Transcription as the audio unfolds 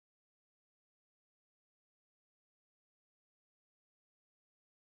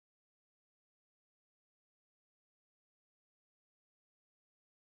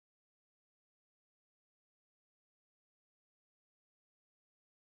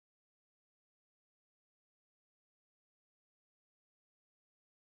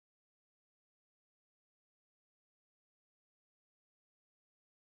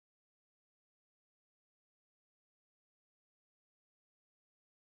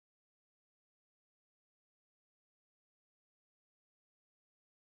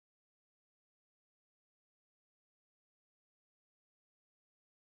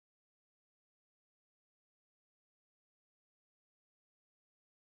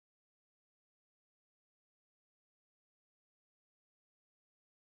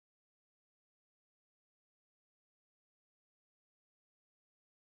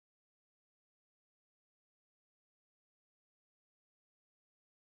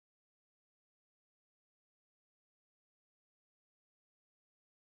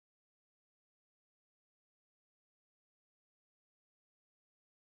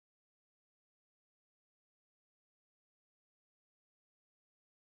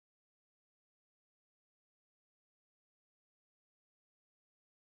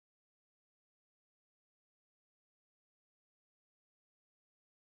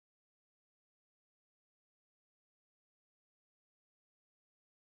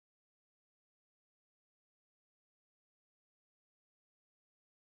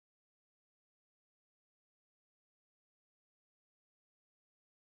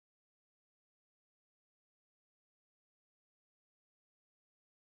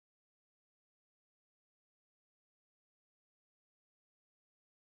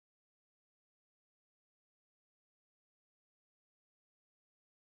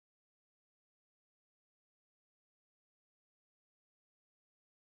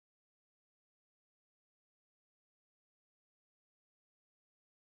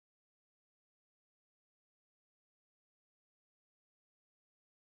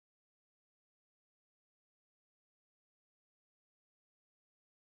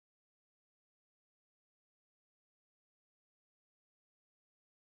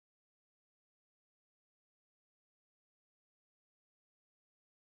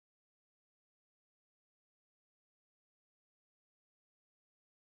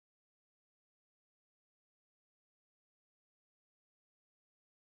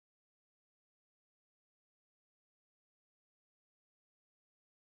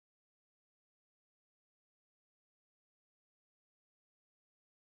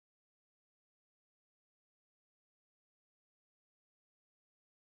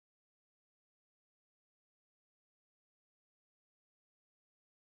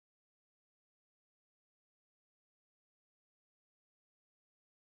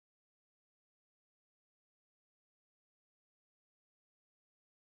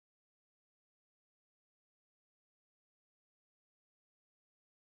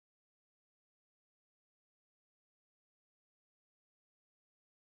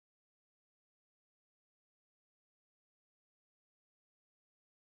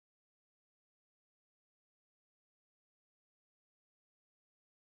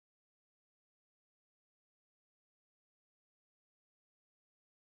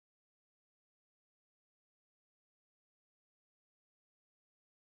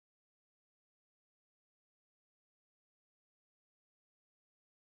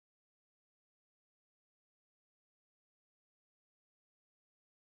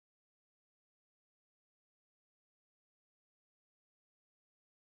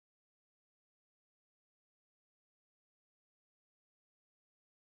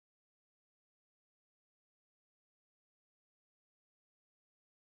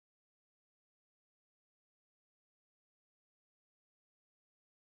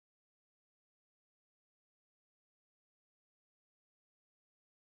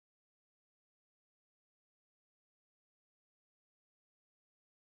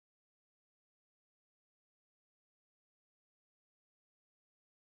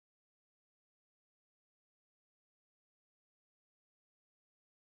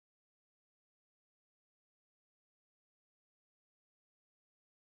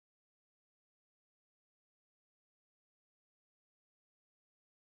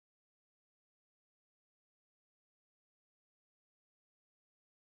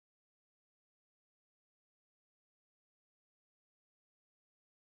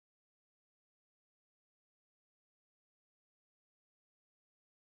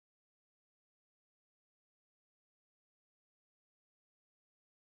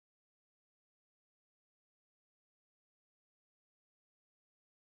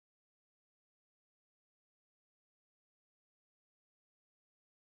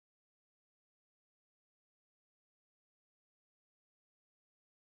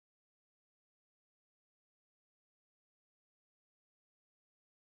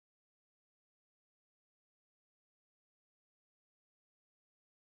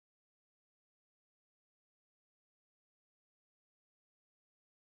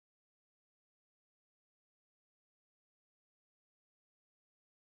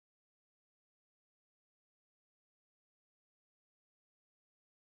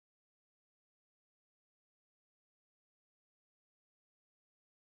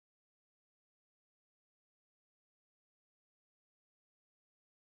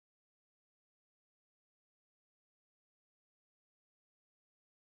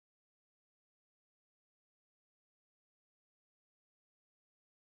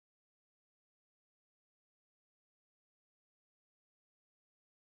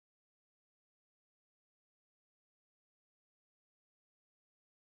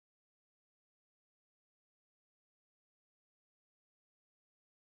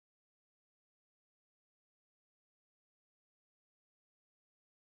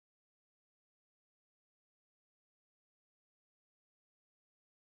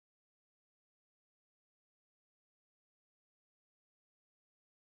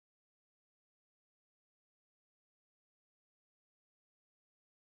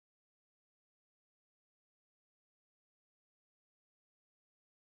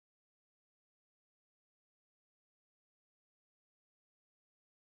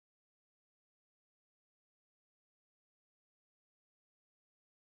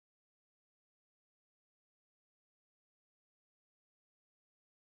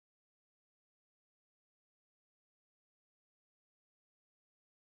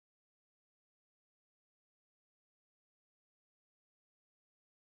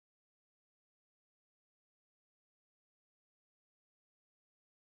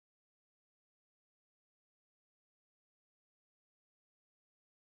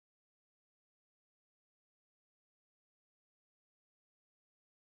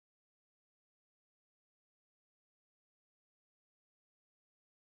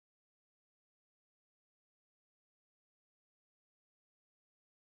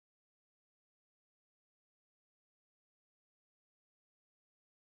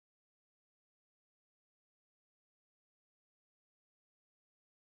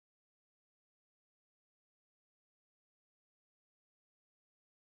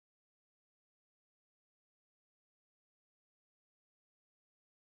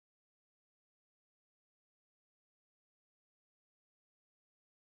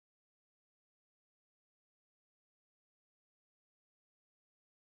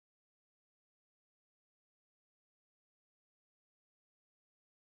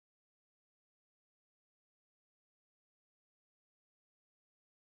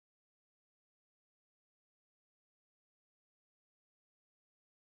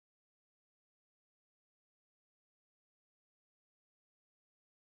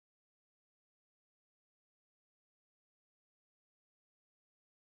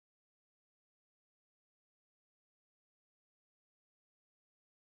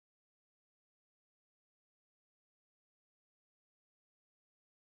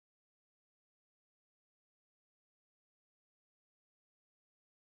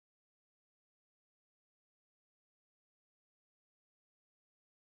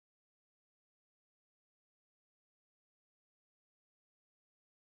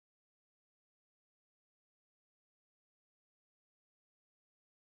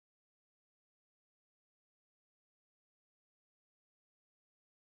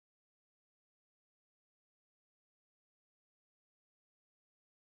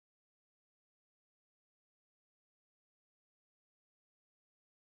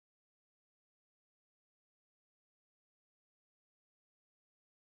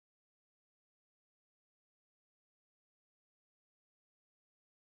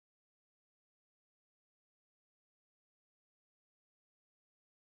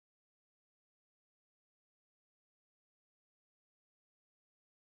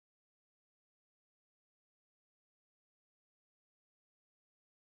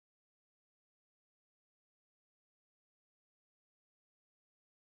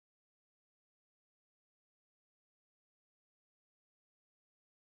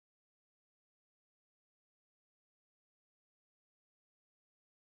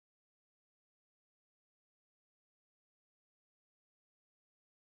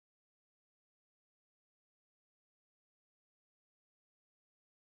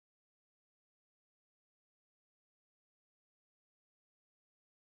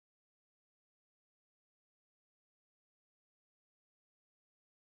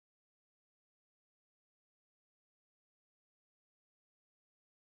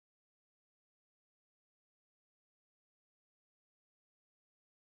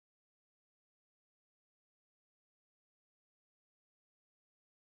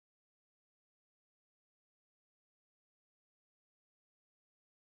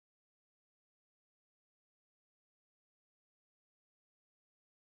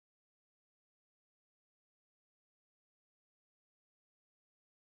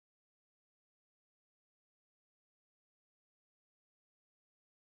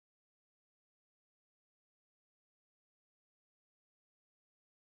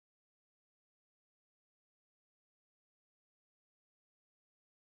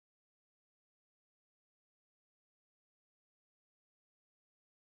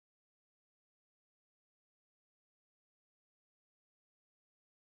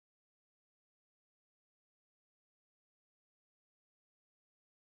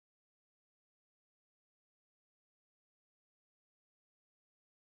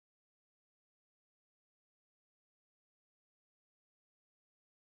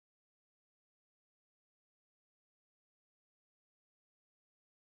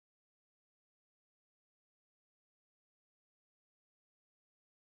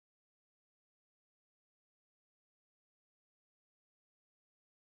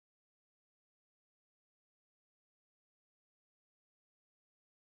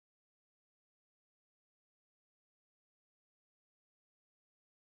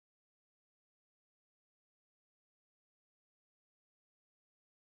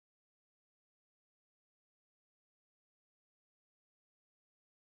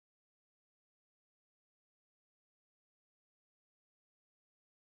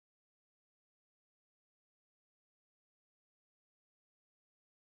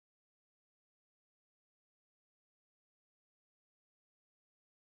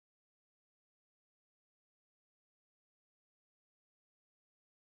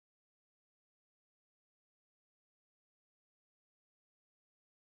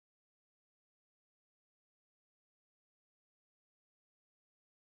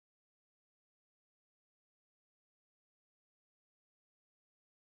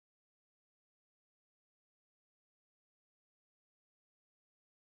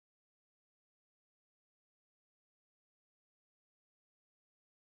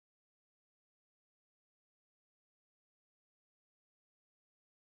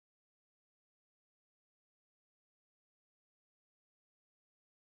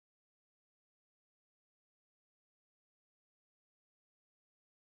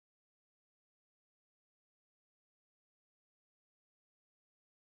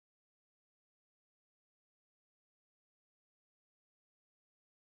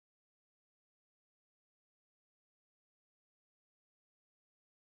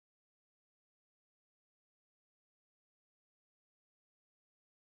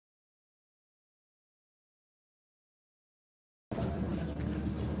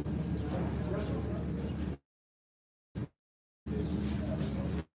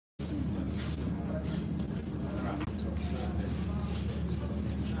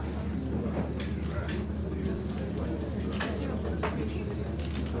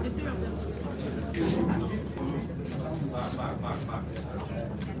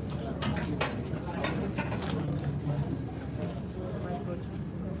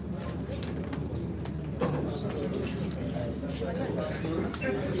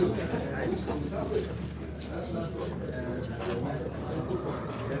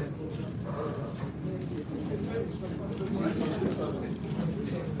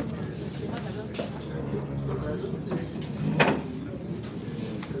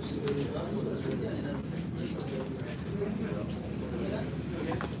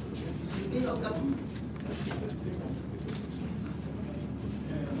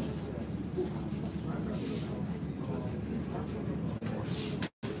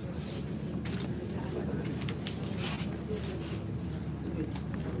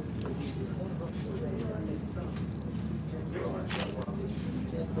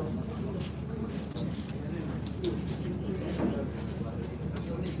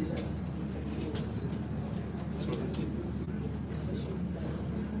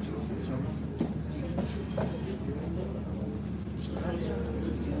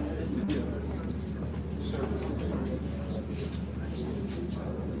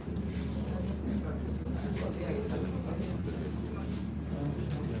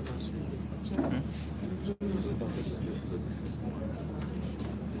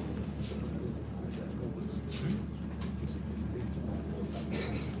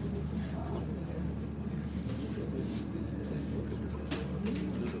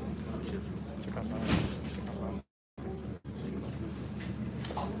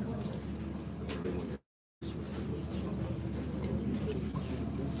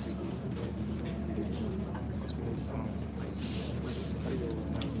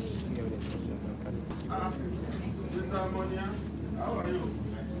How are you?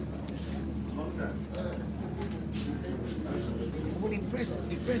 Long time. But the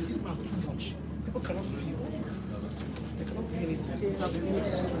press is about too much. People cannot feel. They cannot feel anything.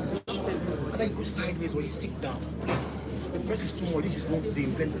 Either you go sideways or you sit down. Please. The press is too much. This is not the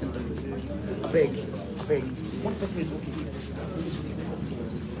event center. I beg. One person is okay.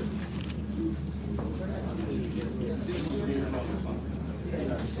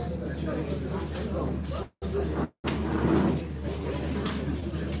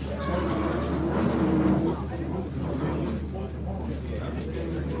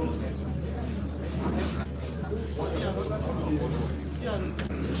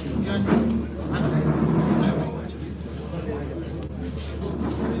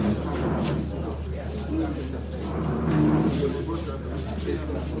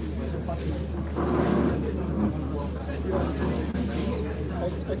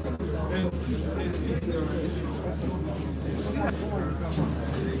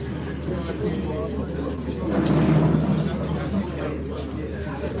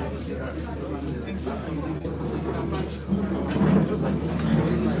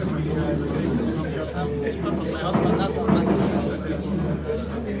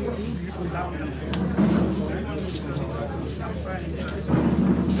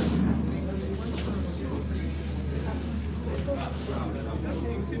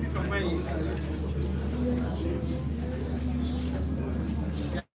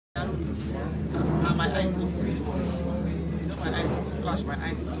 My eyes will my eyes will flash, my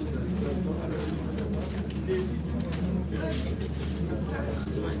eyes closes.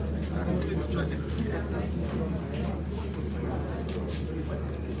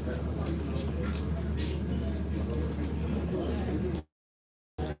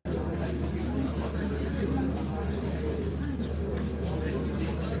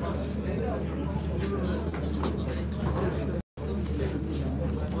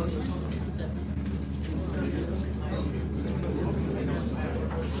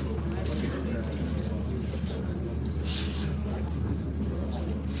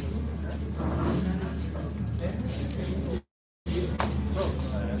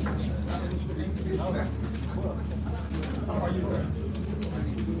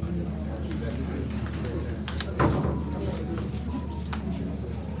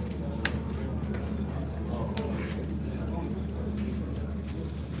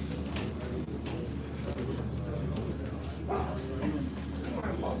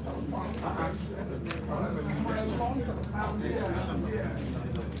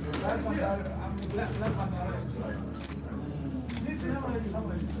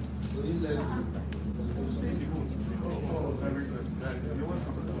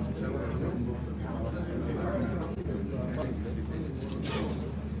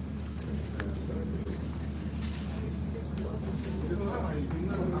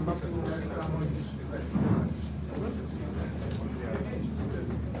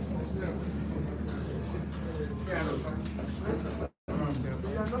 Yes,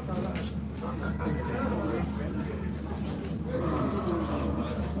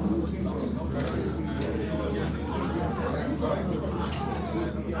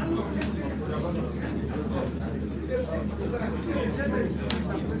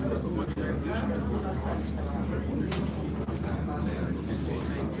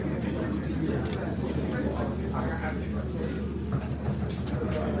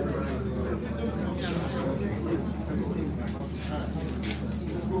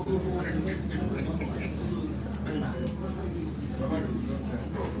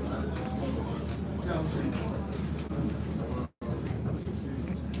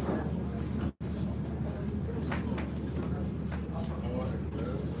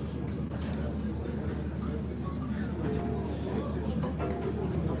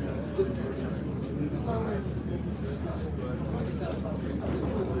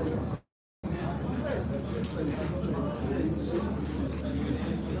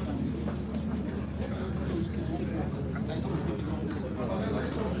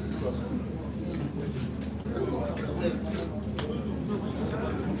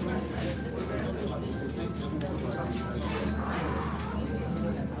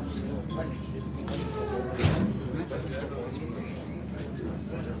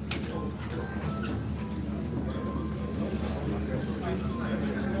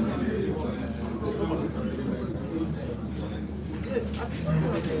 at the time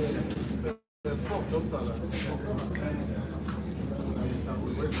of the Prof just started.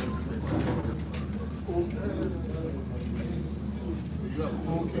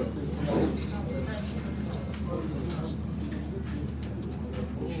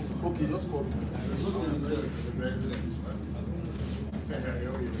 Okay, just call me.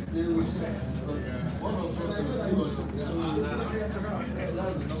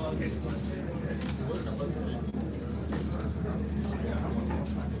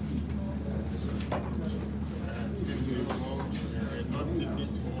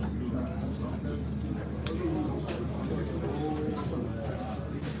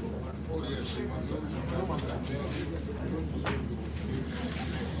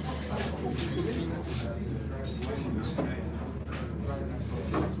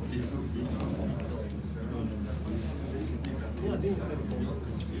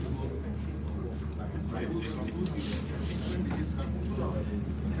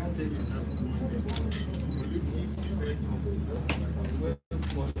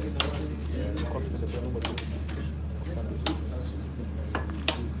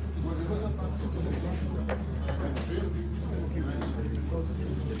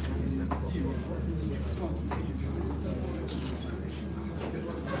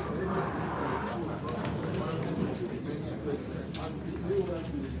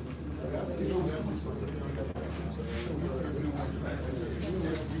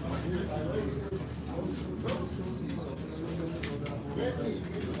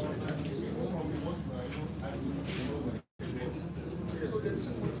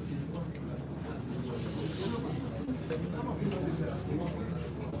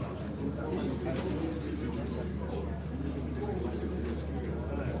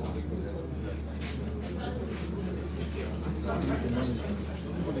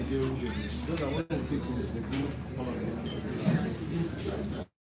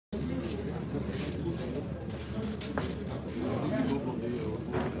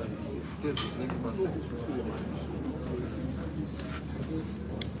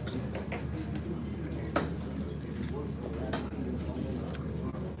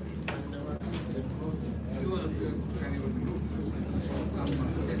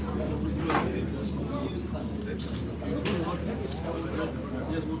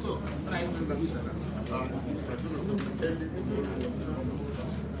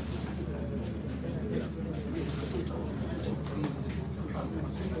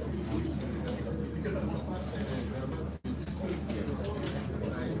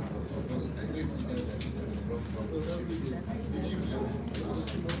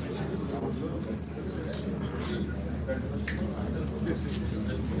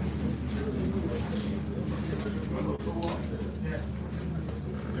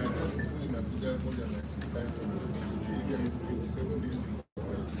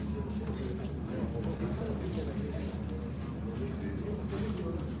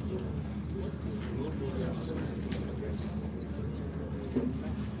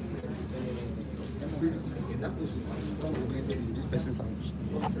 This person's house.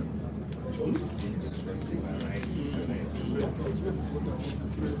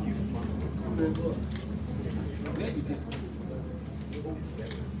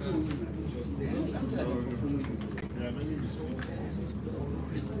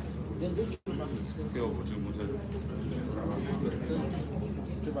 Then don't you back?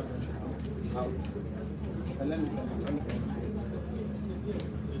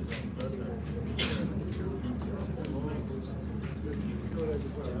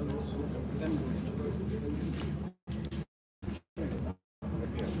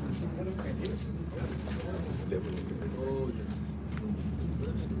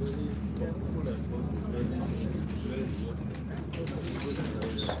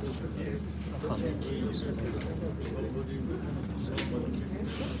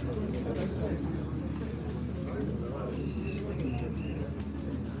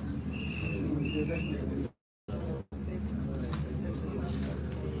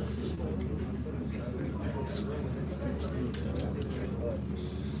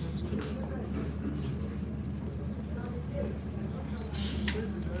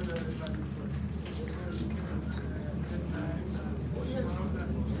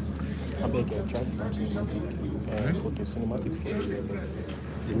 I beg you, try to snap cinematic photo, cinematic photo.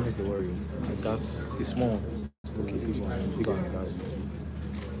 The rest they worry. That's the small. Okay, big one like that.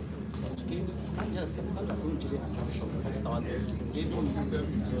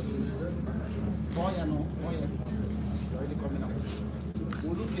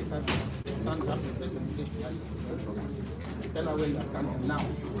 Tell her where you are standing now.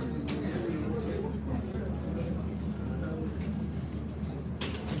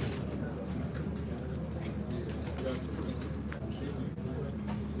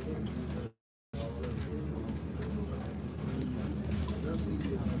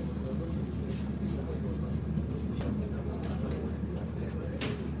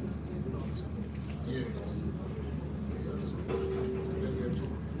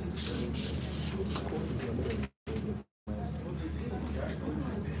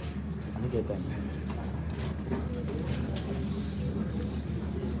 Get them.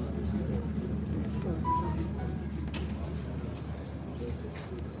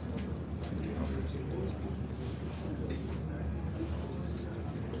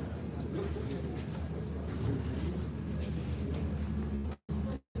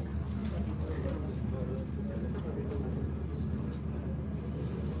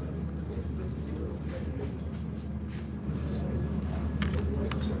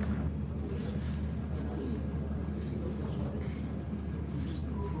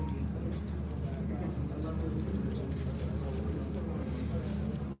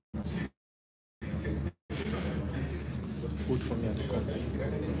 Vote for me as a company.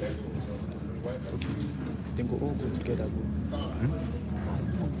 Okay. Then go all go together.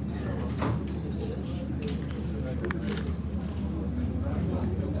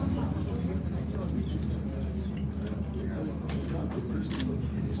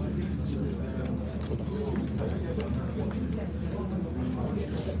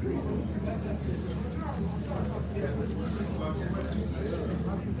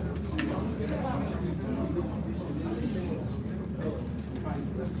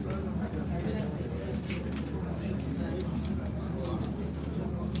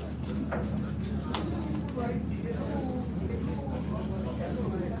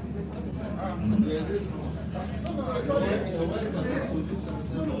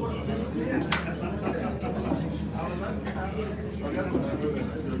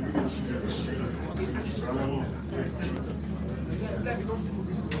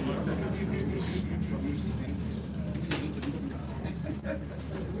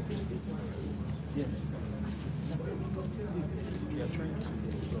 Yes. We are trying to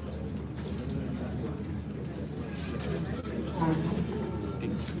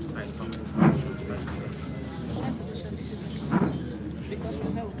side comments. Because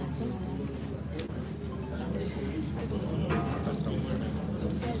for her, we can tell her.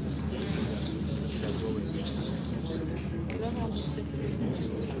 You don't want to sit.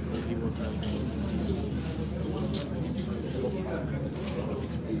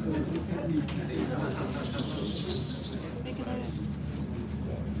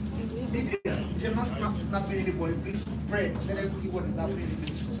 If you're not snapping anybody, please spread. Let us see what is happening.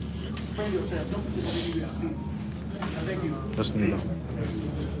 Spread yourself. Don't put it anywhere, please. I beg you. Just kneel down.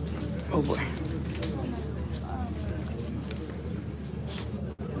 Oh boy.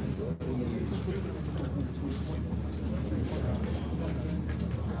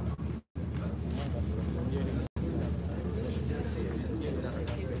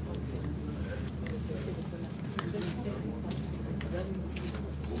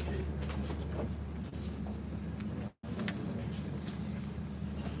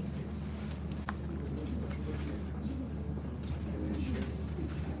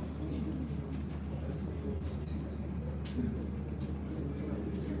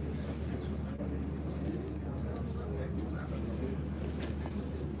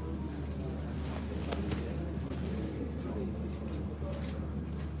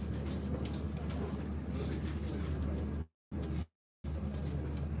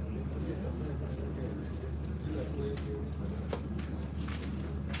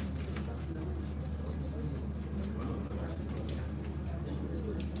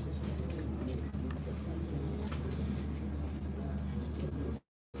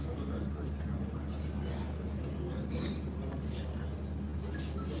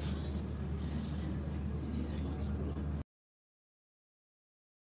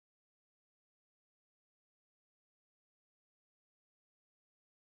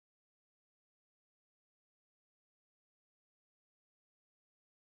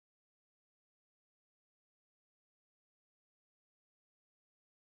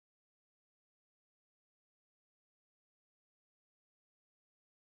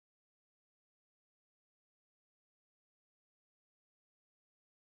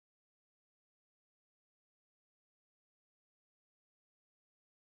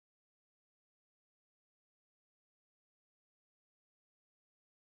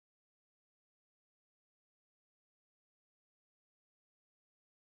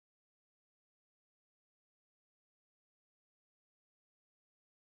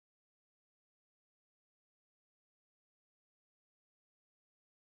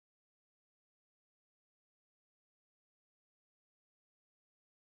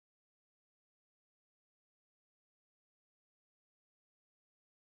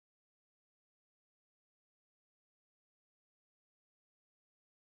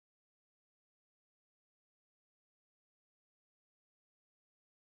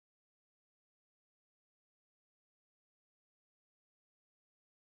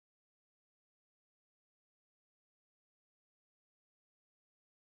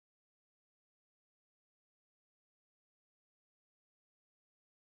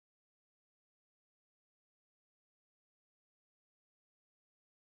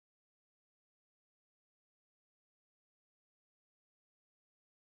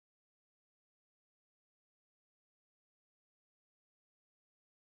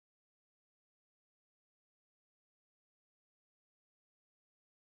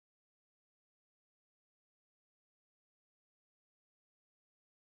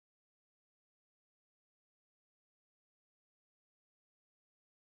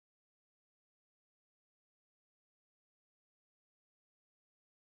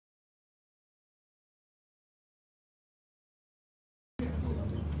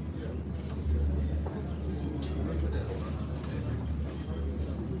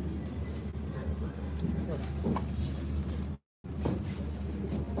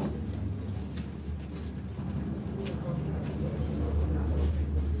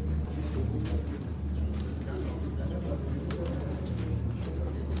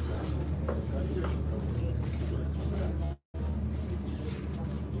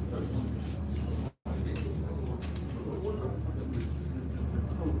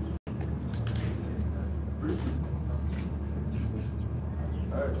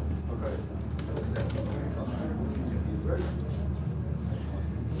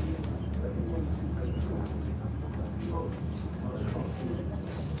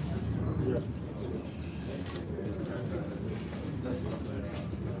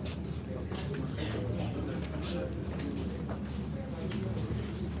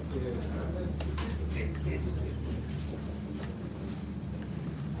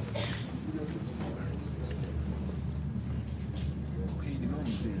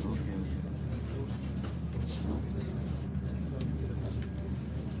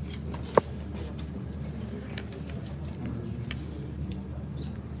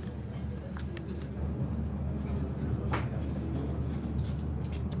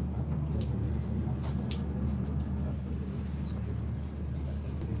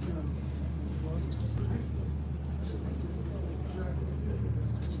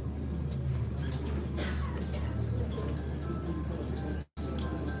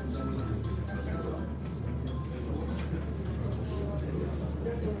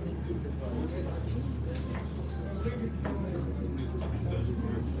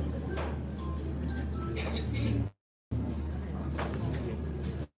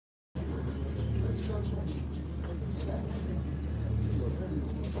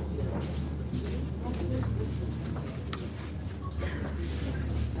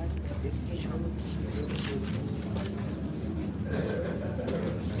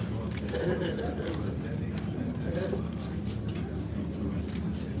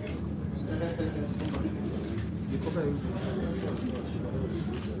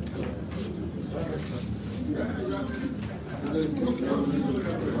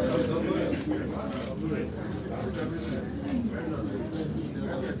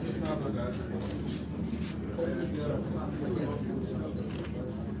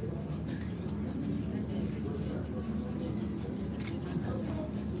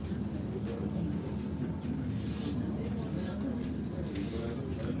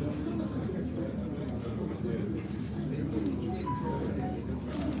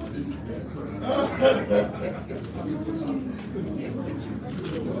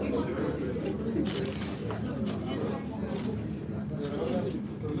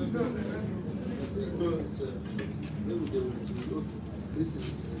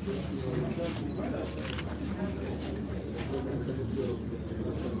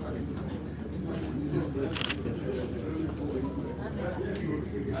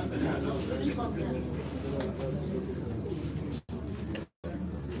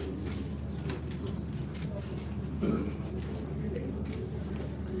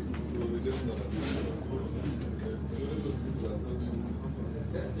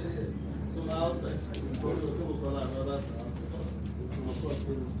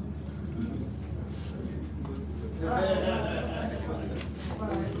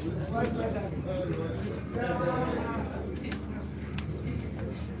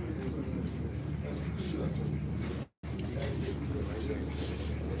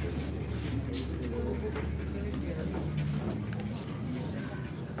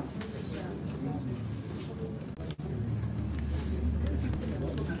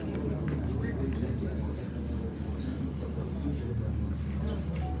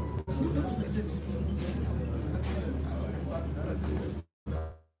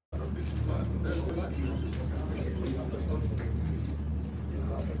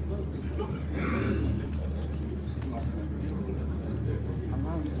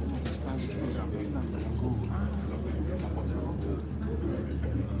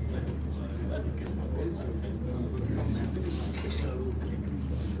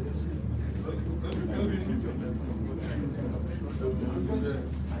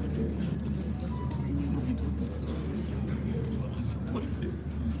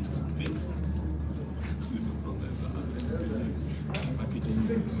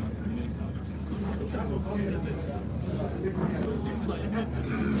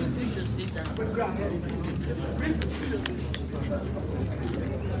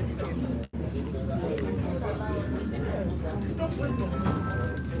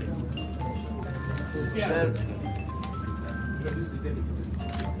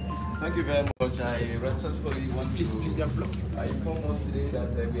 Thank you very much. I respectfully want to inform us today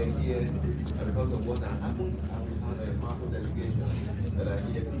that we are here because of what has happened, and we have a powerful delegation that are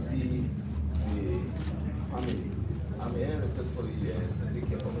here to see the family. I'm here respectfully seek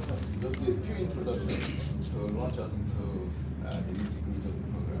your permission to just do a few introductions to launch us into the nitty-gritty of the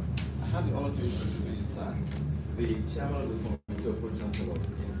program. I have the honor to introduce to you, sir, the chairman of the Committee of Pro-Chancellors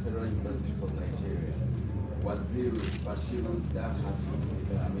in Federal Universities of Nigeria, Waziri Bashiru Dahatu.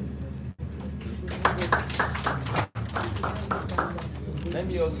 Let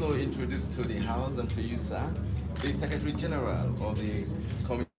me also introduce to the House and to you, sir, the Secretary General of the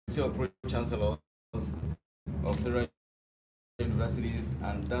Committee of Pro-Chancellors of Federal Universities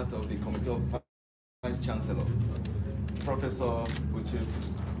and that of the Committee of Vice Chancellors, Professor Buchi.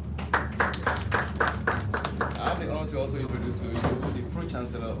 I have the honor to also introduce to you the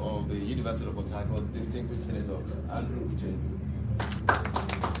Pro-Chancellor of the University of Port Harcourt, distinguished Senator Andrew Uchendu.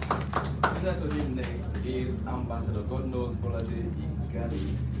 Sitting to him next is Ambassador God knows Bolade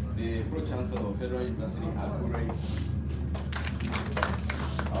Igali, the Pro-Chancellor of Federal University Akure.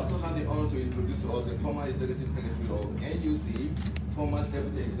 I also have the honor to introduce to us the former Executive Secretary of NUC, former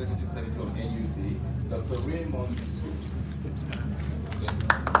Deputy Executive Secretary of NUC, Dr. Raymond Yusuf.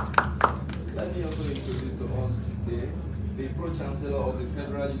 Let me also introduce to us today the Pro-Chancellor of the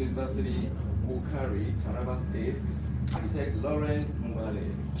Federal University Bukari, Taraba State, Architect Lawrence Mbale.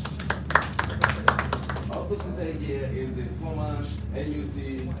 Also seated here is the former NUC,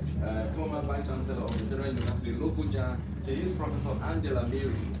 former Vice Chancellor of the Federal University Lokoja, she is Professor Angela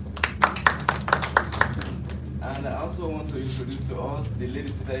Mary. And I also want to introduce to us the lady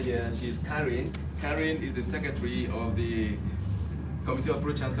seated here, she is Karen. Karen is the Secretary of the Committee of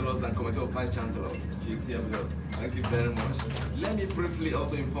Pro-Chancellors and Committee of Vice Chancellors. She is here with us. Thank you very much. Let me briefly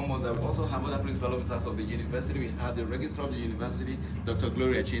also inform us that we also have other principal officers of the university. We have the Registrar of the University, Dr.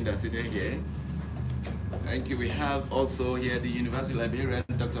 Gloria Chinda, seated here. Thank you. We have also here the University Librarian,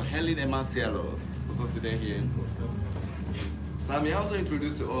 Dr. Helen Emasialo, also seated here. Sir, may I also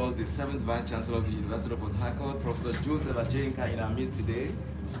introduce to us the 7th Vice Chancellor of the University of Port Harcourt, Professor Joseph Ajinka, in our midst today,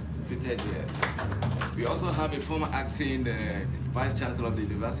 seated here. We also have a former acting Vice Chancellor of the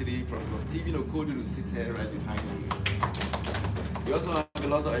University, Professor Stephen Okodu, seated right behind me. We also have a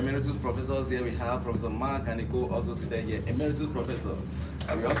lot of emeritus professors here. We have Professor Mark Aniko also seated here, emeritus professor.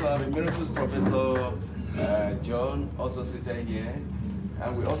 We also have emeritus Professor John also seated here.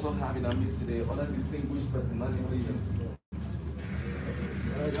 And we also have in our midst today other distinguished personalities.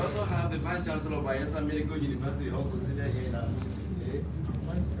 We also have the Vice Chancellor of Bayelsa Medical University also seated here in our midst today.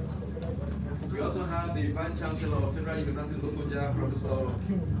 We also have the Vice Chancellor of Federal University of Lokoja, Professor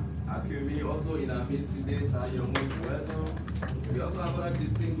Akumi, also in our midst today. Sir, you're most welcome. We also have other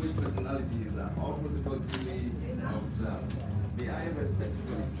distinguished personalities, all protocol duly observed. May I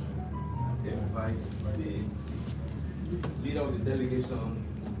respectfully invite the leader of the delegation,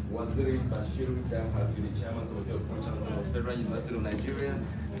 Waziri Bashiru Daha, to the Chairman of the Pro-Chancellor of Federal University of Nigeria,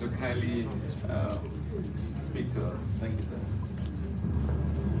 to kindly speak to us. Thank you, sir.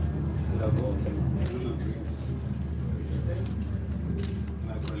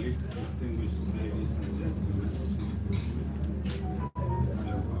 My colleagues, distinguished ladies and gentlemen,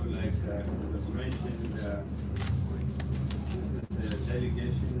 like was mentioned, this is a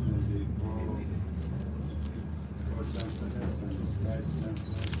delegation of the Pro-Chancellors and Vice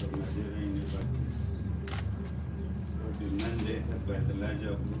Chancellors of Nigerian universities will be mandated by the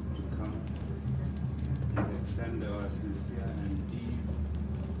larger group to come and extend our sincere and deep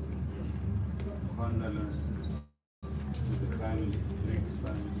condolences to the family, Briggs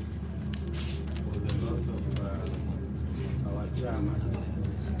family, for the loss of our chairman,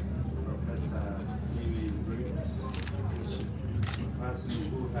 Professor Nimi Briggs, a person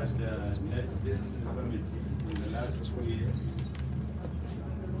who had led this committee in the last 2 years.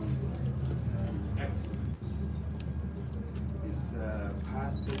 Excellence. His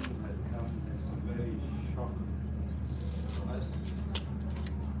passing had come as a very shock to us.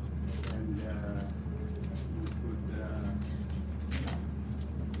 And we could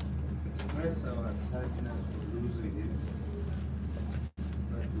express our sadness for losing him,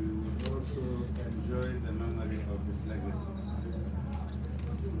 but we would also enjoy the memory of his legacies.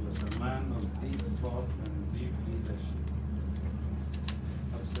 He was a man of deep thought and deep leadership,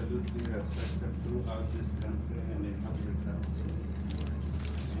 absolutely respected throughout this country and in Africa,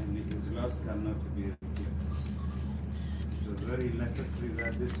 and his loss cannot be replaced. It was very necessary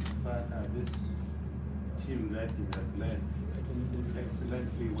that this team that he had led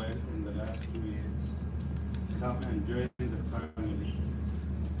excellently well in the last 2 years come and join the family,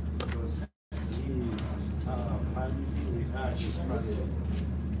 because he is our family, we are his family,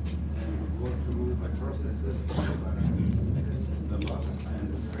 and we go through the processes of the loss and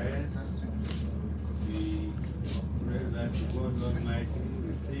the prayers. We pray that God Almighty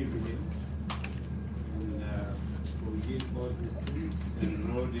receive him and forgive all his sins and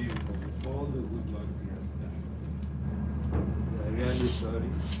reward him for all the good works he has done. We are really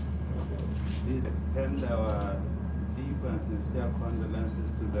sorry. Please extend our deep and sincere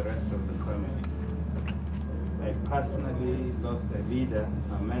condolences to the rest of the family. I personally lost a leader,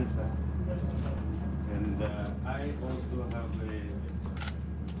 a mentor, and I also have a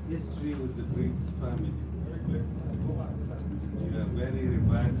history with the Briggs family. A very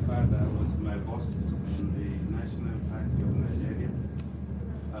revered father was my boss in the National Party of Nigeria.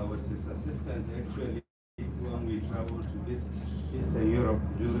 I was his assistant actually when we traveled to Eastern Europe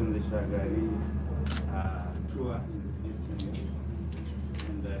during the Shagari tour in Eastern Europe.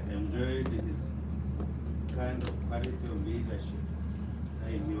 And I enjoyed his kind of quality of leadership.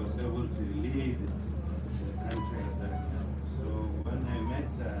 And he was able to lead the country at that time. So when I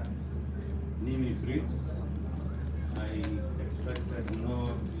met Nimi Briggs, I expected no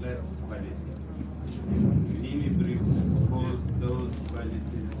less quality. Nimi Briggs hold those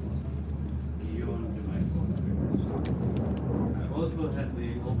qualities beyond my comprehension. I also had the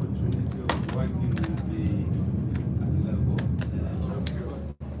opportunity of working with the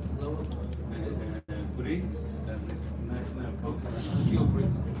Briggs at the National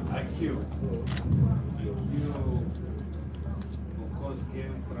Conference. IQ, of course,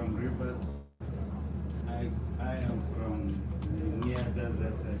 came from Rivers. I am from the near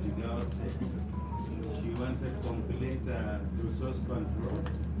desert at Jigawa State. She wanted complete resource control.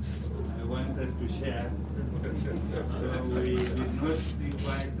 I wanted to share. So we did not see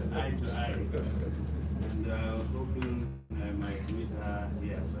quite eye to eye. And I was hoping I might meet her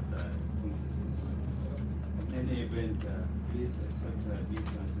here, but in any event, please accept her deep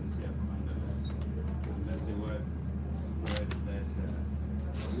and sincere condolence. And let the word spread that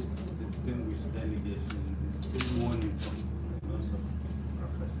this distinguished delegation is still mourning for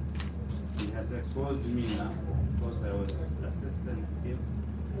has exposed me now because I was assistant here.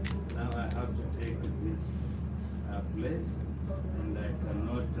 Now I have to take this place, and I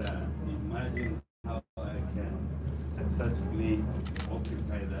cannot imagine how I can successfully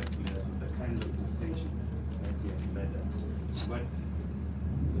occupy that place with the kind of distinction that he has led us. But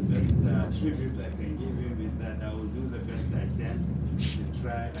the best tribute I can give him is that I will do the best I can to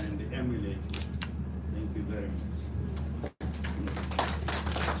try and emulate him. Thank you very much.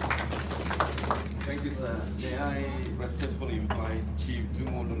 Thank you, sir. May I respectfully invite Chief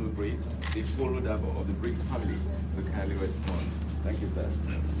Nimi Briggs, the Polo Dabo of the Briggs family, to kindly respond. Thank you, sir.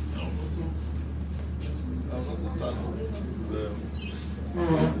 I'll also start with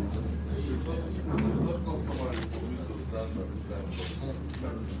not customary for me to stand at this time,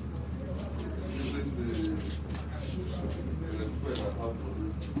 but given the respect I have for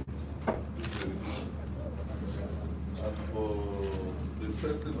this delegation, and for the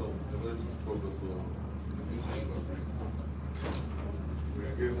person of Emeritus Professor Nimi Briggs, we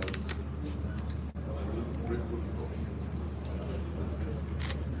again are grateful to God.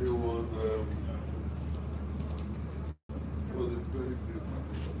 It was a very great man,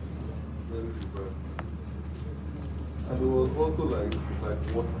 very good. And it was also like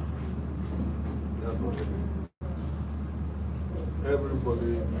water. He had no limit.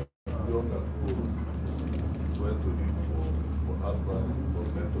 Everybody, young and old, went to him for advice, for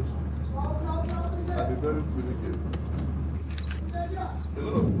mentorship. And he very freely gave. A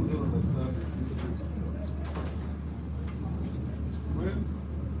lot of people don't understand the history. When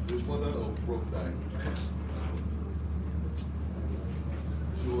the mother of Prof died,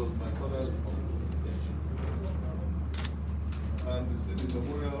 she was my father's mom. And you see the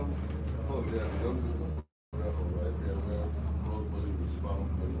memorial hall there, the young memorial hall right there where Prof body was found.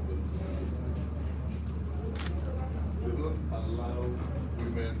 They don't allow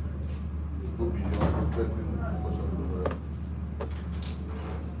women to go beyond a certain portion of the world.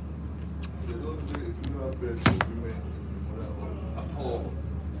 They don't do a funeral bed for women in the memorial hall at all.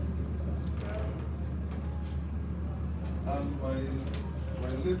 And my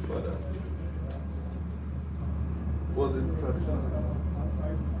late father was a traditionalist.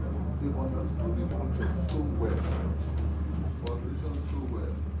 He understood the culture so well, our tradition so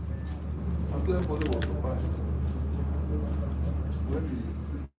well. And so everybody was surprised when he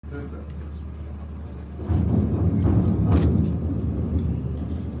insisted that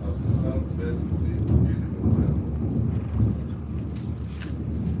dead today in the memorial.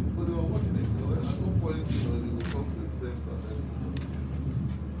 But they were watching it, at some point, they would come to a sense and then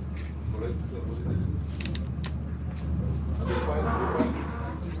correct somebody. And they find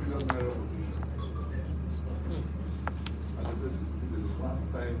 50 million naira for doing it. And they said this is the last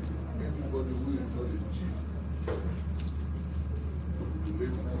time anybody who is not a chief will be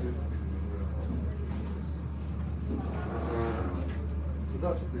late in the memorial hall. So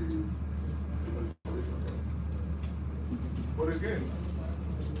that's the foundation. But again,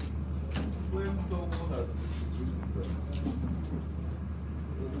 when someone has distinguished himself,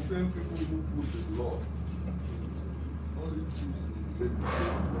 the same people who put the law only chiefs will let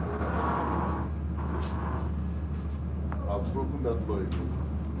have broken that law again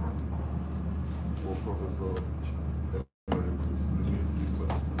for Professor Emeritus Nimi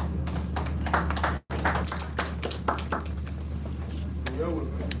Briggs. Where we're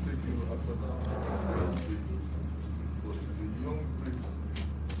going to take you after now was the young Briggs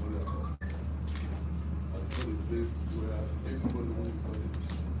Memorial. And for the place where anybody who is not a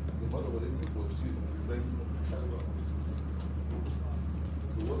chief, no matter what anything for chief, depends on the child.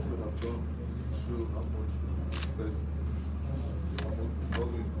 So what we have done is to show how much we respect, how much we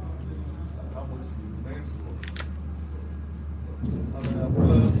love him, and how much he meant to us. And I am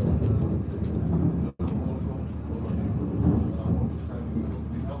glad that you are welcome to all of you. And I want to thank you on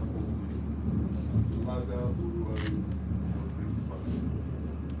behalf of the Laga Uruari Briggs family.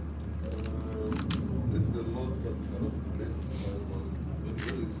 This is a loss that we cannot replace. When the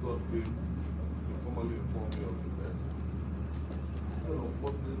very short came, they formally informed me of the death. And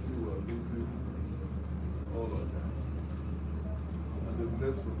unfortunately, we are losing all our time. And they've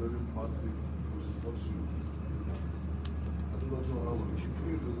left some very massive restructures. I do not know how we should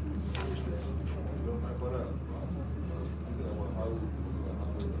feel those restructures. You know, my father has passed. Our house was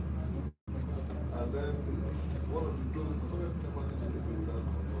happened. And then one of the brothers, my father never did anything without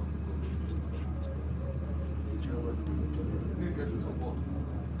my mom. He didn't get the support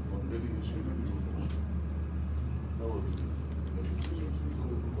on any issue. That was it. So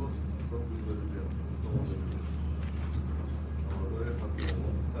we lost something very dear, someone very dear. And we're very happy and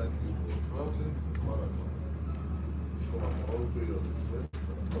thank you for traveling to Marathon. Come and all pay your respect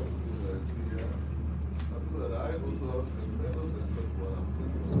and talk to the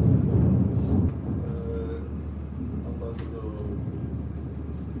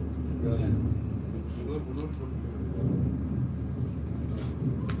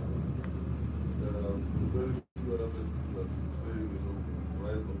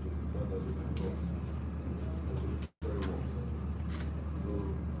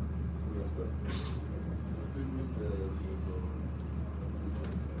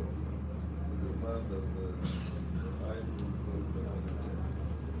fact that I do very better.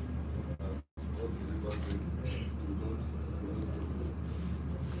 What's the River State? We don't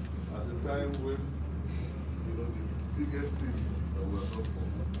at the time when, you know, the biggest thing that we were not for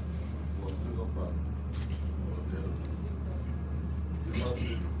was River Park. River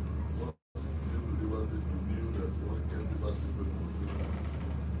State, once you came to River State, you knew that what came to River State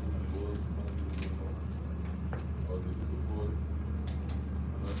was or the little boy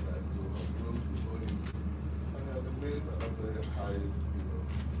at that time. So I'm going to know him. And I remained at a very high, you know,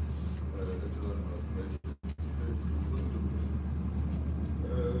 echelon of medicine.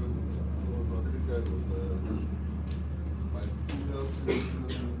 My senior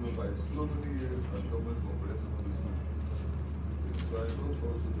by so many years at government comprehensive school. So I know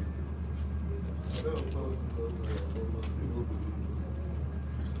also. And then of course, and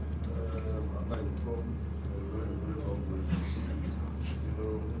I would come very, very humble. You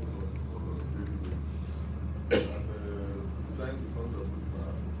know, was really good. And the time becomes a good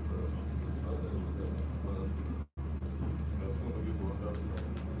man.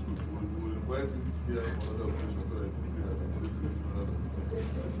 Why did he have another occasion so I could be at the military?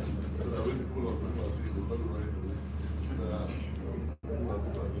 So that when people are going to see the body right away,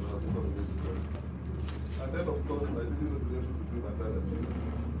 and then of course I didn't know the relation between my dad and me.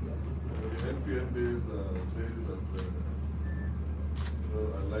 The NPN days are days that you know,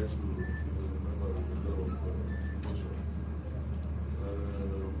 I like to remember with a lot of emotion.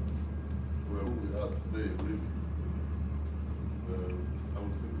 Where we are today, really. I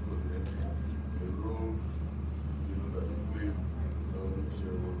would say this was the end. The role, you know, that he played, which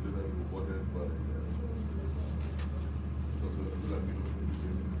was later rewarded by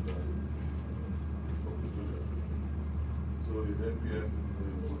so the NPN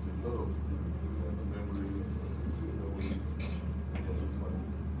puts a lot of memories of this man.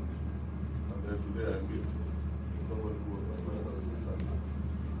 And then today I meet somebody who was my brother's assistant.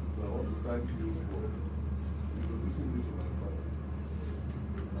 So I want to thank you for introducing me to my father.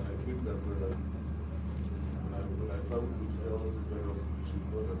 And I think that when I travel to the house, you should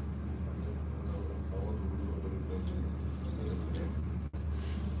know that I want to do a very friendly.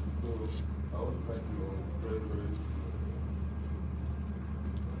 So I want to thank you all very, very much.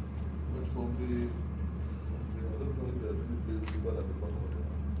 But from the I don't know if there's any place bigger than the bottom of the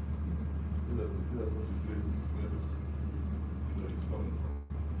house. I feel like such a place where it's coming from.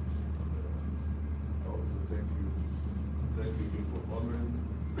 I want to say thank you. Thank you for honoring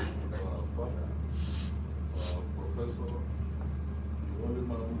our father, our professor, the only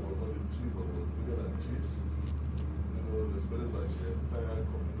man who was not a chief but was bigger than chiefs. You know, respected by the entire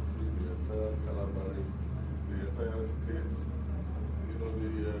community, the entire Calabari, the entire state. You know,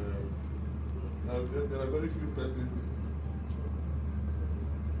 there are very few persons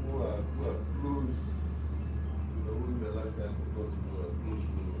who are close, you know, who in their lifetime, of course, who are close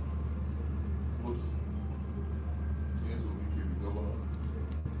to both the governor,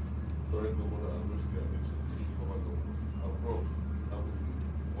 current governor, and which they are former governor. And Prof, that would be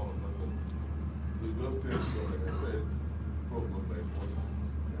one of my persons. So it just tells you, like I said, Prof was like water.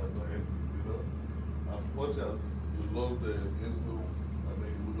 He has no enemies, you know. As much as you love the INSO, I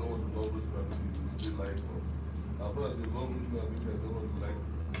mean, you don't want to love those families, you still like Prof. As much as you love those families, you don't want to like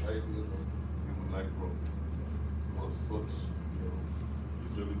INSO, you would like Prof. He was such, you know,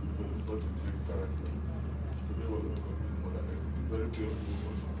 usually such a great character. Today was going to be more than anything. Very beautiful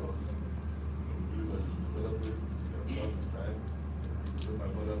for us. We believe that you should celebrate your son's time. When my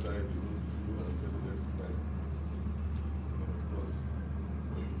mother died, you know, and celebrate his time. And of course,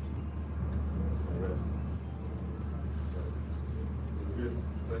 going to rest. So again,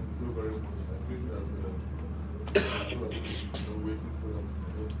 thank you so very much. I think that people are waiting for us.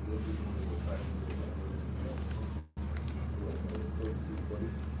 Don't take most of the time.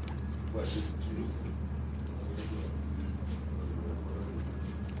 But it's cheese.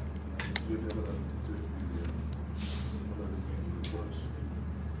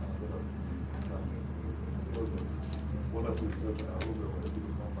 Wonderful reception. I hope we're able to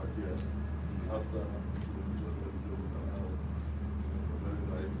come back here after the just very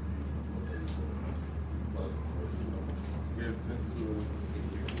nice. But again, thank you.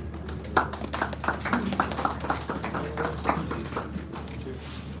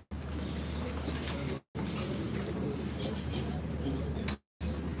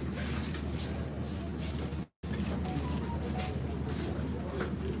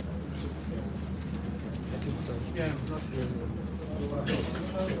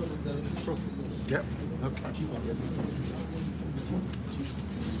 Yep. Okay.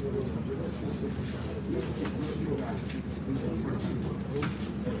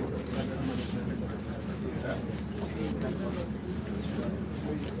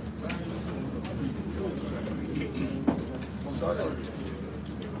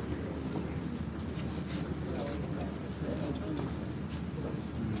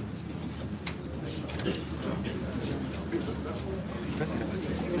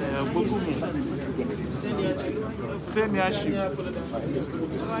 10 years shoe.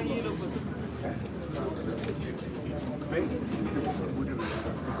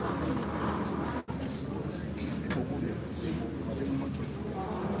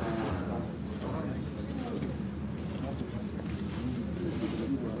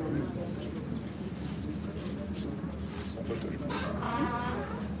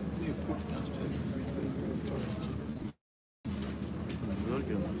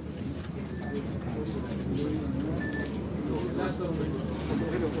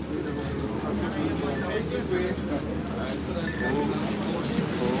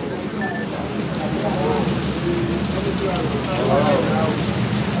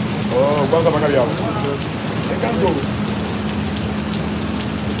 Oh, guarda magari altro. E canto.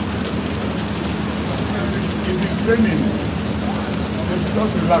 It is training.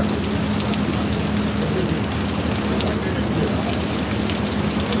 Just relax.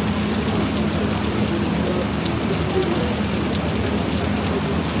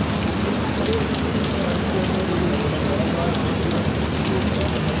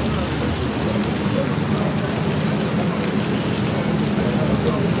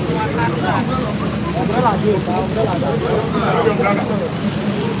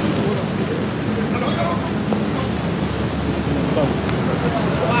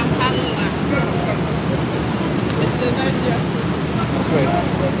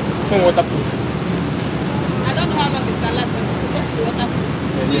 Waterproof. I don't know how long it can last, but it's supposed to be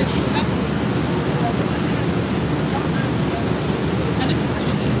waterproof. Yes. I need to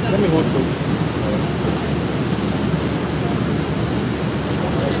push this down. Let me hold for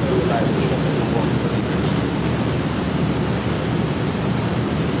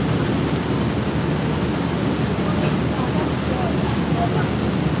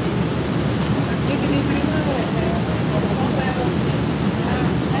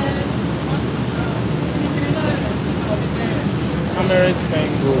cameras can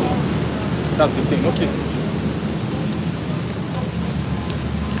go. That's the thing. Okay.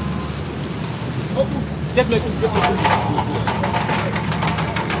 Get me.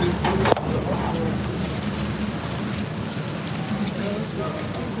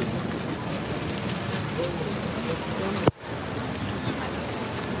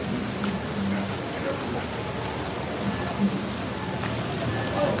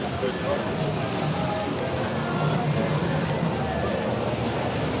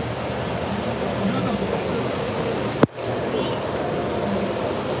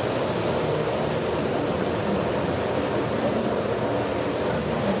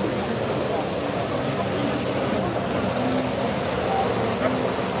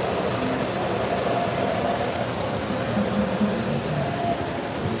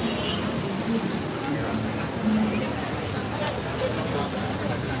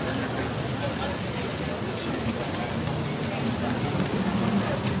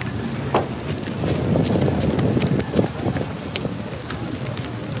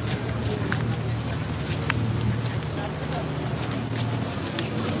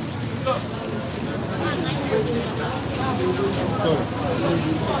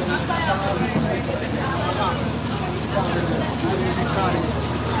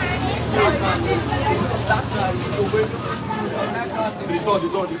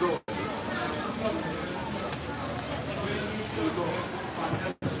 The door.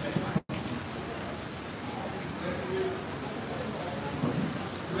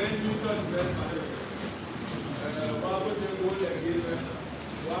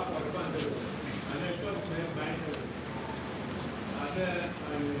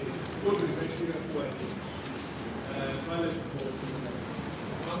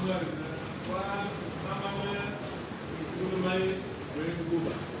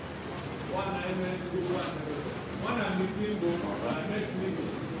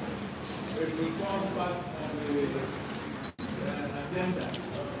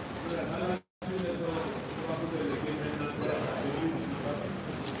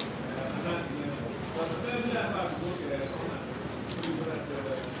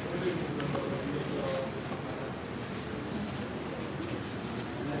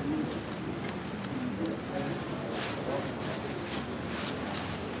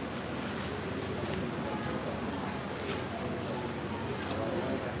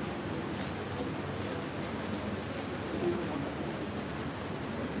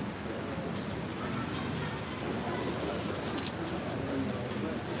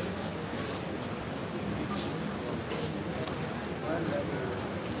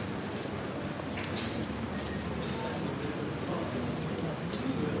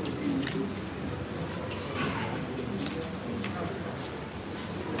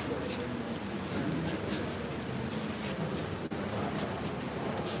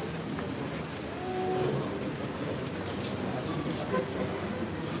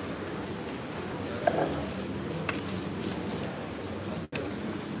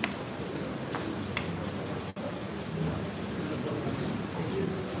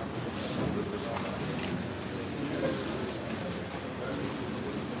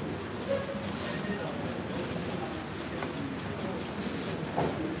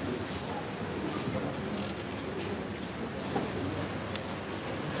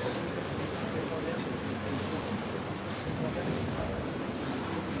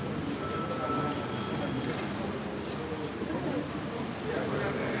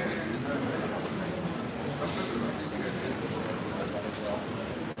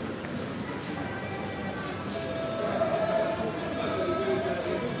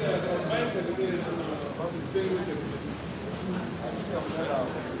 That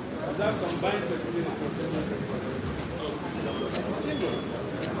combined certificate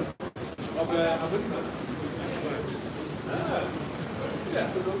of Abonnema. Yeah,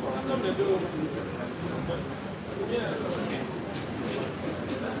 so I'm not going to do yeah.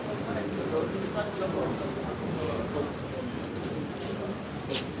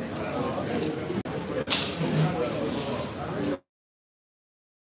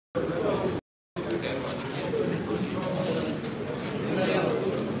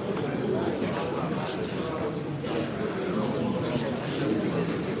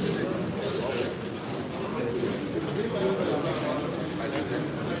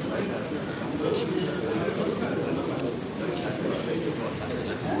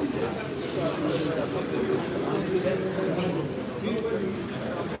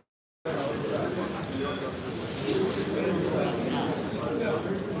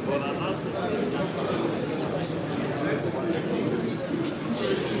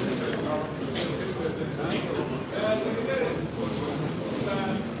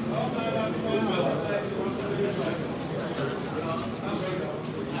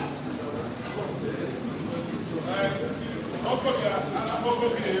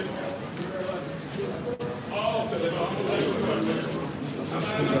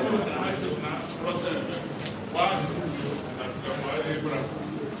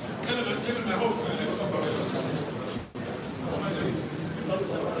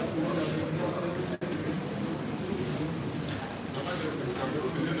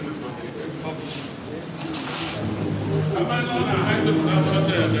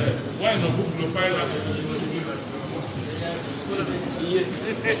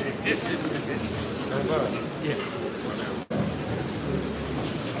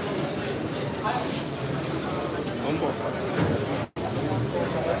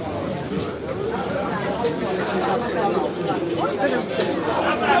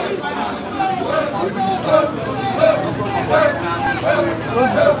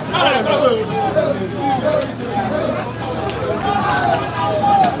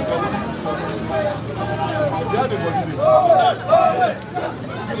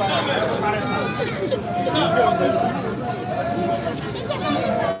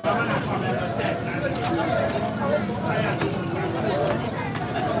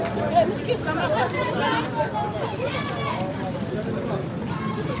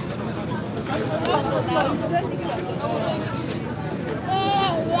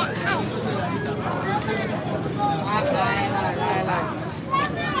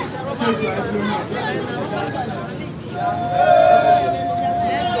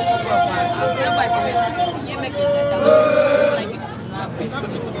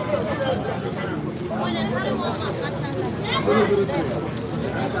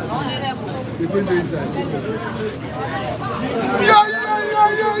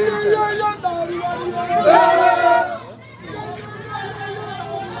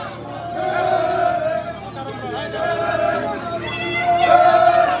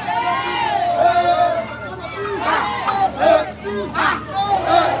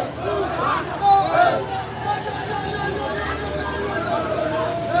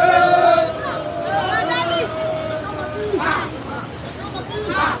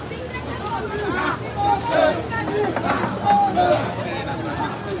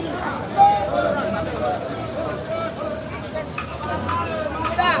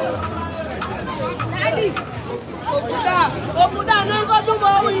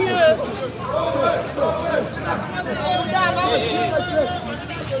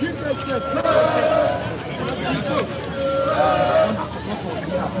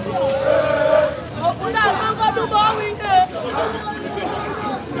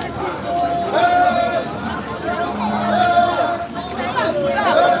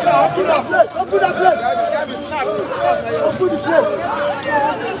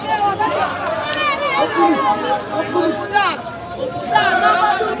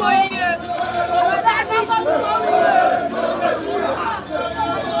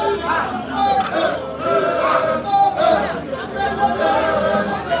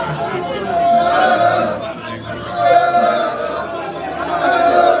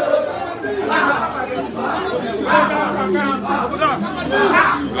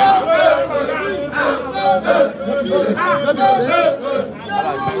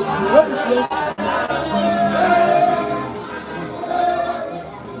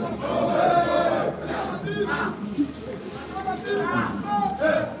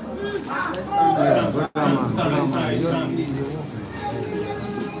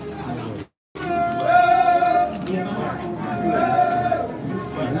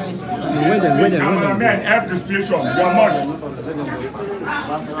 Cameramen, help the station. You are much.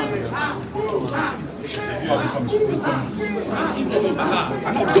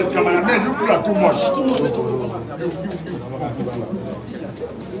 Cameramen, you people are too much.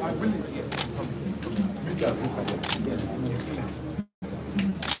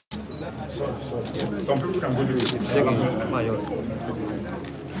 Sorry. Yes. Some people can go to it.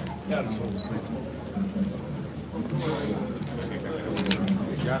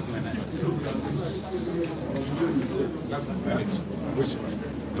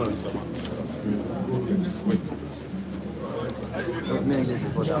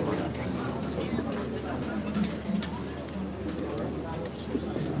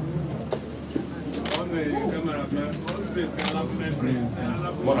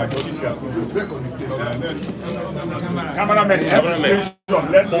 Cameraman,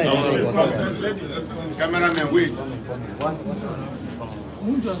 cameraman, wait.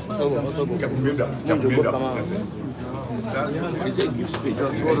 He said give space.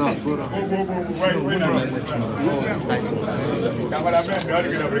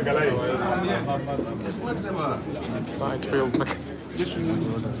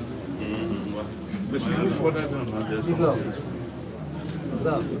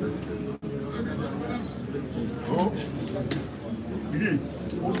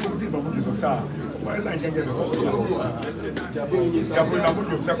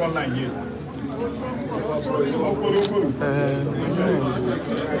 Second line here.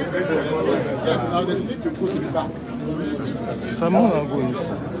 Yes, now they need to go to the back. Someone will go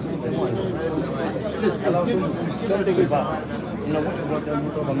inside. Please allow them to take it back. You know what about the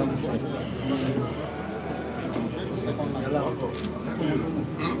motor on the side?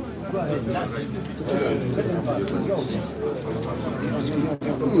 Go ahead.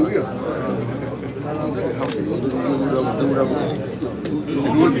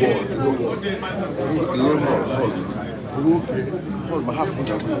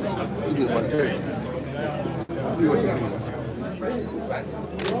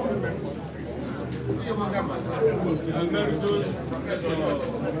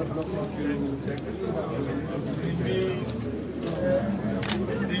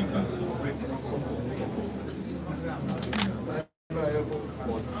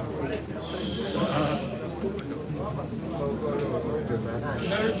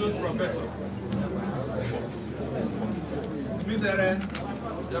 Emeritus Professor.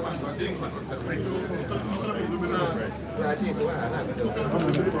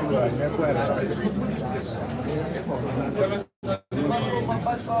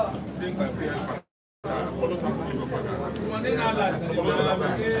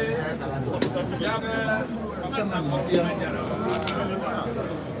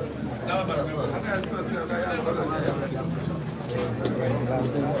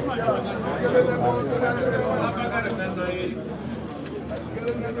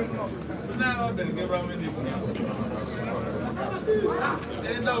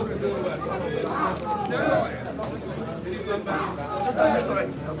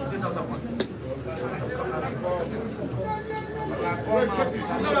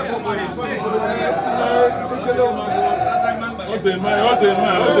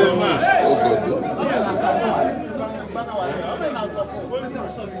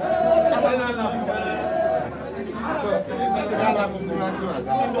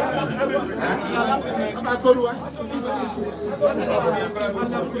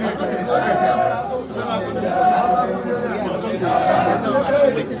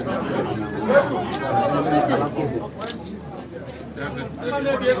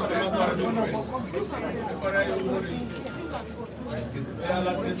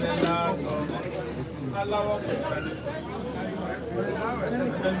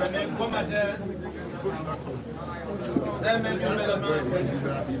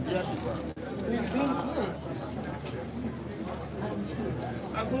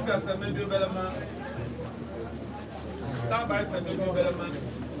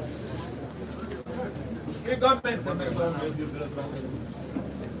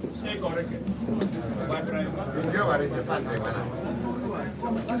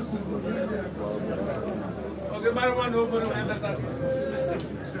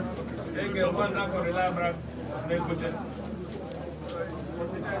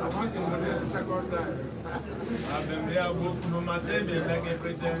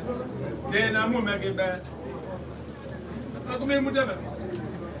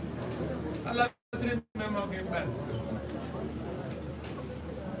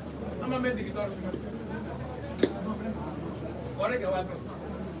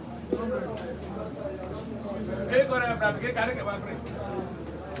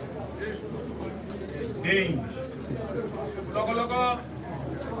 Ding. Loco.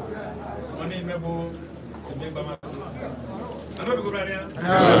 Money mebo. Sebeng bama. Ano bi go bra dia?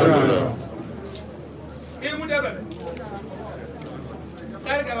 No. E mu da ba.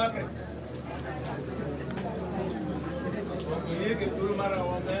 Kar ka ba pe. Ye ke tulu mara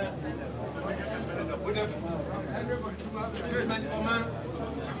wa me. Punya.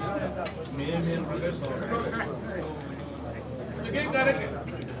 Me professor. Again kare ke.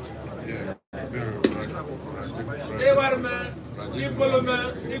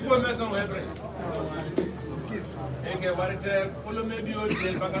 Equal son hebre. Eke warite polo me bi oje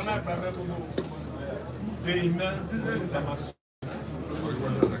bagana prame ko de immense la mas.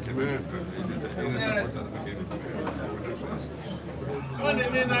 On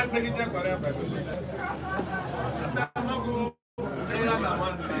est na kwekita kwara pa. Mako era na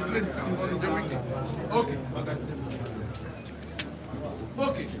man. Okay.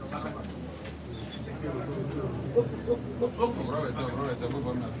 Okay.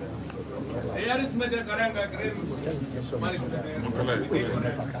 Eyaris mede karanga krem maris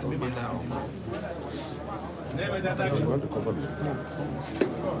neme da sabi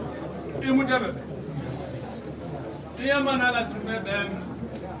imu jabe tiya manala sime bem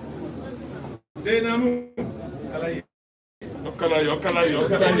denamu okala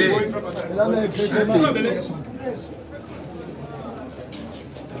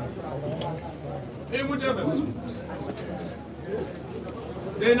imu jabe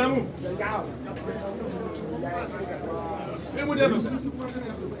denamu imu jabe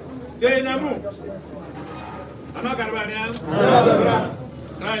denamu ama karbania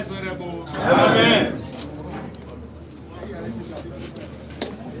Christ mereko amen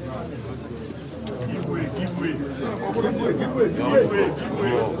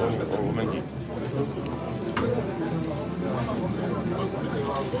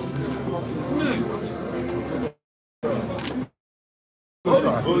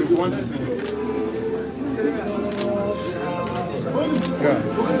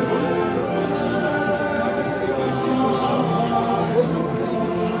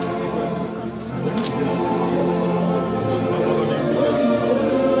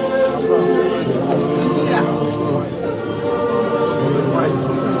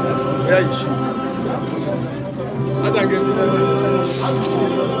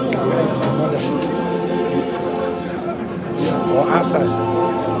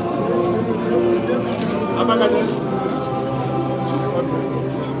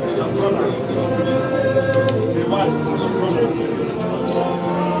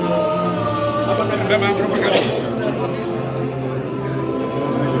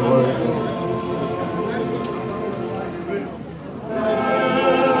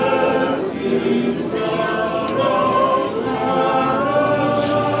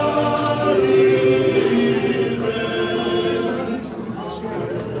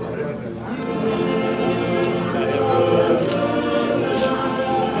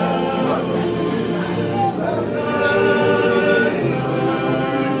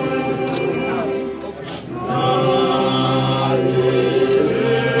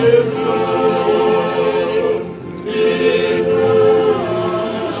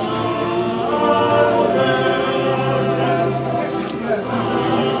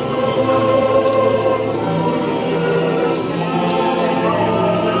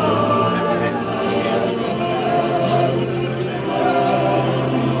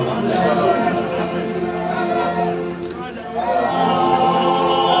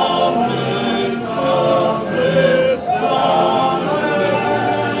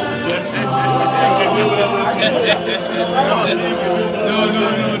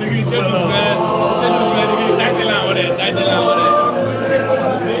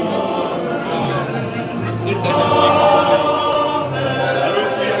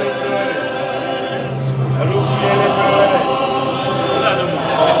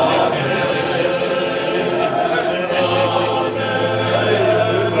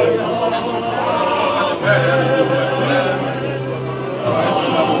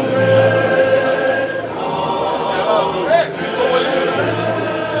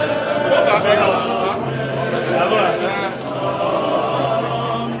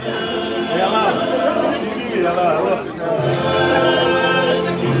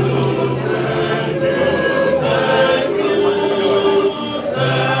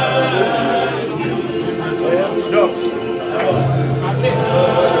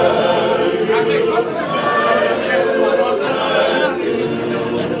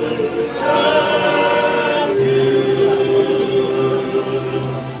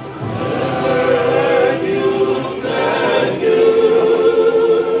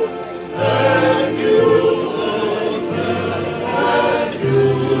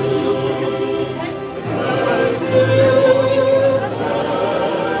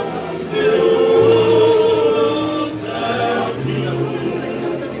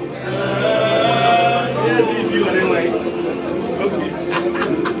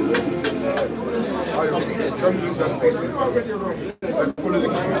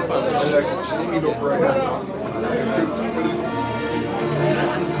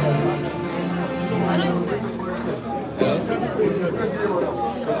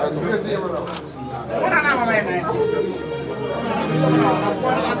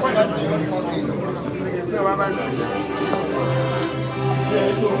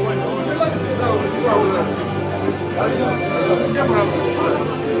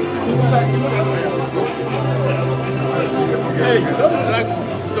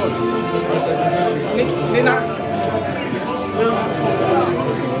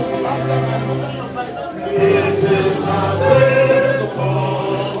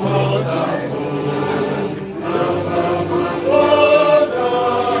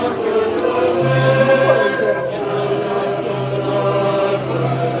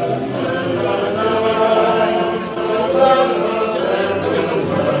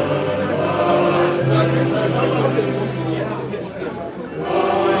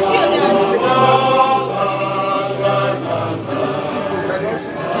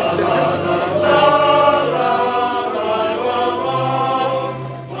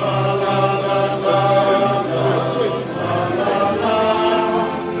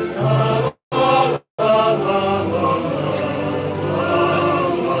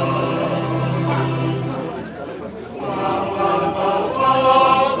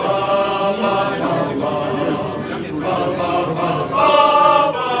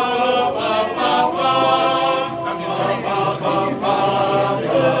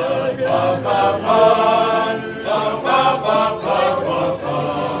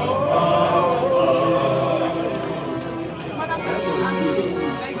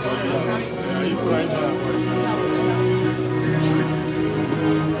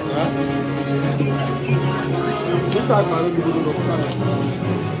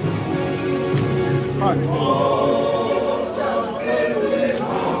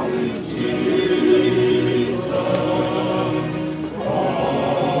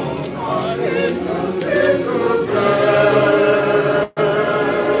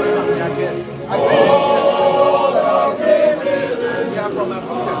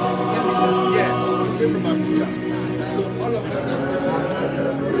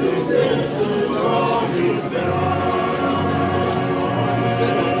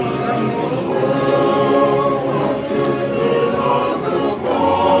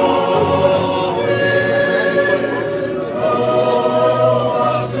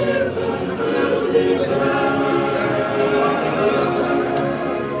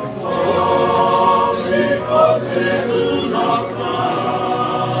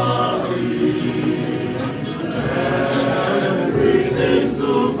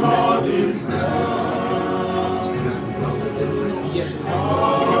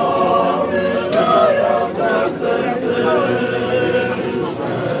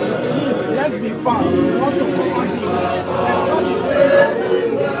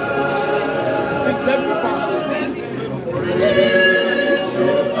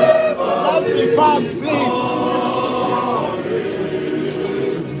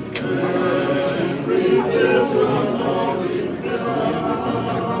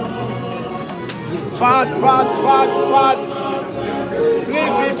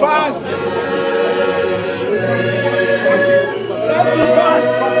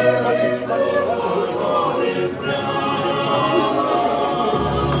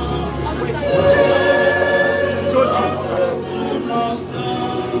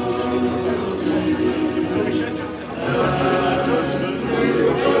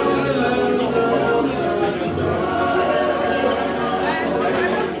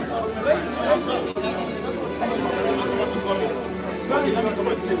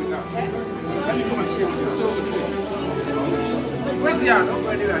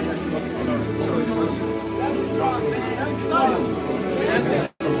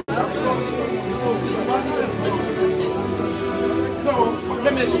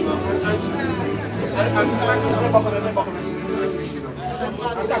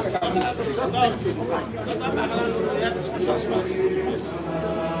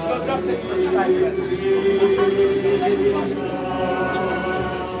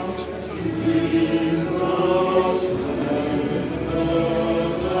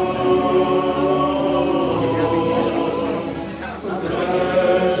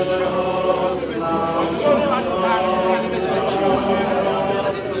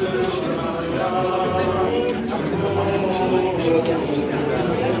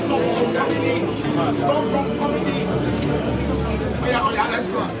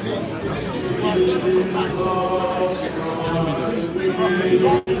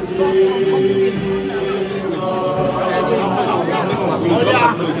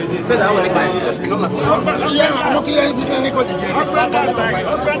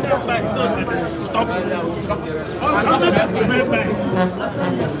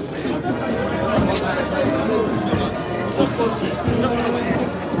Stop.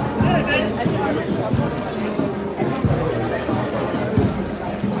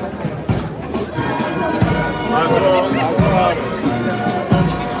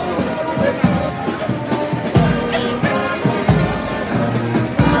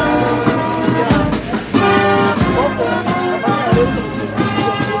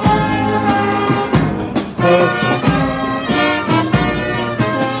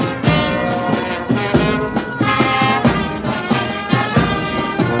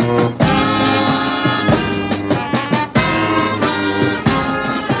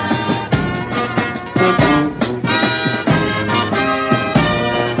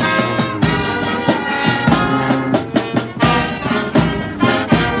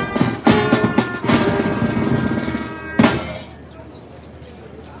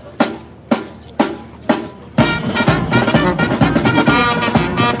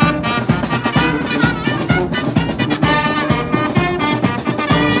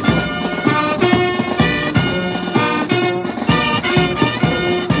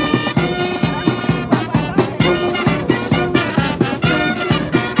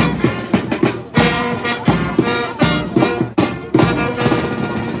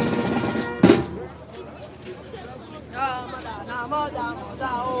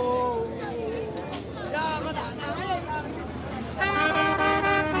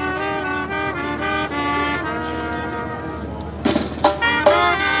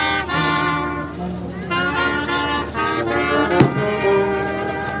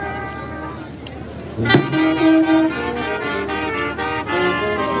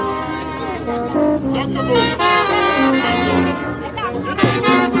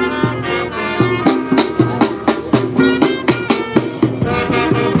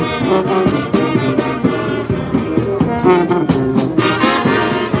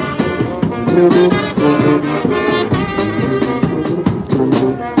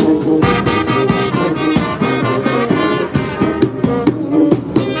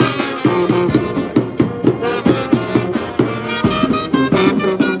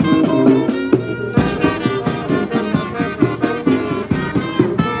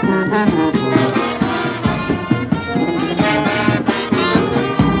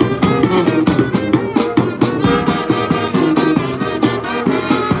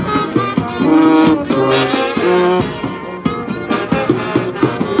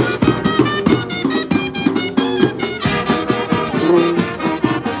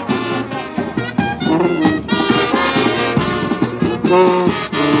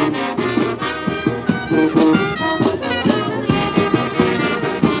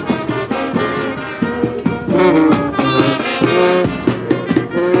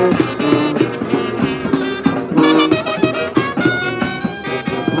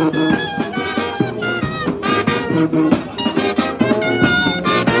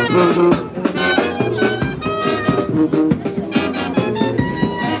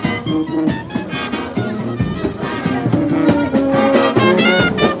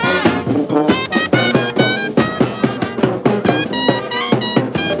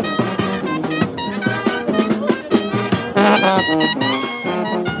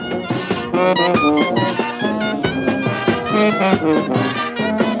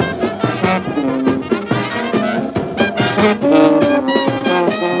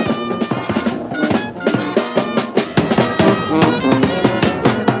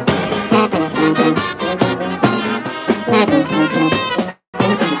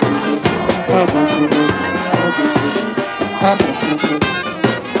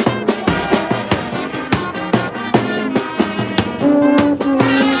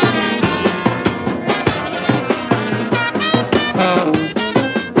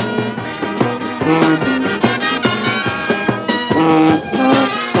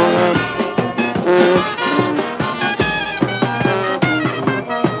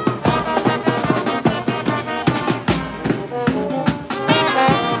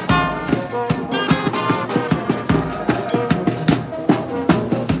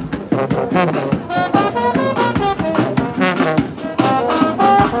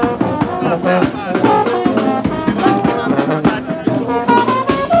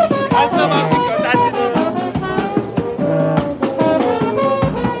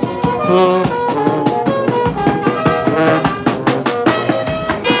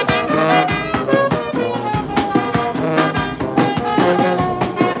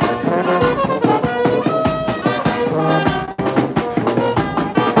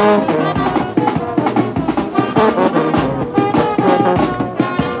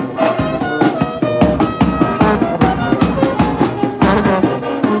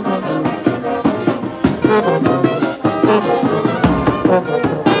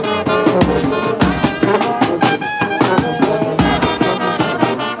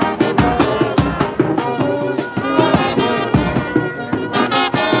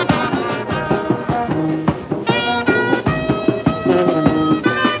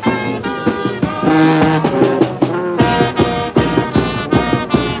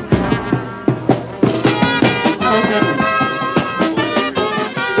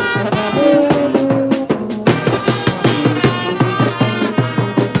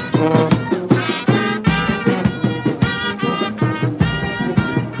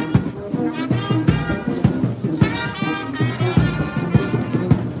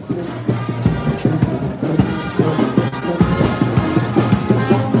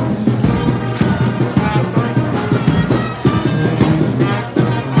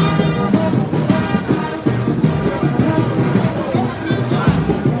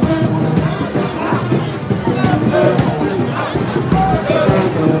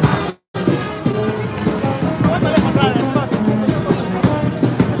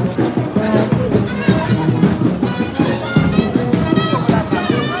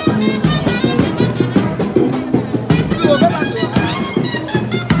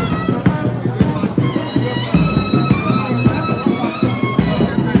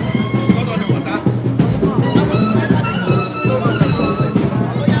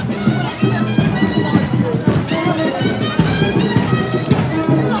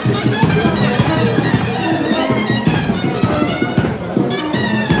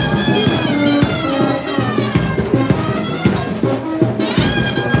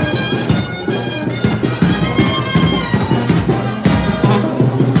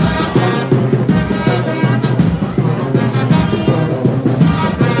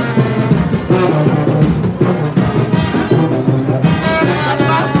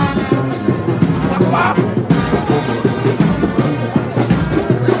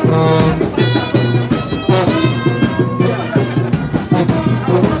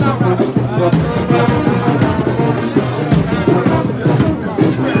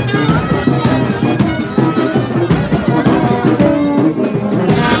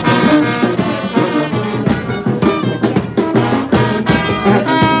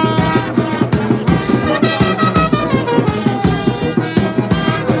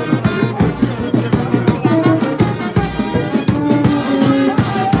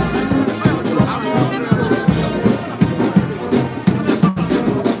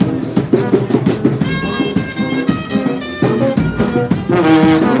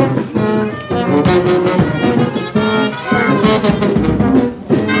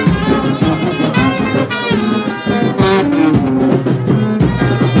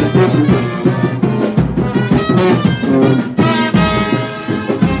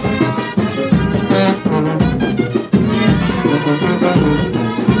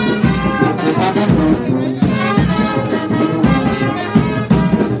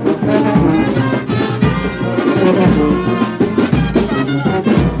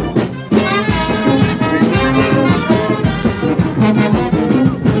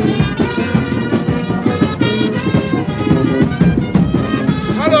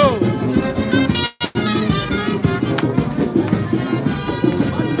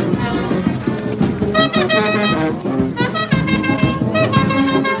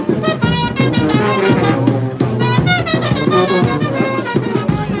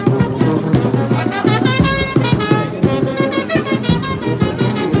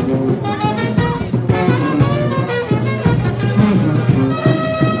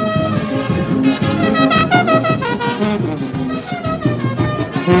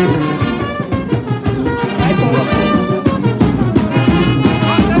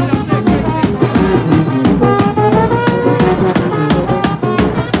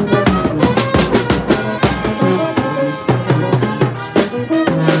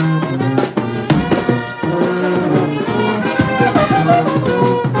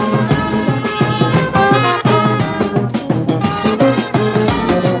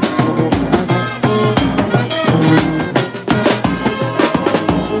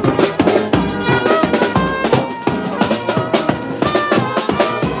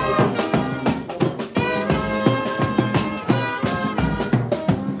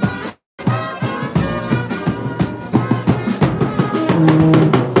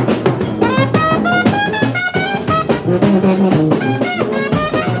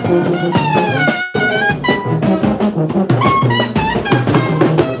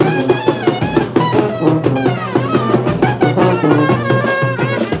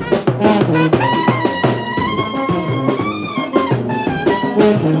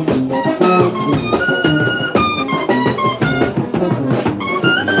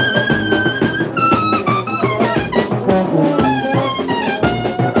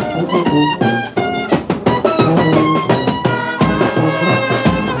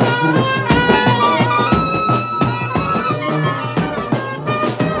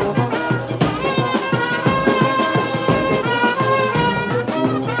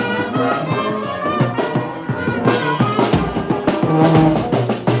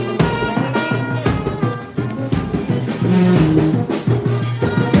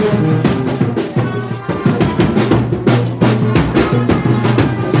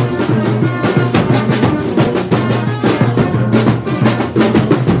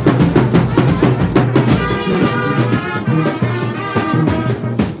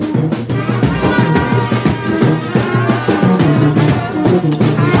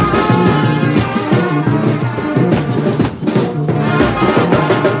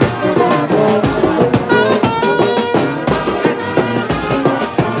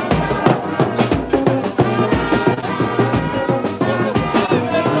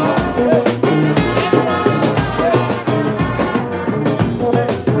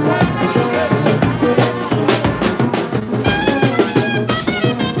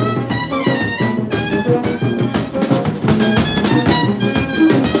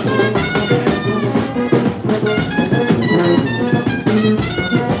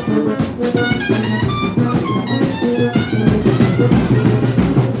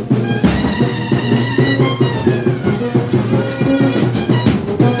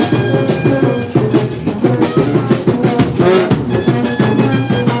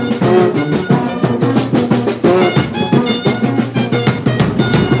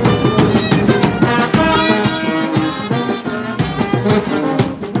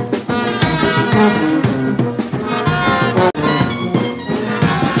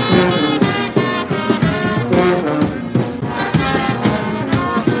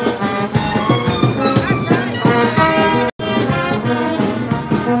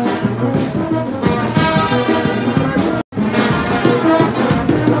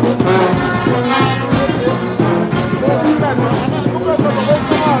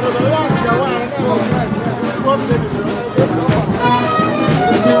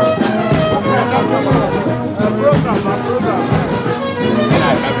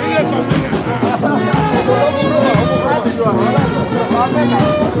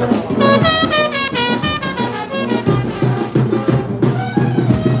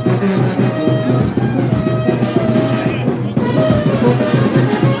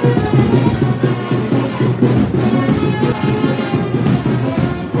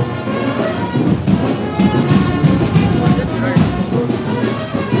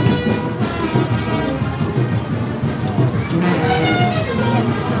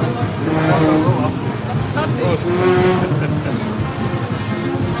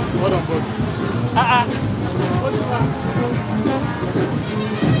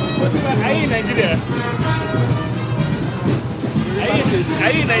 Are you in Nigeria?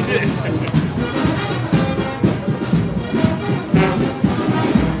 Are you in Nigeria?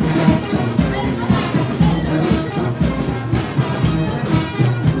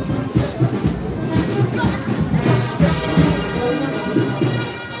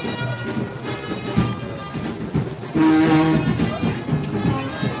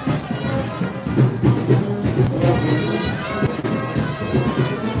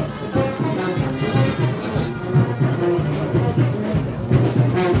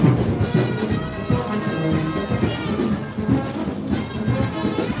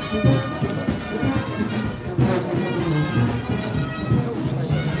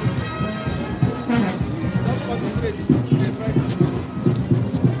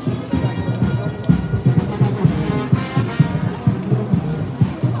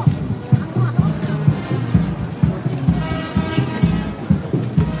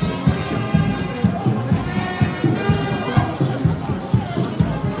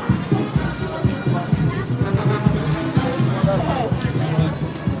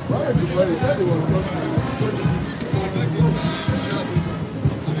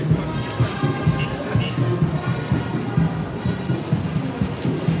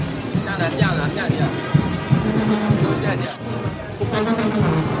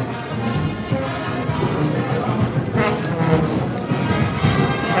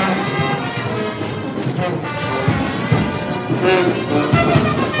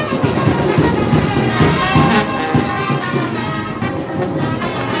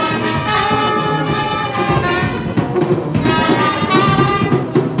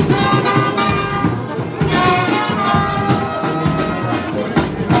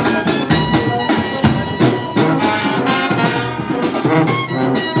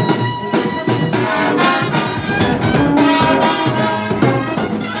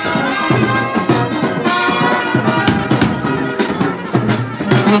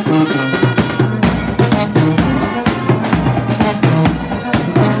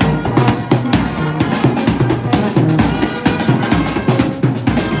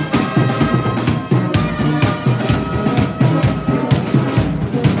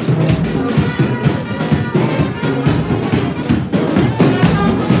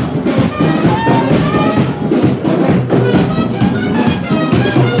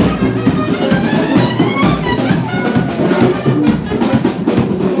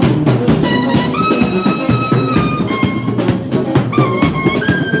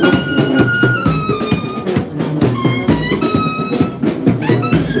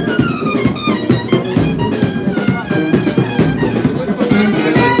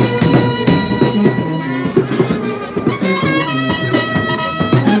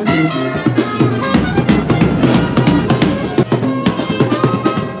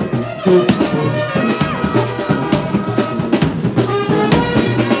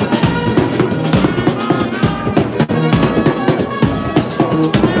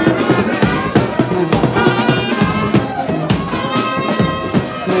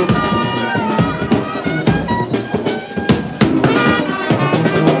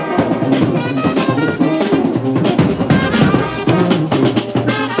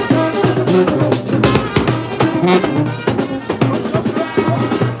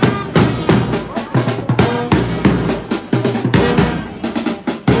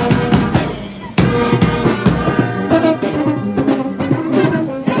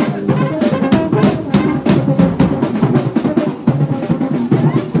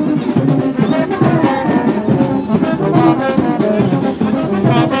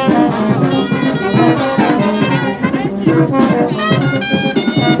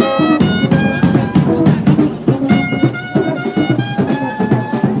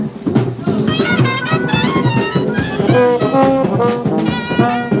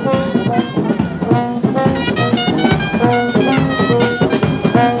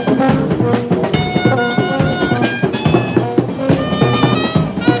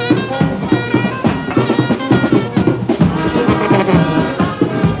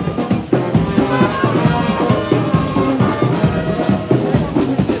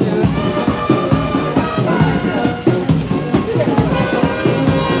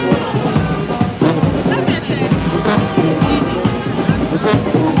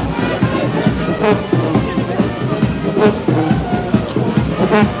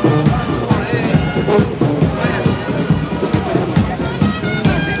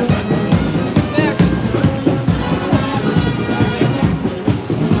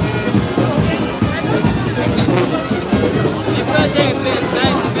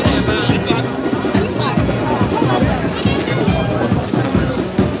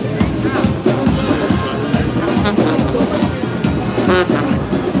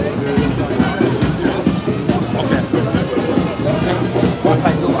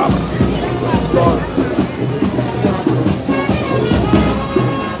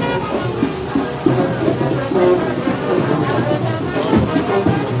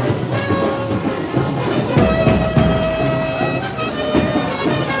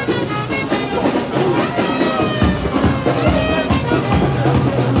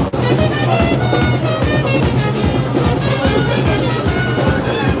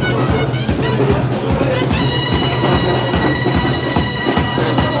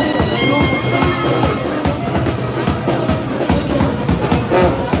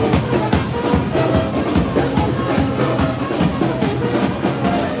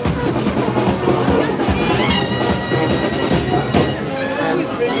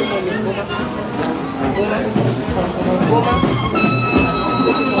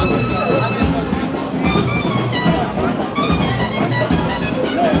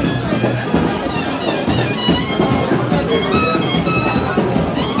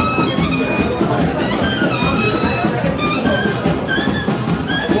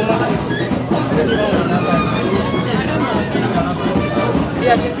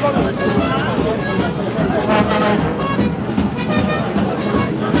 Yeah,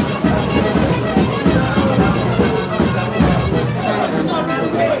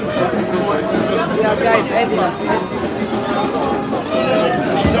 guys, enter.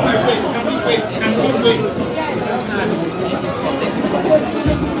 Can we wait?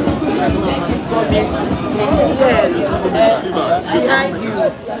 Yes. Thank you.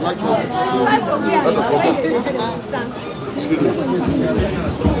 That's a problem.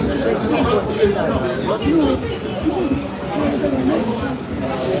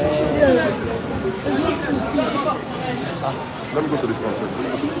 Let me go to the front first.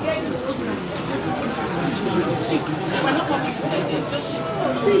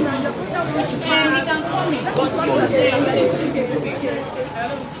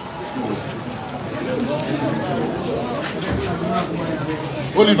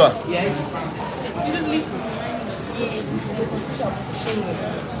 Oliver. Yes.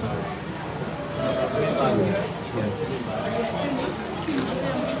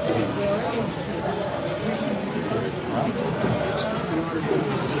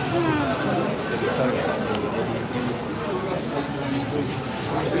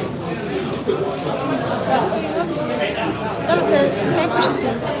 Can I push this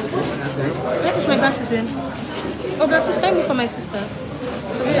in? Can I push my glasses in? Oh, but please can me for my sister.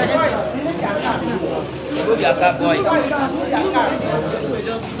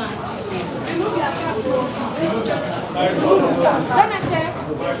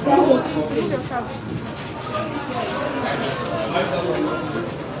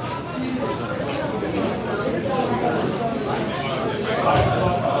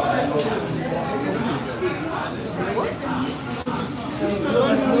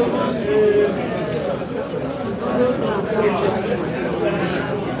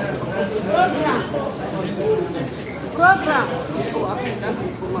 Program. Oh, I think that's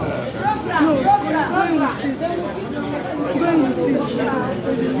it for now. No, going with it. Going with it.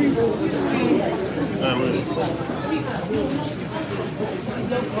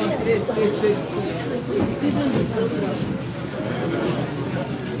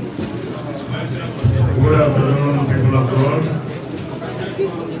 Good afternoon, people of God.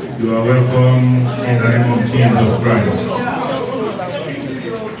 You are welcome in the name of Jesus Christ.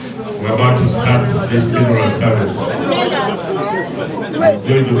 We're about to start this funeral service. It's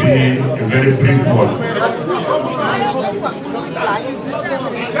going to be a very brief one.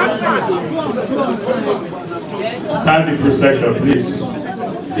 Stand the procession, please.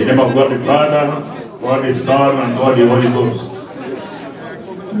 In the name of God the Father, God the Son, and God the Holy Ghost.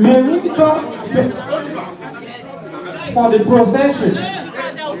 May we come for the procession.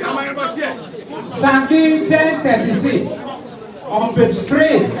 Sangi 1036 on page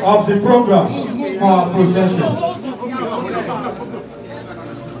 3 of the program for our procession.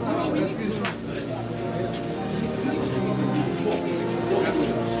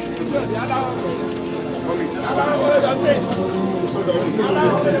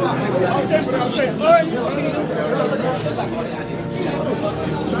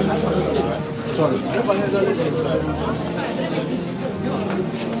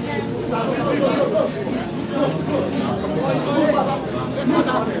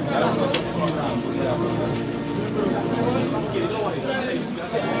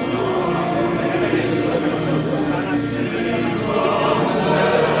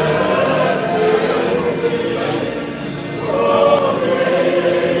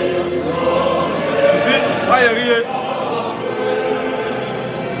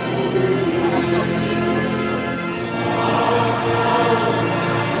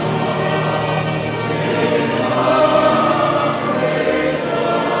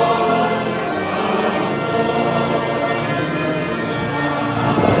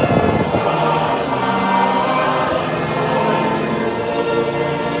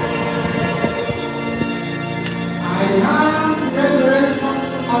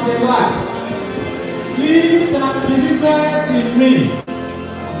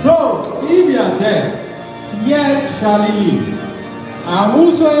 And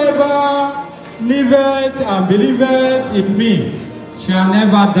whosoever liveth and believeth in me shall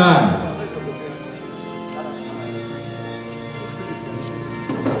never die.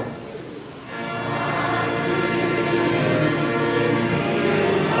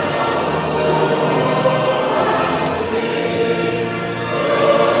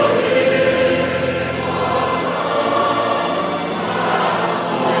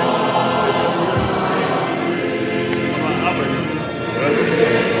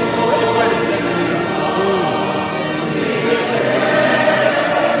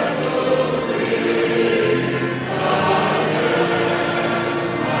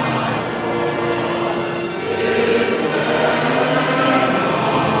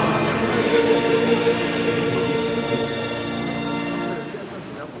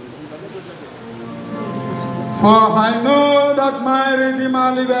 For I know that my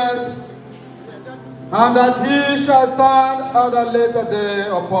Redeemer liveth, and that he shall stand at the later day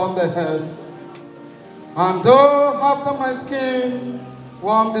upon the earth. And though after my skin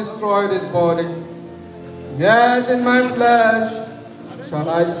worm destroy this body, yet in my flesh shall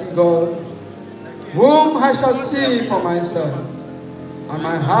I see God, whom I shall see for myself, and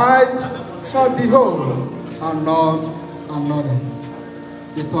my eyes shall behold, and not another.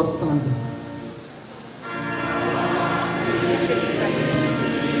 The third stanza.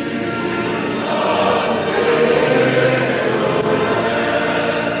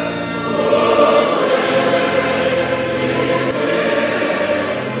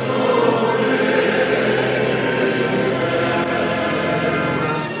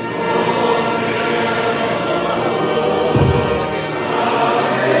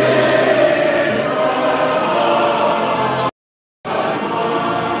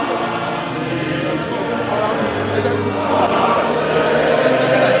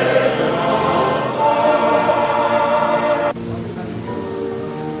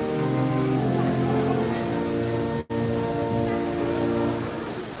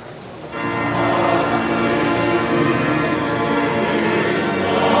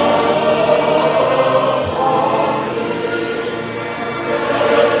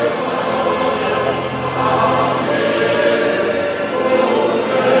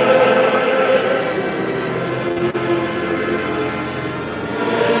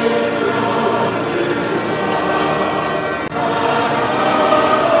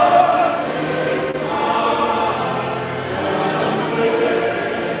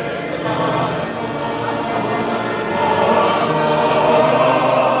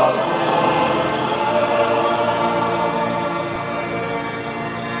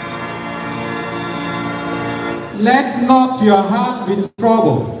 Let not your heart be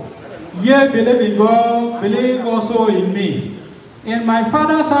troubled. Ye believe in God, believe also in me. In my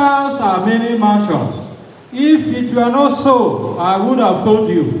Father's house are many mansions. If it were not so, I would have told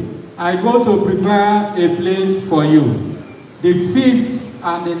you, I go to prepare a place for you. The fifth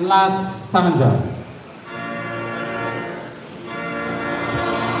and the last stanza.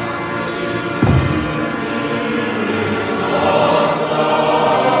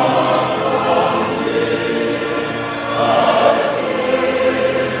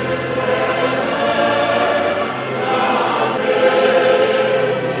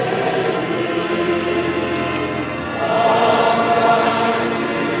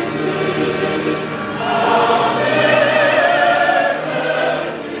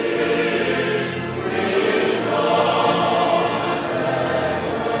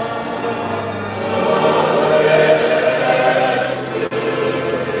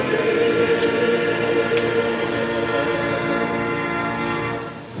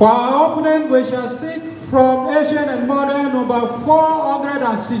 For our opening, we shall seek from ancient and modern number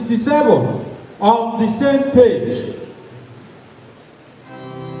 467 on the same page.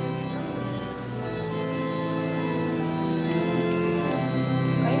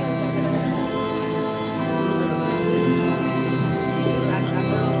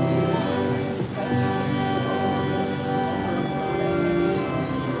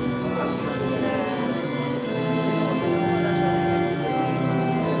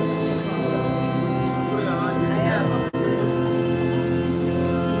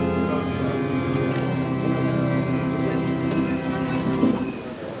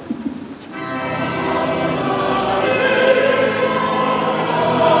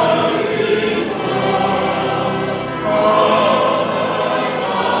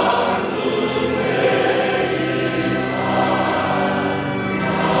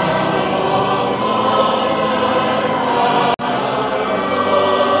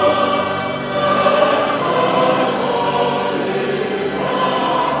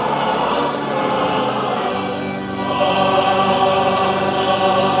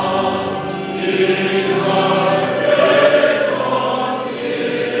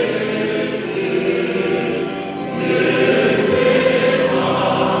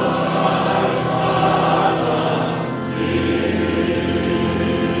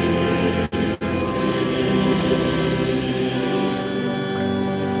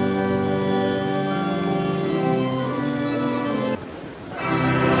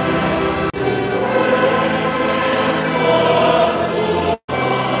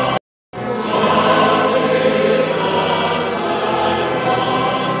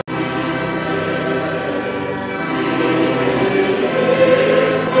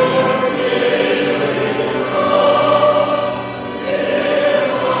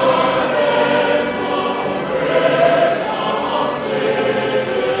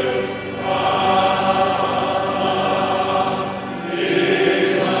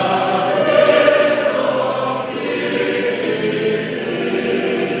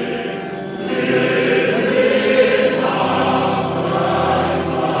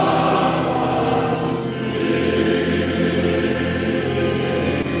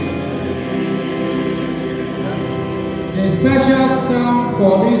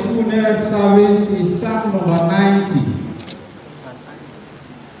 service is Psalm number 90.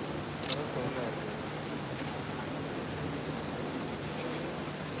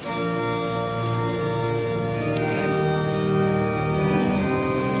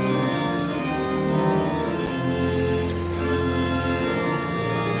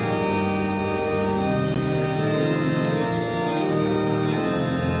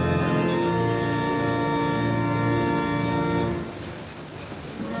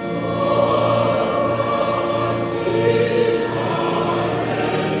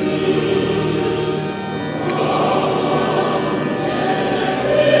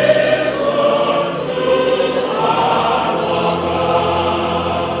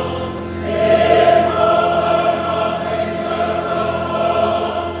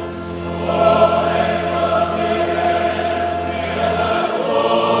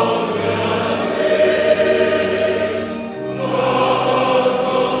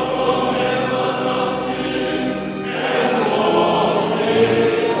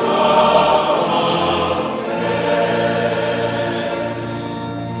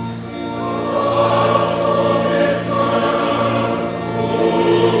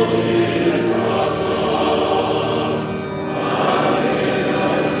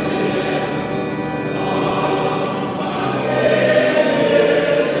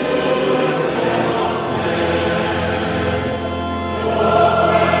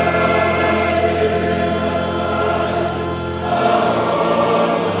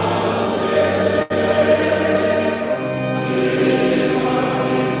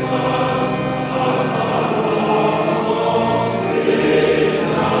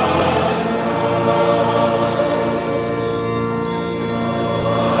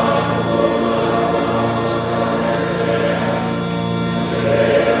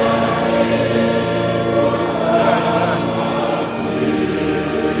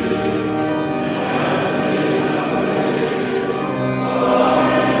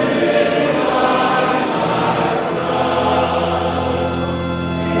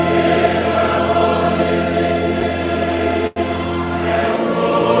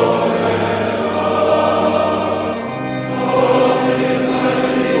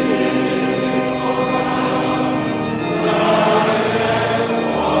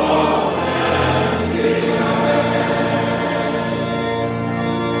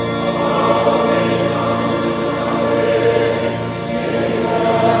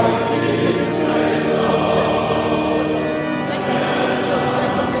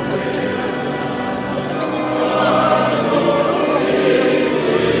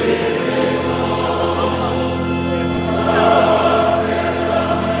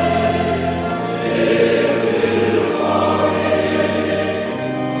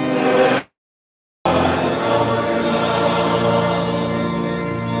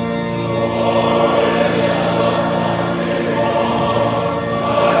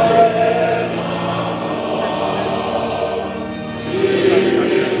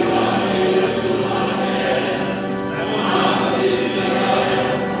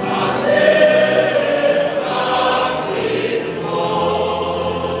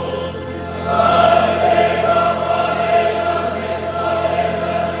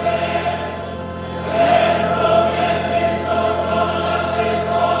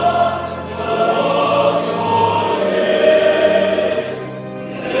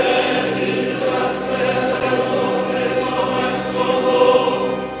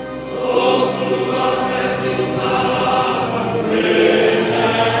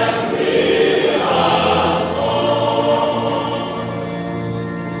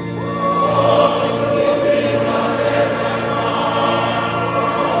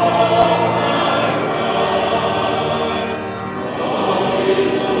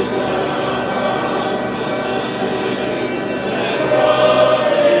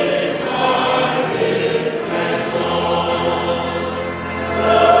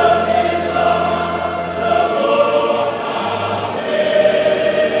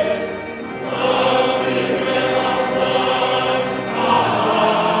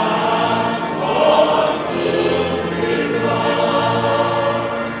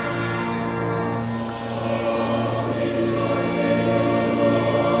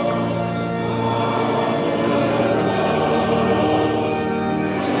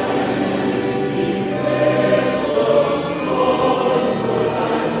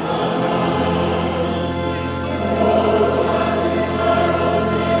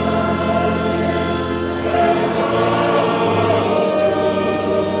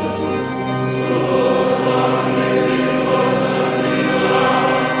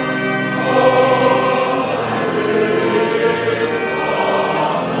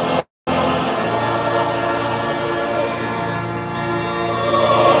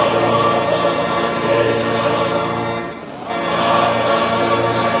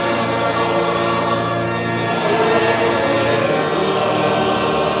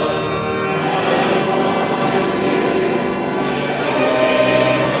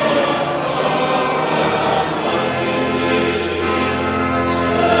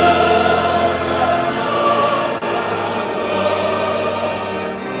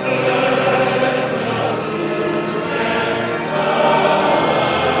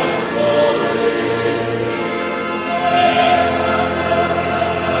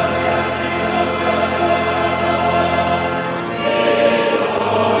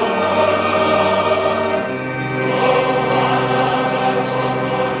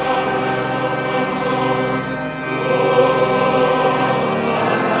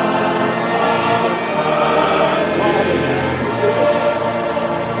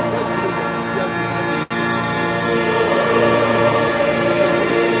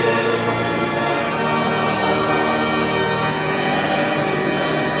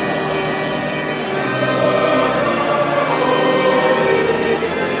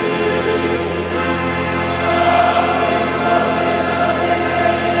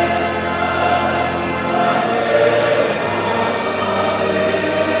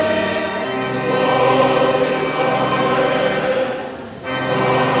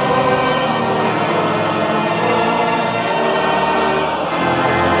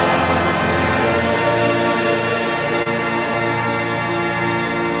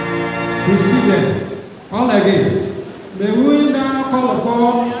 Be seated. All again. May we now call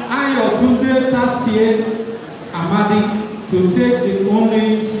upon Ayotunde Tasie Amadi to take the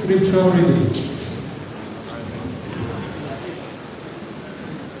only scripture reading.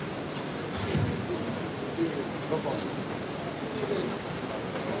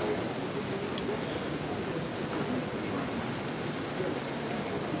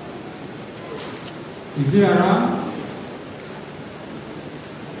 Is he around?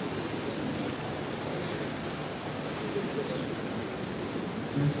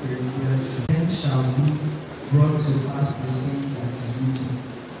 Then shall be brought to pass the saying that is written,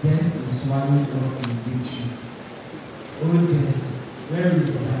 then is swallowed up in victory. O death, where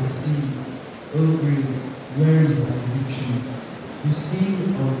is thy sting? O grave, where is thy victory? The sting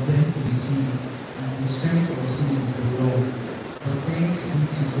of death is sin, and the strength of sin is the law. But thanks be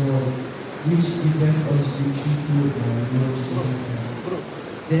to God, which giveth us victory through our Lord Jesus Christ.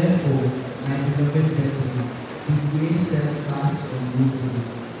 Therefore, my beloved brethren, be ye steadfast and unmovable,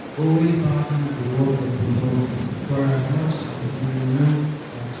 always backing the word of the Lord, for as much as you know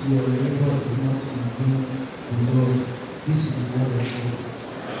that your labor is not in vain in the Lord. This is the word of God.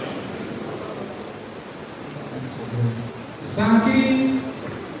 Psalm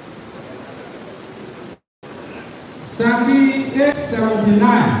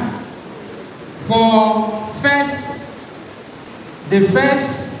 879. For the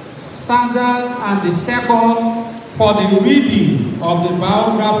first stanza and the second for the reading of the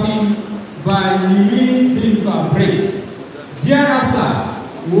biography by Nimi Briggs. Thereafter,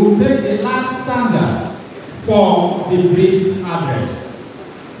 we will take the last stanza for the brief address.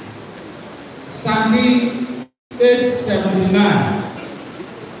 Psalm 879.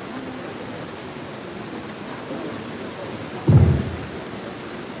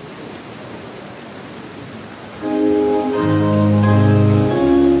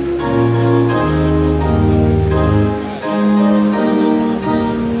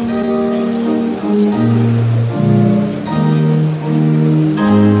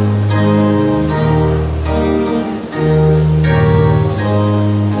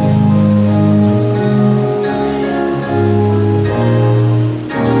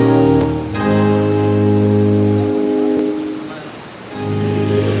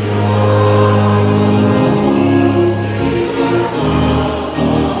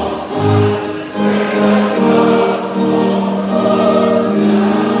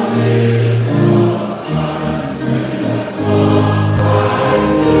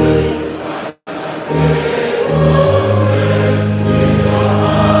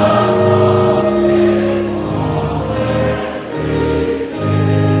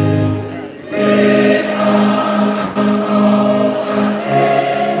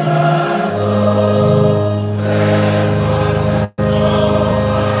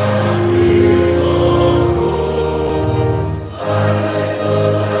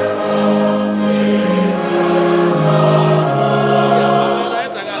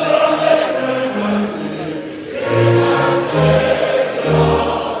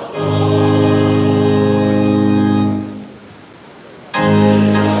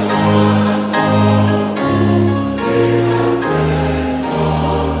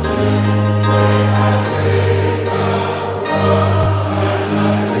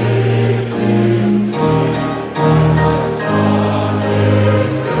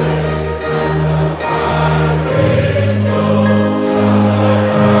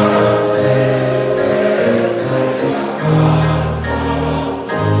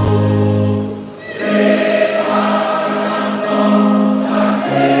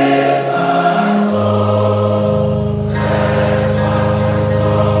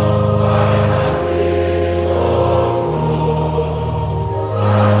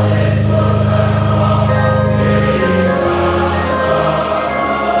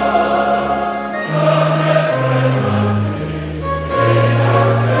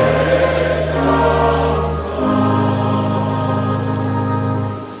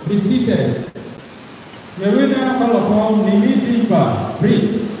 Be seated. May we now call upon Nimi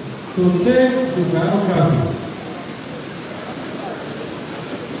Briggs to take the biography.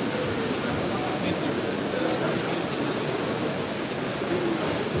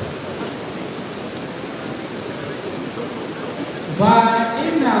 By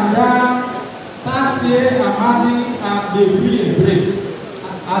Inanda, Tasie, Amadi, and Nimi Briggs.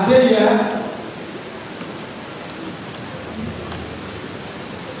 Are they here?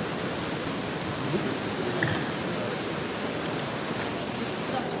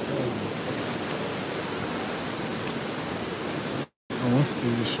 Once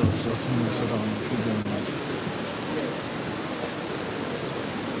the shots just move so that I'm feeling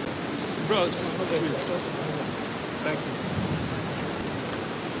Bros, please. Thank you.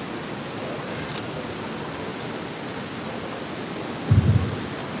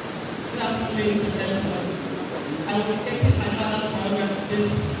 Good afternoon, ladies and gentlemen. I will be taking my father's biography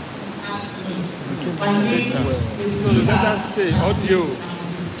this afternoon. My name is Audio.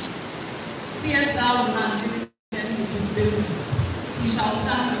 Seest thou a man diligent in his business? He shall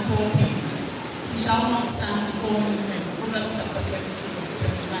stand before kings. He shall not stand before men. Proverbs chapter 22, verse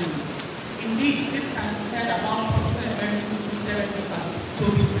 29. Indeed, this can be said about Professor Emeritus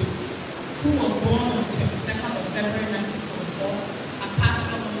Toby Briggs, who was born on the 22nd of February 1944 and passed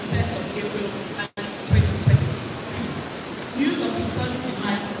on the 10th of April 2022. News of the sudden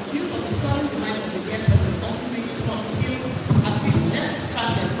demise of the dead person often makes one feel as if left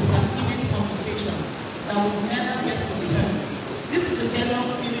stranded with an innate conversation that would never get to be heard. This is the general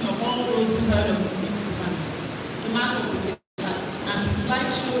feeling of all those who heard of his demise. The man was a vigilant, and his life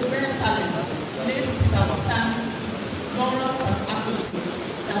showed rare talent, laced with outstanding feats, laurels and accolades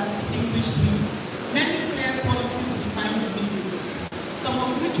that distinguished him. Many clear qualities defined Briggs, some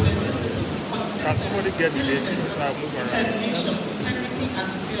of which were discipline, consistency, diligence, determination, integrity, and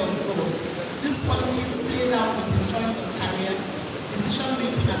the fear of God. These qualities played out in his choice of career,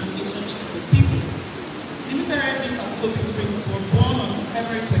 decision-making, and relationships with people. Nimi Briggs was born on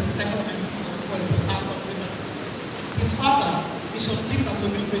February 22nd, 1944 in Port Harcourt, Rivers State. His father, Bishop Nimi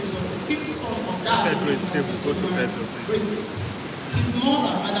Briggs, was the fifth son of that Briggs. His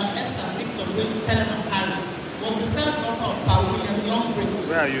mother, Madam Esther Victor Telemann Harry, was the third daughter of Paul William Young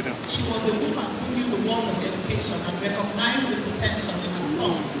Briggs. Where are you now? She was a woman who knew the world of education and recognized the potential in her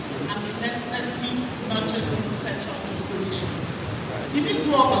son and relentlessly nurtured this potential to fruition. He didn't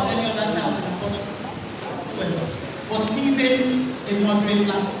grow up as any other child in a body influence, but living a moderate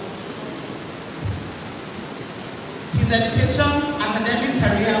life. His education, academic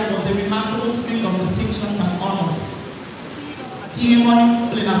career was a remarkable string of distinctions and honors. School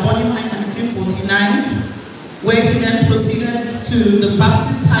in Abonnema in 1949, where he then proceeded to the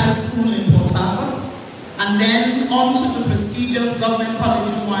Baptist High School in Port Harcourt, and then on to the prestigious Government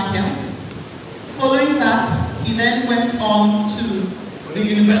College in Wahia. Following that, he then went on to the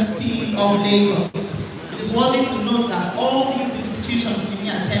University of Lagos. It is worthy to note that all these institutions he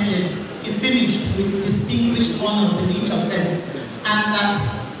attended, he finished with distinguished honors in each of them, and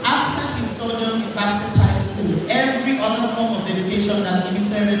that after his sojourn in Baptist High School, every other form of education that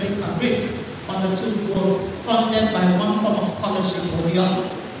Nimi Briggs undertook was funded by one form of scholarship or the other.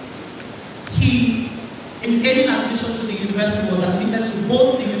 He, in gaining admission to the university, was admitted to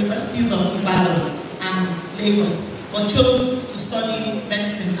both the universities of Ibadan and Lagos, but chose to study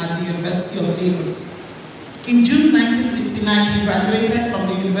medicine at the University of Lagos. In June 1969, he graduated from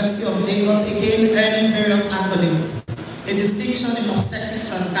the University of Lagos, again earning various accolades. A distinction in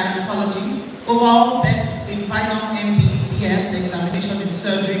obstetrics and gynecology, overall best in final MBBS examination in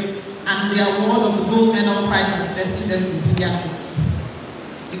surgery, and the award of the Gold Medal Prize as Best Student in Pediatrics.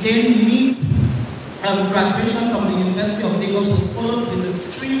 Again, Nimi's graduation from the University of Lagos was followed with a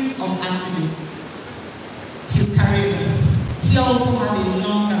string of accolades. His career. He also had a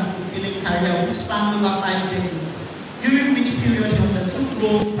long and fulfilling career which spanned over 5 decades, during which period he undertook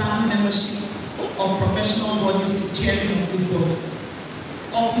roles spanning memberships of professional bodies to chairing of these bodies.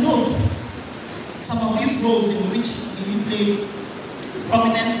 Of note, some of these roles in which he played a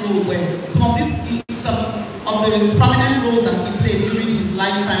prominent role were, some of the prominent roles that he played during his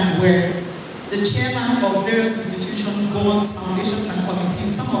lifetime were the chairman of various institutions, boards, foundations, and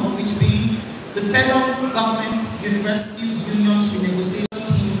committees, some of which being the Federal Government Universities Union's renegotiation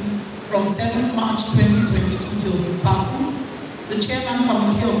team from 7th March 2022 till his passing, the Chairman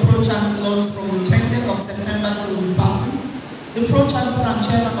Committee of Pro-Chancellors from the 20th of September till his passing, the Pro-Chancellor and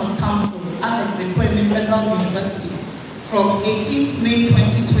Chairman of Council, Alex Ekweme Federal University, from 18th May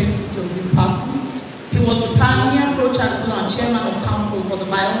 2020 till his passing. He was the pioneer Pro-Chancellor and Chairman of Council for the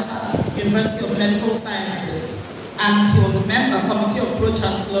Bielsa University of Medical Sciences, and he was a member Committee of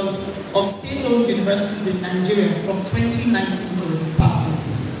Pro-Chancellors of state-owned universities in Nigeria from 2019 till his passing.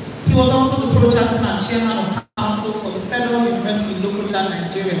 He was also the Pro-Chancellor and Chairman of Council for the Federal University Lokoja,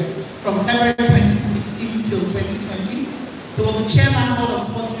 Nigeria from February 2016 till 2020. He was the Chairman Board of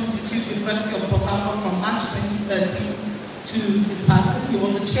Sports Institute, University of Port Harcourt from March 2013 to his passing. He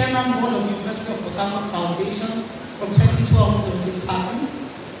was the Chairman Board of University of Port Harcourt Foundation from 2012 till his passing.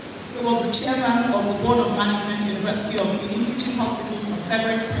 He was the Chairman of the Board of Management, University of Benin Teaching Hospital from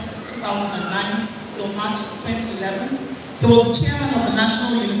February 2009 till March 2011. He was the Chairman of the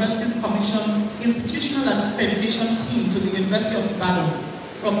National Universities Commission Institutional Accreditation Team to the University of Ibadan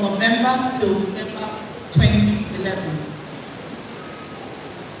from November till December 2011.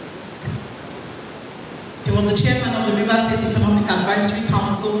 was the chairman of the River State Economic Advisory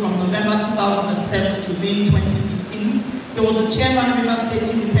Council from November 2007 to May 2015. He was the chairman of River State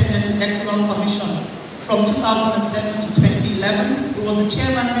Independent Electoral Commission from 2007 to 2011. He was the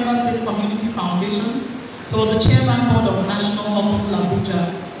chairman of River State Community Foundation. He was the chairman board of National Hospital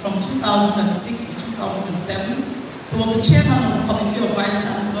Abuja from 2006 to 2007. He was the chairman of the Committee of Vice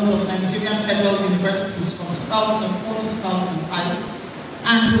Chancellors of Nigerian Federal Universities from 2004 to 2005.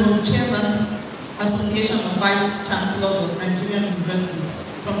 And he was the chairman Association of Vice Chancellors of Nigerian Universities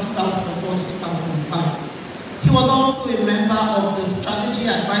from 2004 to 2005. He was also a member of the Strategy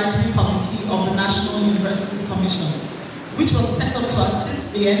Advisory Committee of the National Universities Commission, which was set up to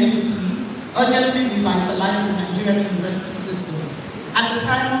assist the NUC urgently revitalize the Nigerian university system. At the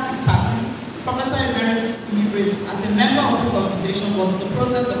time of his passing, Professor Emeritus Nimi Briggs, as a member of this organization, was in the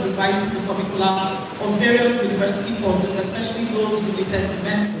process of revising the curricula of various university courses, especially those related to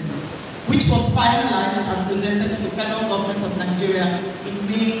medicine, which was finalized and presented to the federal government of Nigeria in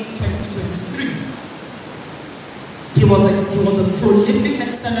May 2023. He was a prolific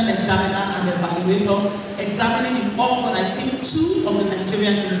external examiner and evaluator, examining in all but I think 2 of the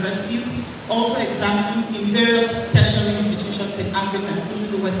Nigerian universities, also examining in various tertiary institutions in Africa,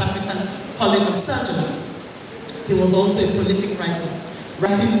 including the West African College of Surgeons. He was also a prolific writer,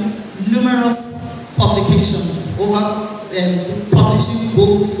 writing numerous publications, publishing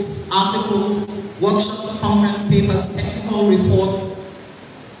books, articles, workshop conference papers, technical reports,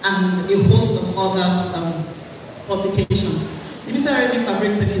 and a host of other publications. Nimi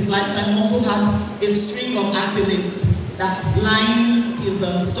Briggs in his lifetime also had a string of accolades that line his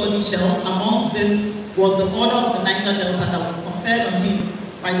study shelf. Amongst this was the Order of the Niger Delta that was conferred on him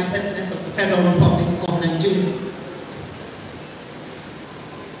by the President of the Federal Republic of Nigeria.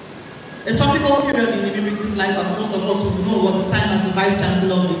 A topical period in Nimi Briggs' life, as most of us would know, was his time as the Vice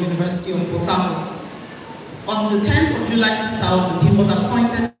Chancellor of the University of Port Harcourt. On the 10th of July 2000, he was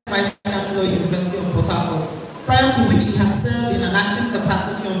appointed Vice Chancellor of the University of Port Harcourt, prior to which he had served in an acting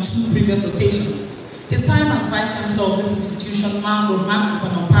capacity on 2 previous occasions. His time as Vice Chancellor of this institution was marked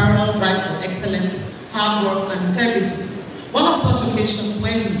with an unparalleled drive for excellence, hard work, and integrity. One of such occasions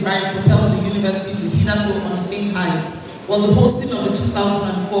where his drive propelled the university to hitherto unattained heights was the hosting of the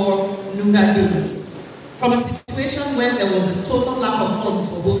 2004 Nuga Games. From a situation where there was a total lack of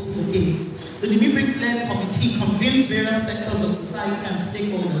funds for hosting the Games, the Nimi Briggs-led committee convinced various sectors of society and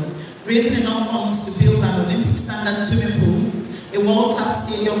stakeholders, raising enough funds to build an Olympic standard swimming pool, a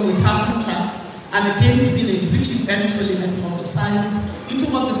world-class stadium with tartan tracks, and a games village which eventually metamorphosized into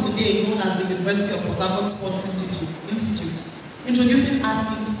what is today known as the University of Port Harcourt Sports Institute, introducing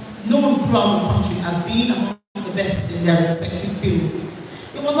athletes known throughout the country as being among the best in their respective fields.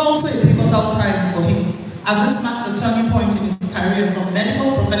 It was also a pivotal time for him, as this marked the turning point in his career from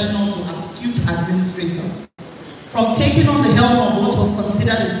medical professional to astute administrator. From taking on the helm of what was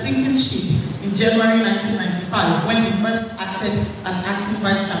considered a sinking ship in January 1995, when he first acted as acting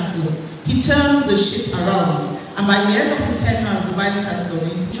Vice Chancellor, he turned the ship around, and by the end of his tenure as the Vice Chancellor,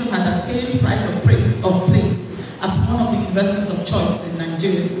 the institution had attained pride of place as one of the universities of choice in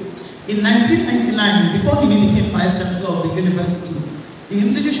Nigeria. In 1999, before Nimi became Vice Chancellor of the university, the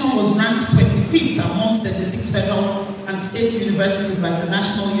institution was ranked 25th amongst 36 federal and state universities by the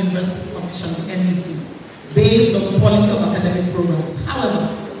National Universities Commission, the NUC, based on the quality of academic programs. However,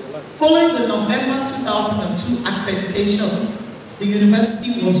 following the November 2002 accreditation, the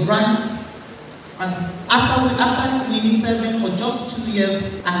university was ranked, and after Nimi serving for just 2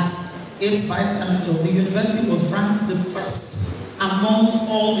 years as its Vice Chancellor, the university was ranked the first amongst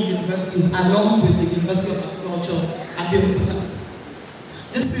all the universities, along with the University of Agriculture at Abeokuta.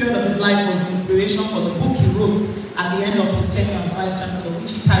 This period of his life was the inspiration for the book he wrote at the end of his tenure as Vice Chancellor,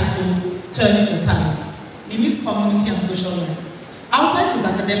 which he titled Turning the Tide. Nimi's community and social life. Outside his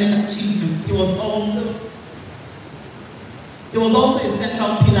academic achievements, he was also a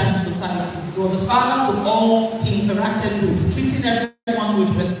central pillar in society. He was a father to all he interacted with, treating everyone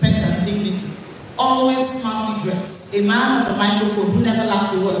with respect and dignity. Always smartly dressed, a man at the microphone who never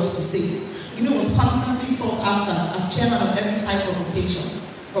lacked the words to say. Nimi was constantly sought after as chairman of every type of occasion,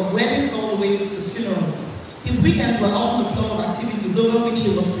 from weddings all the way to funerals. His weekends were often the flow of activities over which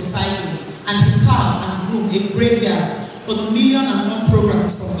he was presiding, and his car and room a graveyard for the 1,000,001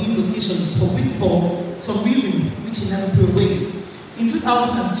 programs from these occasions for some reason which he never threw away. In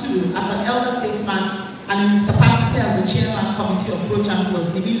 2002, as an elder statesman and in his capacity as the chairman committee of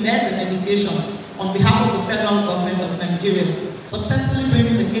pro-chancellors, Nimi led the negotiation on behalf of the federal government of Nigeria, successfully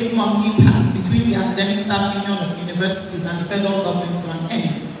bringing the 8-month impasse between the Academic Staff Union of Universities and the federal government to an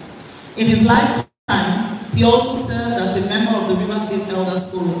end. In his lifetime, he also served as a member of the River State Elders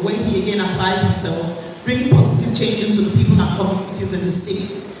Forum, where he again applied himself bringing positive changes to the people and communities in the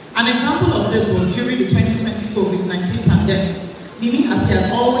state. An example of this was during the 2020 COVID-19 pandemic. Nimi, as he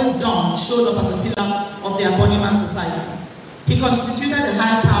had always done, showed up as a pillar of the Abonnema society. He constituted a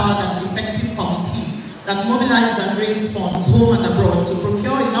high-powered and effective committee that mobilized and raised funds home and abroad to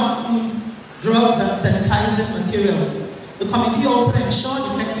procure enough food, drugs, and sanitizing materials. The committee also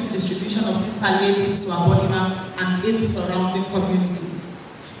ensured effective distribution of these palliatives to Abonnema and its surrounding communities.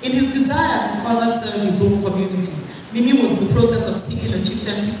 In his desire to further serve his own community, Nimi was in the process of seeking a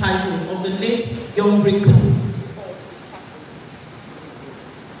chieftaincy title of the late Nimi Briggs.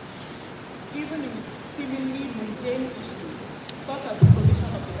 Even in seemingly mundane issues, such as the provision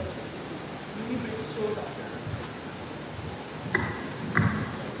of electricity, Nimi Briggs showed up.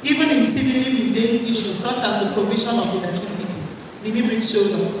 Even in seemingly mundane issues such as the provision of electricity, Nimi Briggs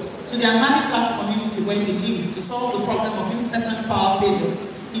showed up. To the Amani Flats community where he lived, to solve the problem of incessant power failure,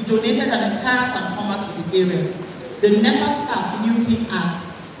 he donated an entire transformer to the area. The NEPA staff knew him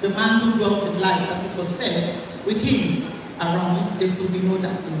as the man who dwelt in light, as it was said. With him around, there could be no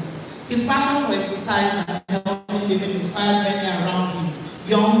darkness. His passion for exercise and healthy living inspired many around him,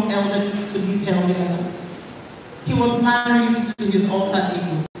 young, elderly, to live healthier lives. He was married to his alter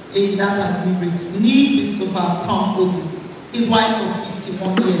ego, Lady Nimi Briggs, Nee Christopher Tom Ogi, his wife of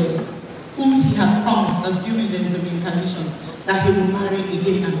 51 years, whom he had promised, assuming there is a reincarnation, that he will marry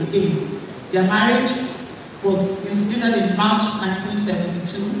again and again. Their marriage was instituted in March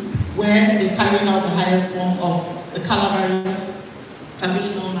 1972, where they carried out the highest form of the Calabari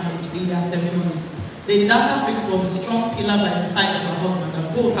traditional marriage, the Iya ceremony. Lady Briggs was a strong pillar by the side of her husband,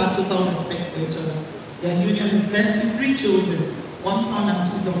 and both had total respect for each other. Their union is blessed with 3 children, 1 son and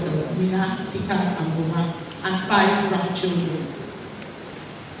 2 daughters, Nina, Kika, and Boma, and 5 grandchildren.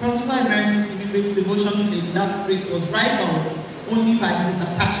 Professor Emeritus Nimi Briggs' devotion to Lady Briggs was rivaled only by his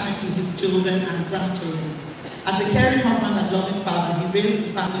attachment to his children and grandchildren. As a caring husband and loving father, he raised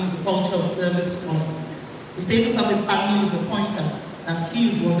his family in the culture of service to others. The status of his family is a pointer that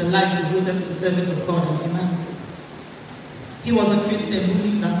his was a life devoted to the service of God and humanity. He was a Christian who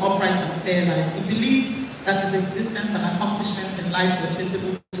lived an upright and fair life. He believed that his existence and accomplishments in life were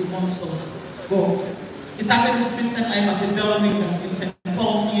traceable to one source, God. He started his Christian life as a bell ringer in St.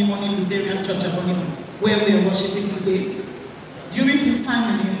 Paul's New Morning Lutheran Church, Abonnema, where we are worshiping today. During his time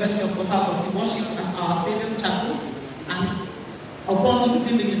in the University of Port Harcourt, he worshipped at Our Saviour's Chapel, and upon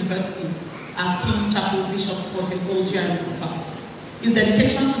leaving the university at King's Chapel, Bishop's Court in Old GRA in Port Harcourt. His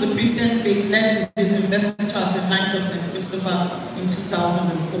dedication to the Christian faith led to his investiture as the Knight of St. Christopher in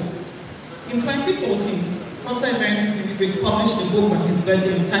 2004. In 2014, Professor Emeritus Nimi Briggs published a book on his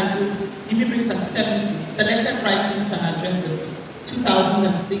birthday entitled Nimi Briggs at 70, Selected Writings and Addresses,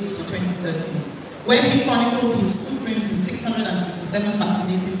 2006 to 2013, where he chronicled his footprints in 667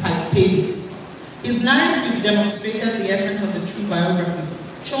 fascinating pages. His narrative demonstrated the essence of the true biography,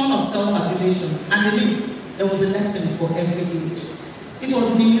 shorn of self-adulation, and in it, there was a lesson for every age. It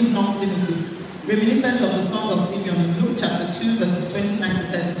was Nimi's Nunc Dimittis, reminiscent of the Song of Simeon in Luke chapter 2, verses 29 to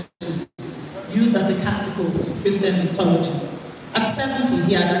 32, used as a canticle in Christian mythology. At 70,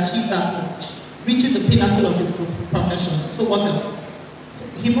 he had achieved that much, reaching the pinnacle of his profession. So what else?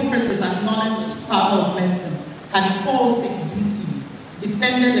 Hippocrates, acknowledged father of medicine, had in 406 BC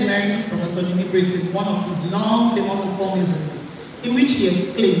defended Emeritus Professor Nimi Briggs in one of his long famous aphorisms, in which he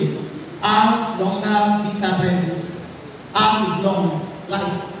exclaimed, Ars longa vita brevis, art is long,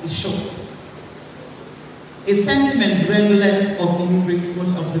 life is short. A sentiment redolent of Nimi Briggs'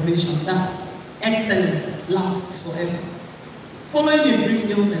 own observation that excellence lasts forever. Following a brief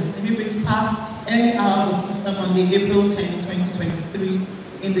illness, Nimi Briggs passed early hours of Easter Monday, April 10, 2023,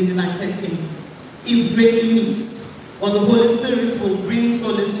 in the United Kingdom. He is greatly missed, but the Holy Spirit will bring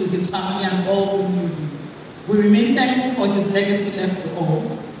solace to his family and all who knew him. We remain thankful for his legacy left to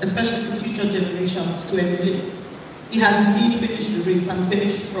all, especially to future generations to emulate. He has indeed finished the race and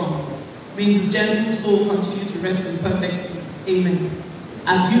finished strong. May his gentle soul continue to rest in perfect peace. Amen.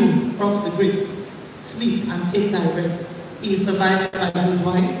 Adieu, Prof the Great. Sleep and take thy rest. He is survived by his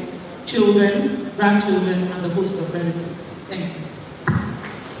wife, children, grandchildren, and a host of relatives. Thank you.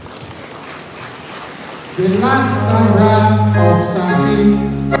 The last stanza of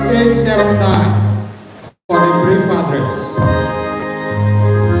Psalm 879 for the brief address.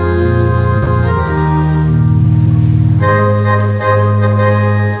 Thank you.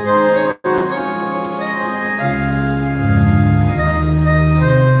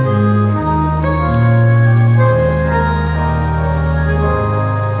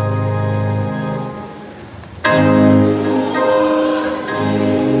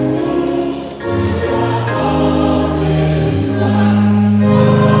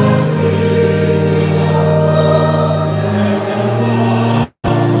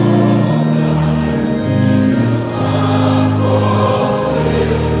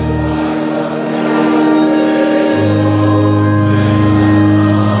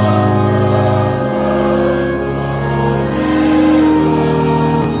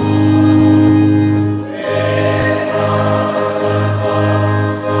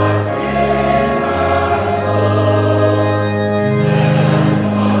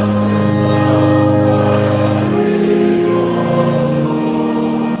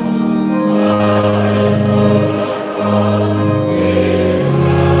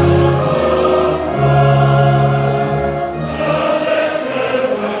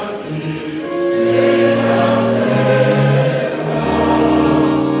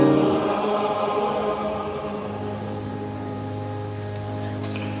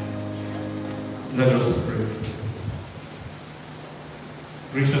 Let us pray.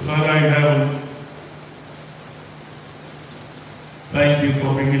 Gracious Father in heaven, thank you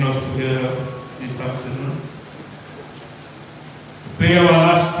for bringing us together this afternoon to pay our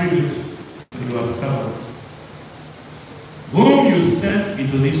last tribute to your servant, whom you sent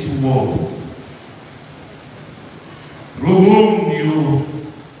into this world, through whom you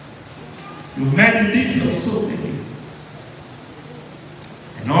met the needs of so many,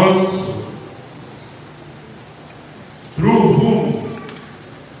 and also through whom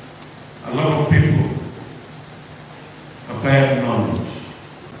a lot of people acquired knowledge.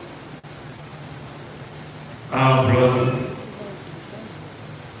 Our brother,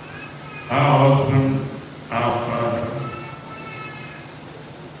 our husband, our father,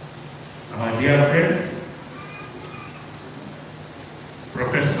 our dear friend,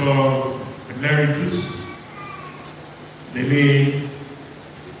 Professor Emeritus Nimi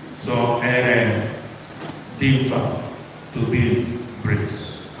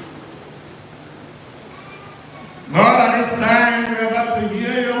Briggs. God, at this time we are about to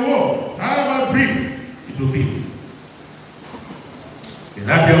hear your word, however brief it will be. And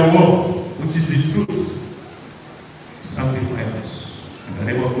have your word, which is the truth, sanctify us. In the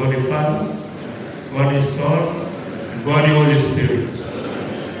name of God the Father, God the Son, and God the Holy Spirit.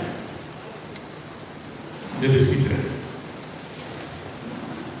 They be seated.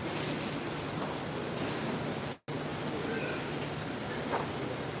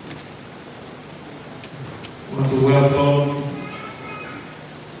 I want to welcome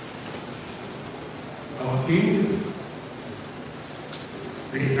our King,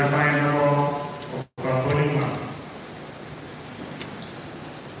 the Abonnema of Abonnema,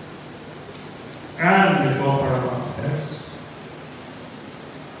 and the four paramount heads,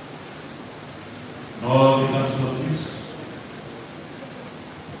 and all the council of chiefs.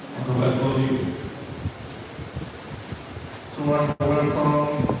 I want to welcome you. So I want to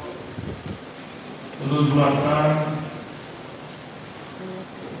welcome those who have come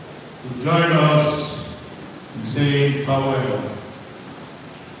to join us in saying farewell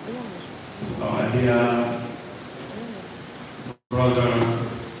to our dear brother,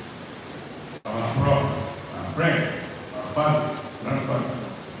 our prof, our friend, our father, grandfather,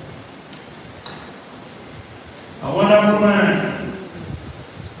 a wonderful man,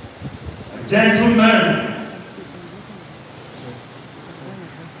 a gentleman,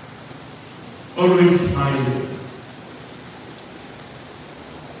 always smiling,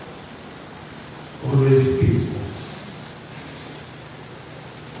 always peaceful,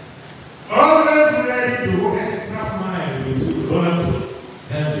 always ready to go extra mile with you, to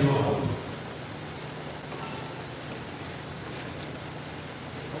help you out.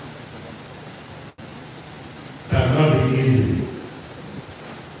 That will not be easy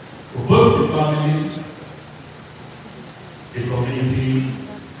for both the families, the community,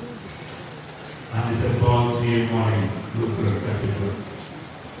 and the support here morning. Look for a capital.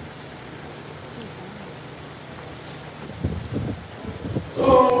 So,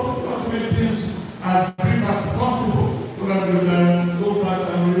 we want to make things as brief as possible so that we can go back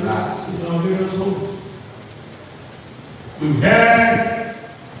and relax in our various homes. We've heard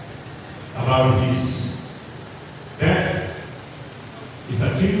about his death, his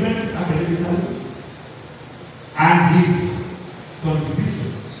achievement academically, and his contributions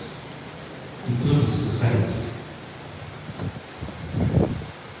to the society.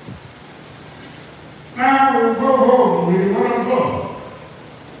 Now we'll go home with the word of God.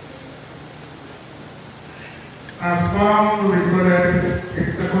 As found recorded in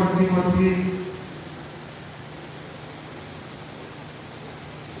 2 Timothy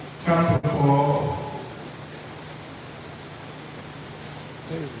chapter 4,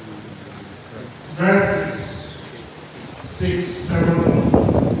 verses 6, 7,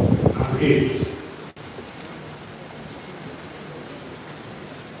 and 8.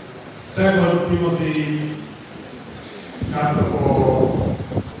 2 Timothy chapter 4,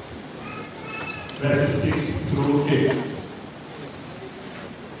 verses 6 through 8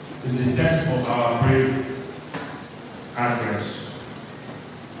 is the text for our brief address.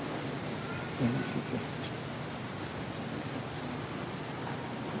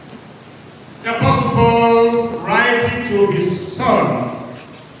 The Apostle Paul, writing to his son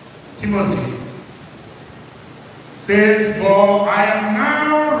Timothy, says, "For I am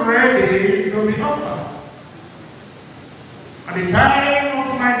now ready to be offered, and the time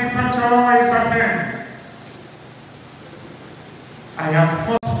of my departure is at hand. I have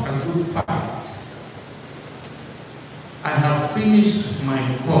fought a good fight. I have finished my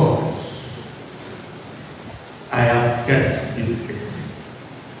course. I have kept the faith.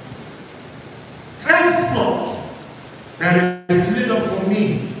 there is laid up for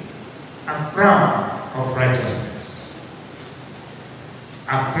me a crown of righteousness.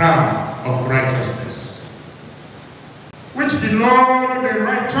 A crown of righteousness, which the Lord, the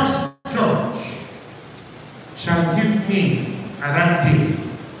righteous judge, shall give me at that day.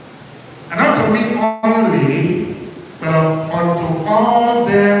 And not to me only, but unto all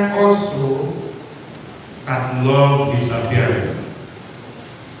them also that love his appearing.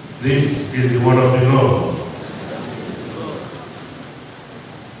 This is the word of the Lord.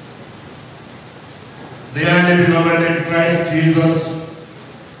 Dearly beloved in Christ Jesus,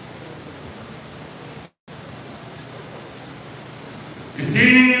 the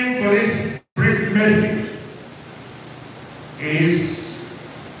theme for this brief message is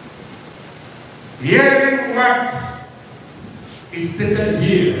hearing what is stated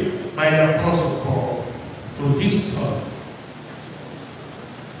here by the Apostle Paul to his son.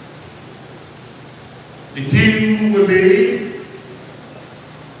 The theme will be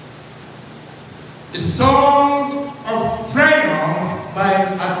the song of triumph by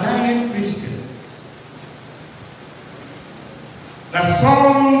a dying Christian. The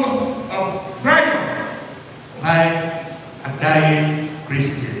song of triumph by a dying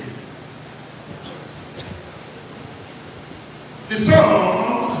Christian. The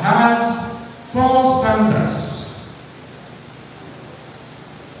song has 4 stanzas.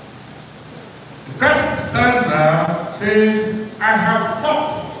 The first stanza says, I have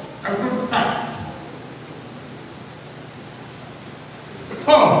fought a good fight.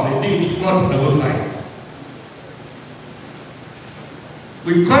 Paul indeed fought a good fight.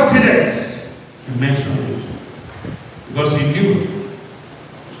 With confidence, he mentioned it. Because he knew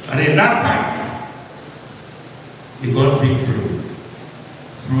that in that fight, he got victory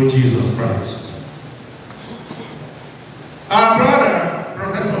through Jesus Christ. Our brother,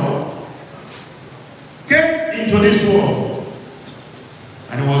 Professor, came into this world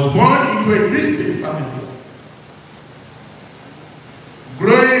and was born into a Christian family.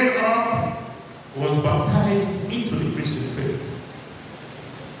 Growing up, was baptized into the Christian faith.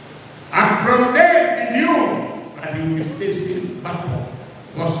 And from there, he knew that he would be facing battle.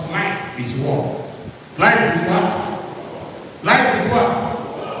 Because life is war. Life is what? Life is what?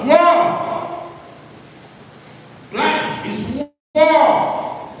 War! Life is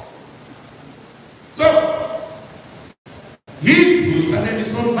war! So, he started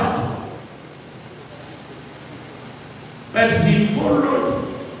his own battle. But he followed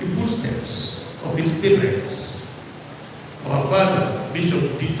the footsteps of his parents. Our father, Bishop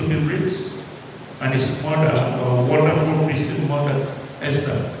Nimi Briggs, and his mother, our wonderful Christian mother,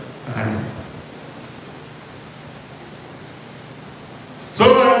 Esther. So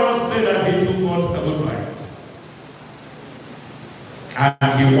I must say that he too fought a good fight.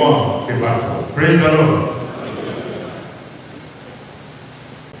 And he won the battle. Praise the Lord.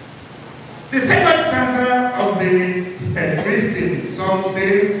 The second stanza of the Christian song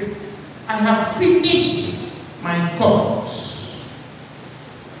says, I have finished my course.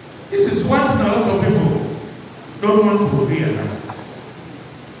 This is one thing a lot of people don't want to realize.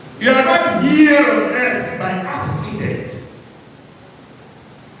 You are not here on earth by accident.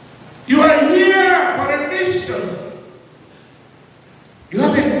 You are here for a mission. You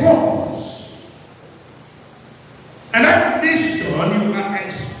have a cause. And that mission you are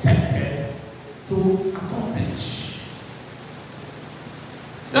expected to accomplish.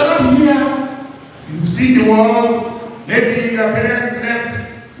 You are not here. You've seen the world. Maybe your parents left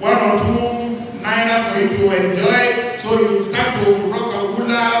 1 or 2 naira for you to enjoy. So you start to rock a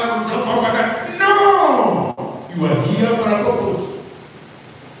hula, jump up and down. No! You are here for a purpose.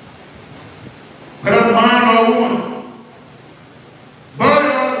 Whether man or woman, boy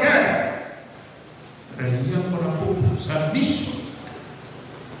or girl, they are here for a purpose, a mission.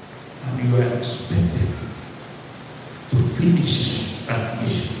 And you are expected to finish that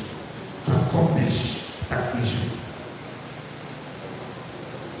mission, to accomplish that mission.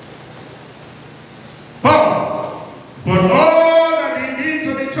 But all that he did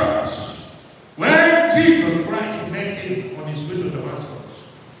to the church, when Jesus Christ met him on his way to Damascus,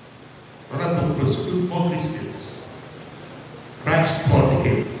 in order to persecute more Christians, Christ turned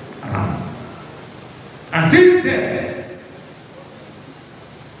him around. And since then,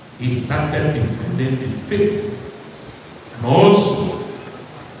 he started defending the faith and also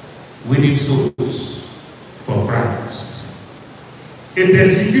winning souls for Christ. A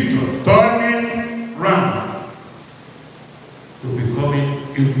persecutor turning round to becoming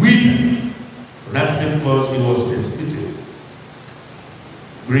a winner. For that same cause he was persecuted.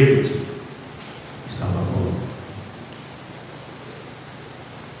 Great is our God.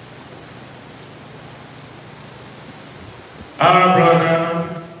 our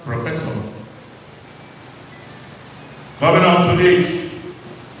brother, Professor, coming on to age,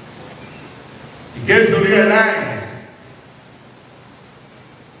 he came to realize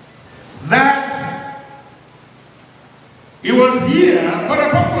that he was here for a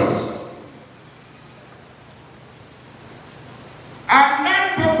purpose. And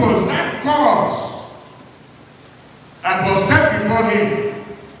that purpose, that cause that was set before him,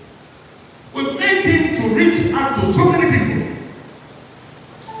 would make him to reach out to so many people,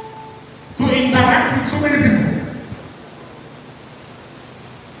 to interact with so many people,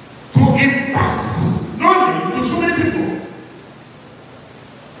 to impact knowledge to so many people,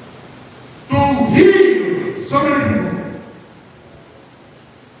 to heal so many people.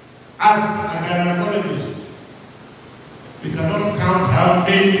 As a gynecologist, we cannot count how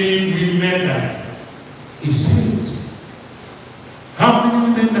many women that he saved, how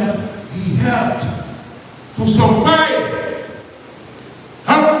many women that he helped to survive,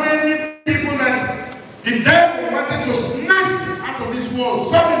 how many people that the devil wanted to snatch out of this world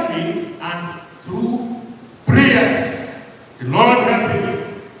suddenly, and through prayers, the Lord helped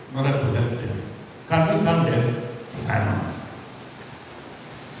him in order to help them. Can we count them? We cannot.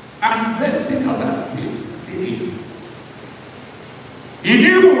 And very many other things they did. He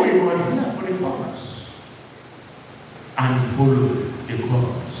knew he was here for a cause, and he followed the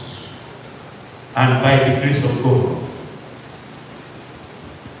cause. And by the grace of God,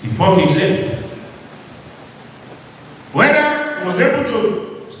 before he left, whether he was able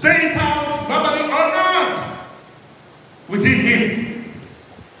to say it out verbally or not, within him,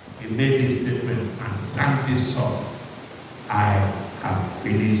 he made this statement and sang this song: I have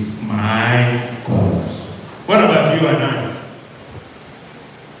finished my course. What about you and I?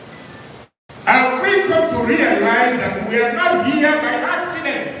 Have we come to realize that we are not here by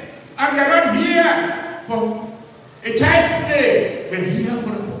accident, and we are not here for a child's day? We are here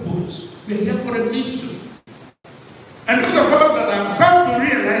for a purpose. We are here for a mission. And those of us that have come to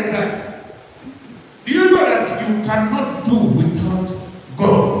realize that, do you know that you cannot do without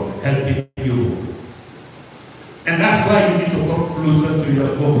God helping you? And that's why you need to come closer to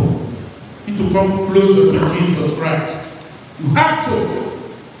your God. You need to come closer to Jesus Christ. You have to.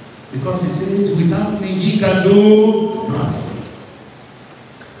 Because he says, without me, ye can do nothing.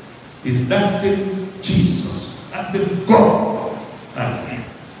 It's that same Jesus, that same God that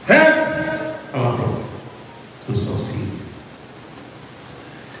helped our Prophet to succeed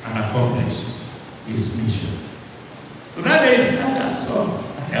and accomplish his mission. So that day he sang that song: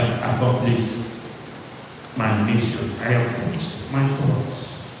 I have accomplished my mission, I have finished my course.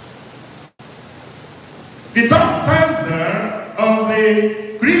 The third stanza of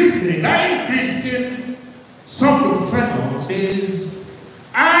the dying Christian song of treasure says,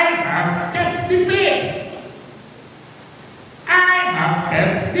 I have kept the faith. I have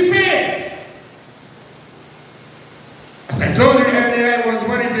kept the faith. As I told you earlier, I was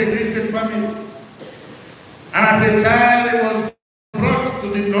born into a Christian family. And as a child, I was brought to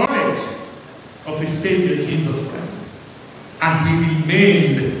the knowledge of his Savior, Jesus Christ. And he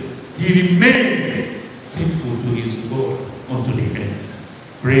remained faithful to his word unto the end.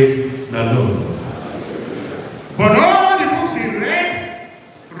 Praise the Lord. But all the books he read,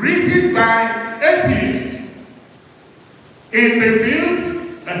 written by atheists in the field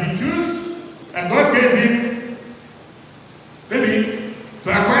that he chose, and God gave him, maybe, to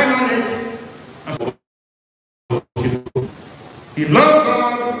acquire knowledge. He loved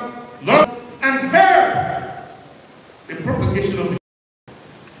God, loved and helped the propagation of the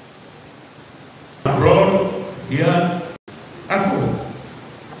abroad, here, at home.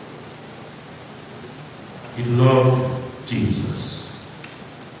 He loved Jesus,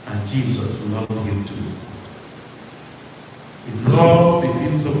 and Jesus loved him too. He loved the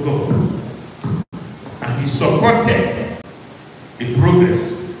things of God, and he supported the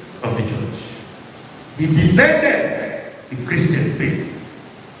progress of the church. He defended the Christian faith.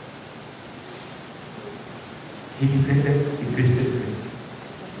 He defended the Christian faith.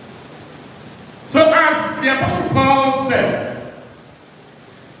 So as the Apostle Paul said,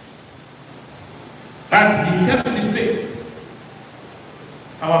 that he kept the faith,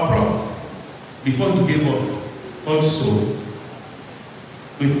 our Prof, before he gave up, also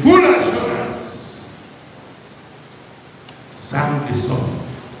with full assurance sang the song,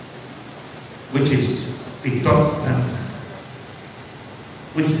 which is the third stanza,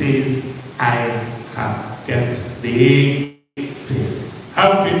 which says, I have kept the faith.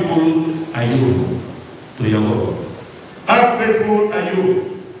 How faithful are you to your God? How faithful are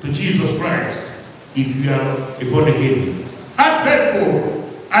you to Jesus Christ? If you are a born again, how faithful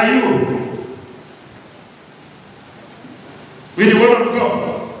are you Word of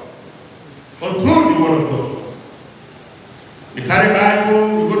God, or through the Word of God. We carry Bible,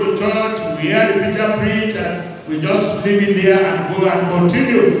 we go to church, we hear the preacher preach, and we just leave it there and go and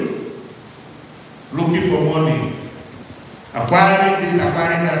continue looking for money, acquiring this,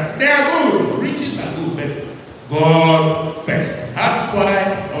 acquiring that. They are good, riches are good, but God first. That's why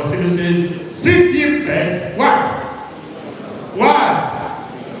our Savior says, seek ye first what? What?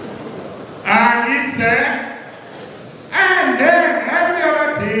 And it said, and then every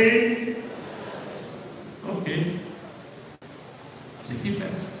other thing. Okay. Seek ye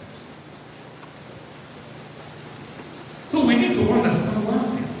first. So we need to understand one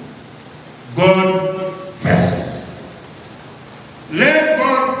thing. God first. Let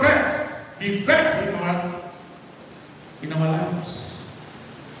God first be first in our lives.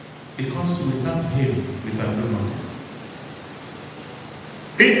 Because without Him, we can do nothing.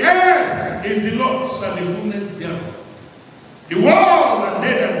 The earth is the Lord's and the fullness thereof. The world and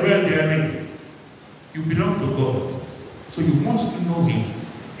they that dwell therein. You belong to God. So you must know Him.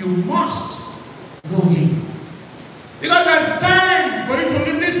 You must know Him. Because there's time for you to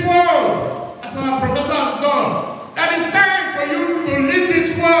leave this world. As our professor has done. There is time for you to leave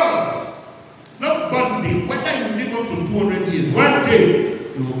this world. Not one day. Whether you live up to 200 years, one day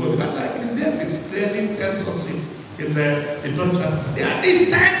you will go. But like Ecclesiastes clearly tells us in the third chapter, there is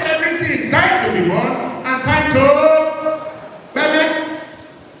time for everything. Time to be born and time to payment.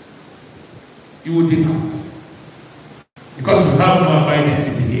 You will depart. Because you have no abiding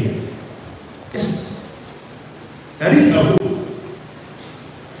city here. Yes. There is a hope.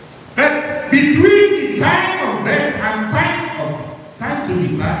 But between the time of death and time to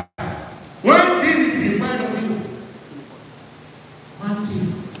depart, one thing is required of you. One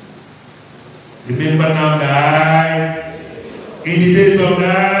thing. Remember now that in the days of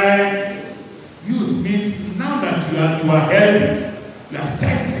thy youth means now that you are healthy, your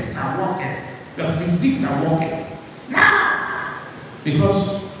senses are working, your physiques are working. Now!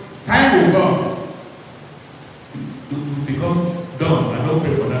 Because time will come to become dumb. I don't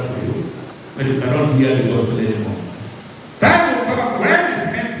pray for that for you. But you cannot hear the gospel anymore. Time will come when the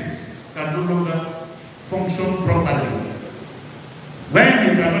senses can no longer function properly. When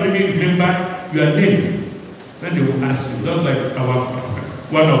you cannot even remember your name, when they will ask you, just like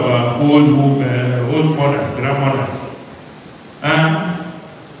one of our old mothers, grandmothers.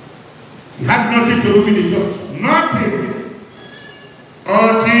 He had nothing to do with the church. Nothing.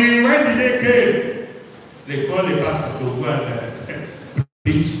 Until when the day came, they called the pastor to go and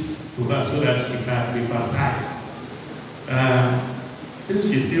preach to her so that she can be baptized. Since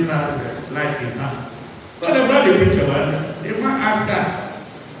she still has life in her. But about the preacher, the man asked her,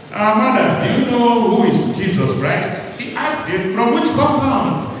 Mother, do you know who is Jesus Christ? She asked him, from which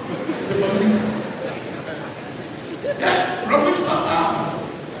compound? Yes, from which compound?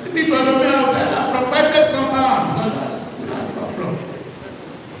 The people don't know that from 5 years compound. No, that's where I come from.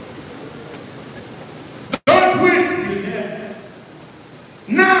 Don't wait till then.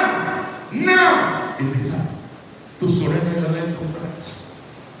 Now is the time to surrender your life to Christ.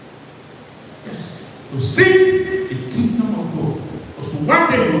 Yes, to seek the kingdom of God. Because one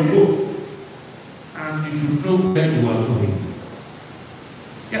day you will go, and you should know where you are going.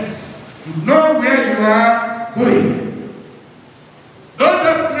 Yes, you know where you are going. Don't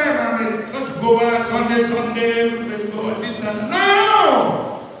just claim I'm a church goer, Sunday, go this and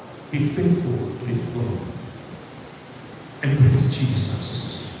no! Be faithful to His word. Embrace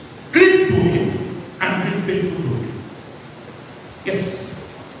Jesus. Cling to Him and be faithful to Him. Yes.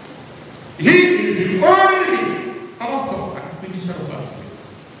 He is the only author and finisher of our faith.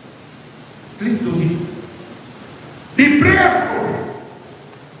 Cling to Him. Be prayerful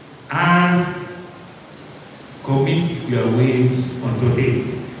and commit your ways unto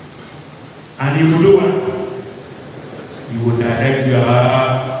Him. And He will do what? He will direct your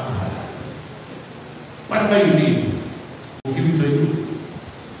heart. Whatever you need, He will give it to you.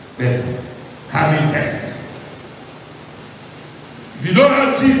 But have Him first. If you don't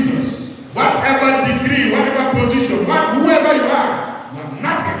have Jesus, whatever degree, whatever position, whoever you are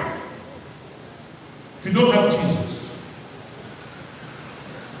nothing. If you don't have Jesus,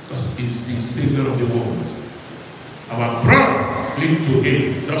 because He's the Savior of the world. Our brother cling to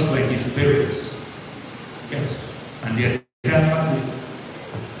Him, just like his parents. Yes, and their entire family.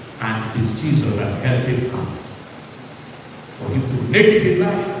 And it is Jesus that helped him out. For him to make it in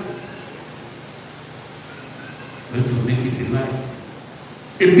life. For him to make it in life.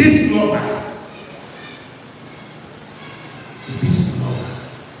 A peace lover. A peace lover.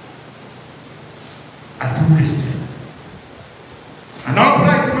 A true Christian. An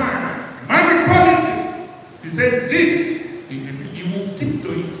upright man. Man with policy. He says this, you will keep to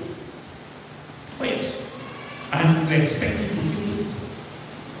it. Oh yes. And we expect you to do it.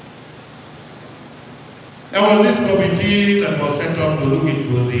 There was this committee that was set up to look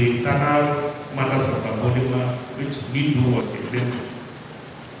into the internal matters of Abonnema, which he too was the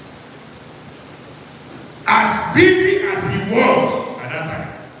as busy as he was at that time.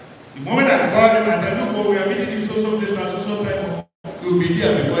 The moment I called him and said, look, we are meeting in so place at so time, we will be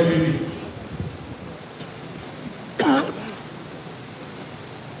there before you leave.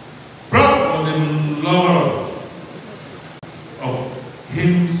 Prof was a lover of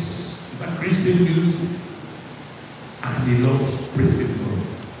hymns, Christian music, and he loves praising God.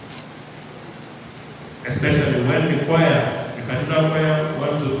 Especially when the choir, the cathedral choir,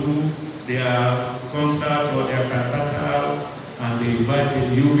 want to do their concert or their cantata, and they invite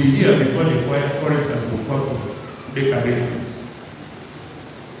him, you'll be here before the choir choristers will come to make arrangements.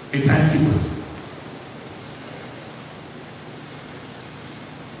 A timekeeper.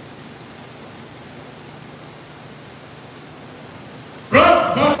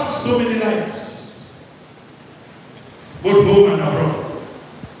 God touched so many lives, both home and abroad.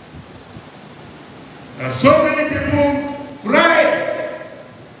 There are so many people cried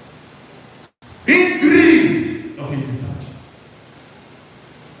in grief of his departure.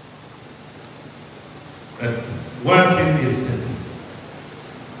 But one thing is certain.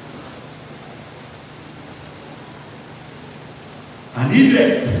 An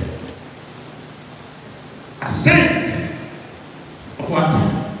elect, a saint of our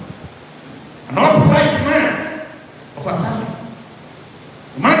time, an upright man of our time,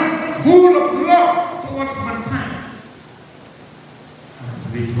 a man full of love towards mankind, has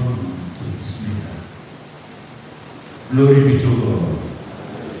returned to his maker. Glory be to God.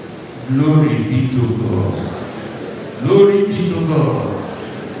 Glory be to God. Glory be to God.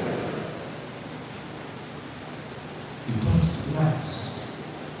 He touched lives.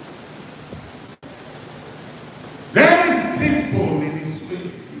 Very simple in his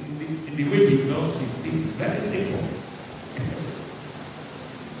ways, in the way he does his things. Very simple.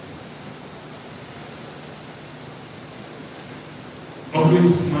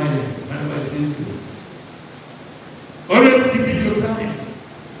 Always smiling whenever it is good. Always keeping to time.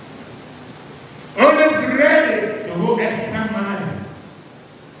 Always ready to go extra mile.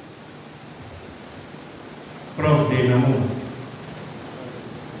 Prof. Dynamo.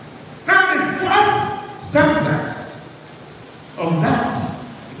 Now the first stanzas of that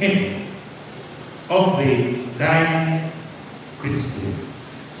hymn of the dying Christian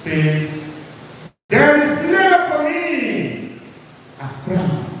says, there is never for me a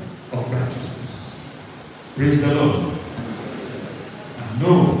crown of righteousness. Praise the Lord. And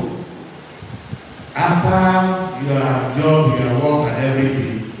no, after your job, your work, and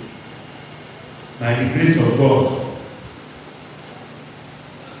everything, by the grace of God,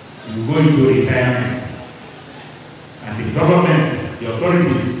 you go into retirement, and the government, the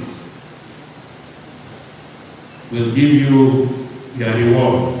authorities, will give you your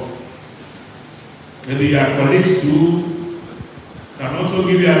reward. Maybe your colleagues too can also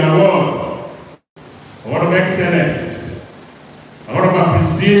give you an award, a word of excellence, a word of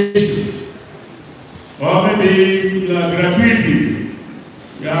appreciation, or maybe your gratuity,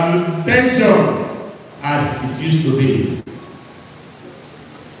 your pension, as it used to be.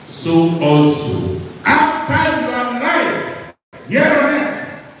 So also, after your life, here on earth,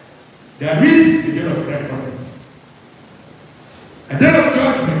 there is a day of reckoning, a day of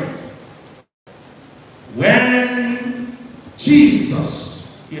judgment, when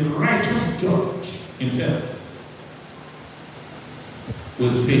Jesus, a righteous judge himself,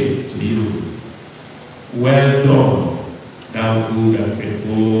 will say to you, well done, thou good and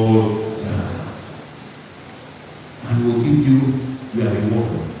faithful servant, and will give you your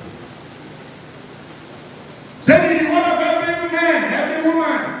reward. Say the reward of every man, every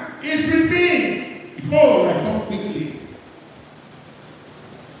woman is with me. Behold, I come quickly,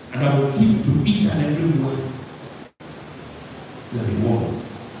 and I will give to each and every one your reward.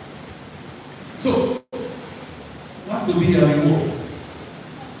 So, what will be your reward?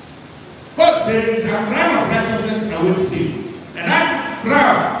 God says, a crown of righteousness I will see. And that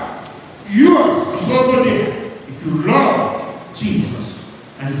crown, yours, is also there. If you love Jesus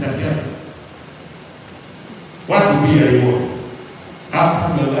and his appearing. What will be your reward?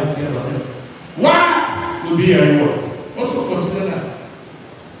 After your life here on earth. What will be your reward? Also consider that.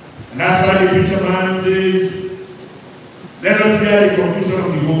 And that's why the preacher man says, let us hear the conclusion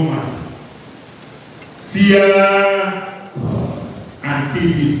of the whole matter. Fear God and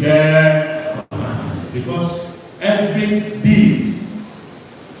keep his commandment. Because every deed,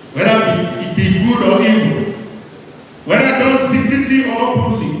 whether it be good or evil, whether done secretly or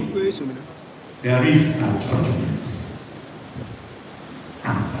openly, there is a judgment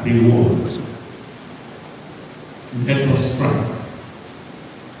and a reward. Let us try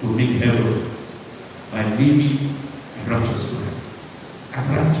to make heaven by living a righteous life, an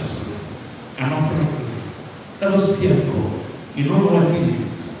upright life. Let us fear God in all our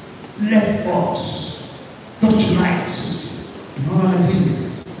dealings. Let us touch lives in all our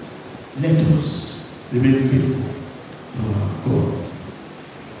dealings. Let us remain faithful to our God.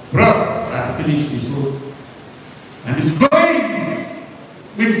 Prof has finished his work and is going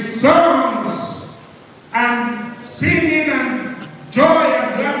with songs and singing and joy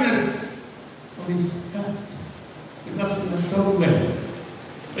and gladness of his heart because he has done well.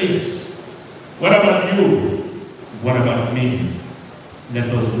 Wait, what about you? What about me? Let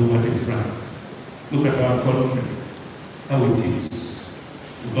us do what is right. Look at our country, how it is.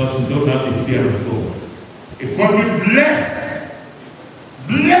 Because we don't have the fear of God. A country blessed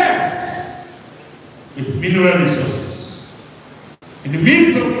with mineral resources. In the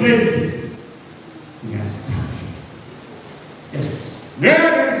midst of plenty, we are starving. Yes. Where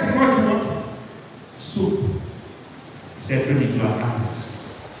there is much water, soup is entering into our eyes.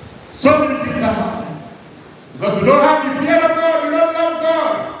 So many things are happening. Because we don't have the fear of God, we don't love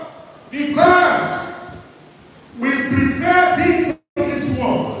God. Because we prefer things of this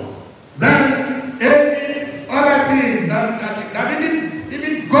world than any other thing, than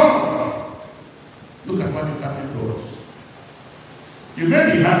even God. Look at what is happening to us. You may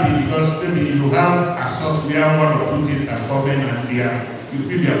be happy because maybe you have a source where one or two things are common and you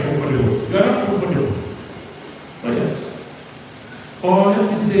feel you are comfortable. You are not comfortable. Oh yes. Or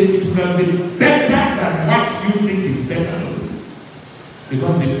let me say it would have been better than what you think is better for you.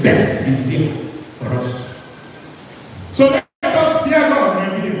 Because the best is there for us. So let us fear God,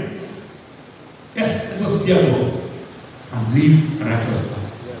 my dears. Yes, let us fear God and live a righteous life.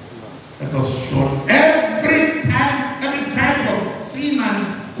 Let us shun every type of sin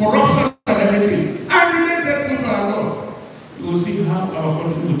and corruption and everything. And remain faithful to our Lord. You will see how our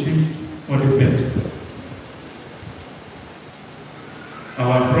country will change for the better.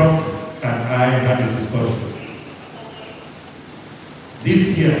 Our Prof and I had a discussion.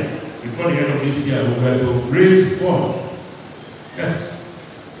 This year, before the end of this year, we were to raise fund. Yes.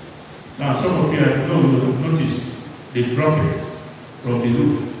 Now, some of you have noticed they drop it from the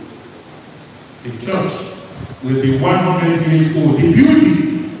roof. The church will be 100 years old. The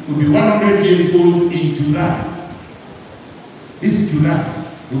building will be 100 years old in July. This July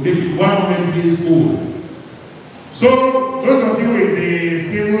will be 100 years old. So, those of you in the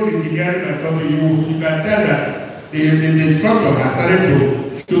civil engineering and something, you can tell that the structure has started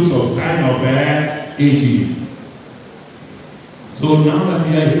to show some sign of aging. So now that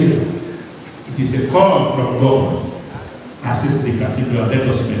we are here, it is a call from God. Assist the cathedral, let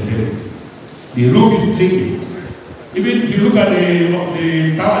us maintain it. The roof is leaking. Even if you look at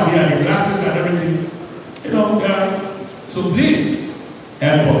the tower there, the glasses and everything, so please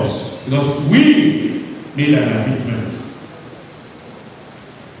help us, because we made an arrangement.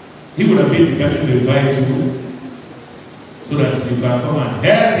 He would have been the person to invite you so that you can come and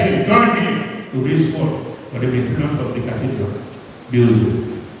help him, join him to raise funds for the maintenance of the cathedral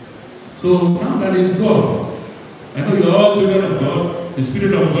building. So now that is God. I know you're all children of God. The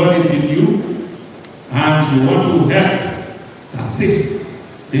Spirit of God is in you, and you want to help assist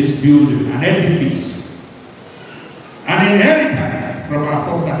this building, an edifice, an inheritance from our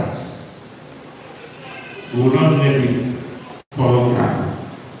forefathers. We will not let it fall down.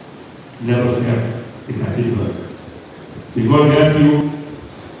 Let us help the cathedral. May God help you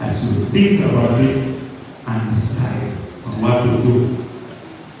as you think about it and decide on what to do.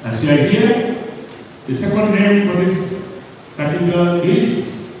 As you are here, the second name for this cathedral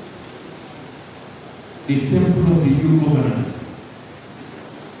is the Temple of the New Covenant.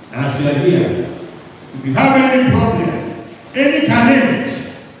 And as you are here, if you have any problem, any challenge,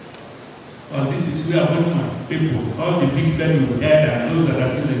 because this is where Abonnema people, all the big men you heard and those that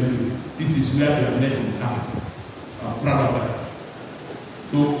are still in this is where their blessing comes. I'm proud of that.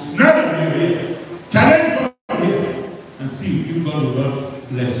 So now that you're here, challenge God here and see if God will not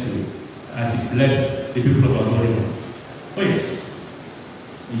bless you as He blessed the people of Abonnema. Oh yes.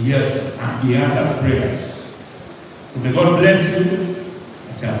 Yes, and He answers prayers. So may God bless you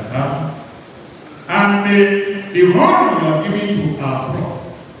as you have come. And may the honor you have given to our Prof,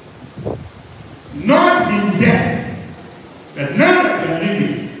 not in death, but now that we are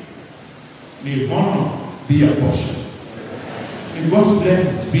living, may honor be a portion. May God's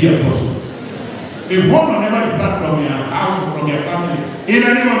blessings be a portion. May honor never depart from your house or from your family. In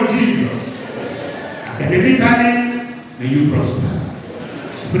the name of Jesus. Academically, may you prosper.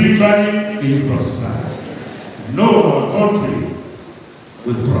 Spiritually, may you prosper. Know our country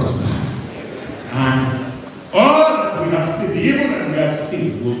will prosper. And all that we have seen, the evil that we have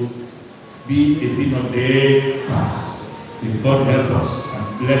seen, will be a thing of the past. May God help us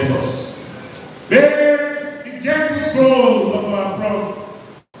and bless us. May the gentle soul of our Prof,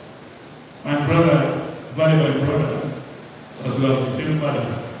 my brother, valuable brother, as we have the same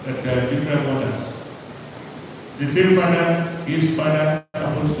father, but different mothers. The same father, his father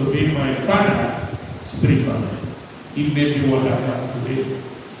happens to be my father spiritually. He made me what I am today.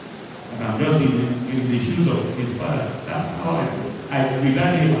 And I'm just in the shoes of his father. That's how I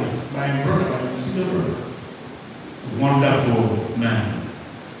regard him as my brother, my senior brother. Wonderful man.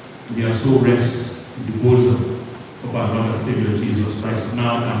 We are so rest in the bosom of our Lord and Savior Jesus Christ,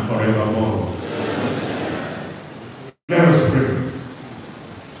 now and forevermore. Let us pray.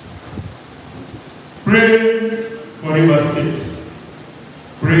 Pray for Rivers State.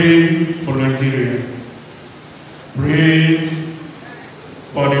 Pray for Nigeria. Pray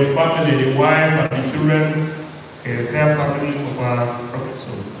for the family, the wife and the children, the entire family of our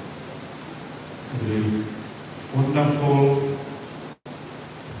professor. The wonderful,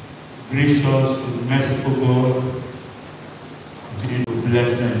 gracious, merciful God, continue to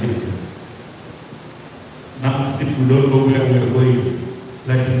bless Nigeria. Now, as if we don't know where we are going,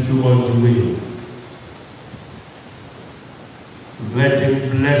 let him show us the way. Let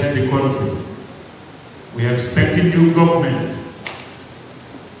him bless the country. We are expecting new government.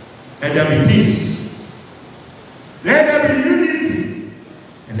 Let there be peace. Let there be unity.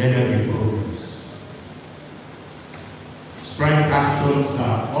 And let there be progress. Strike actions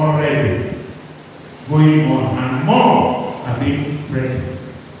are already going on and more are being threatened.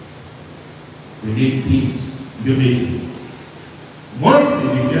 We need peace, unity. Mostly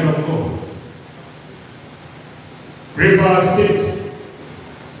the fear of God. Pray for our state.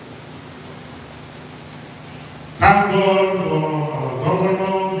 Thank God for our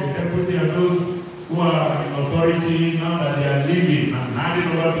governor, the deputy, and those who are in authority now that they are leaving and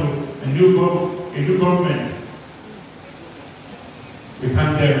handing over to a new government. We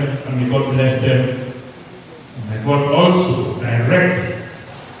thank them and may God bless them. And may God also direct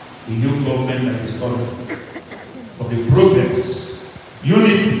the new government that is coming for the progress,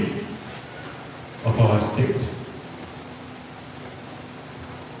 unity of our state.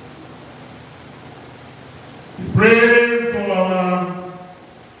 We pray for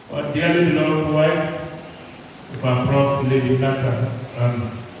our dearly beloved wife, of our Prof, Lady Nata,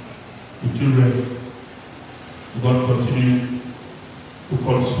 and the children. God continue to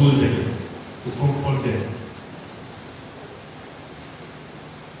console them, to comfort them.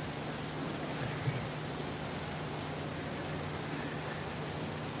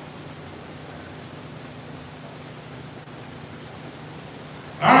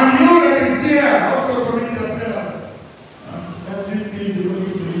 And you that is here, also commit yourself. Everything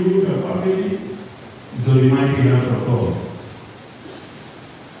belonging to you, your family, is the mighty hands of God.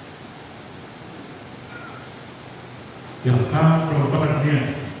 You have come from far and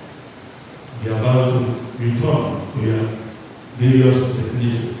near. You are about to return to your various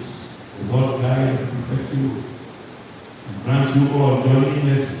destinations. The Lord guide and protect you and grant you all journey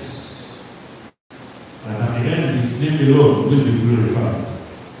blessings. And at the end, His name alone will be glorified.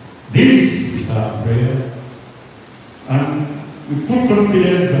 This is our prayer, and with full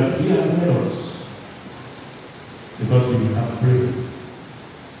confidence that He has heard us, because we have prayed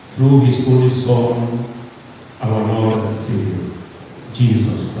through His Holy Son, our Lord and Savior,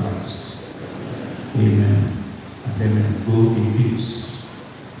 Jesus Christ. Amen. And then go in peace.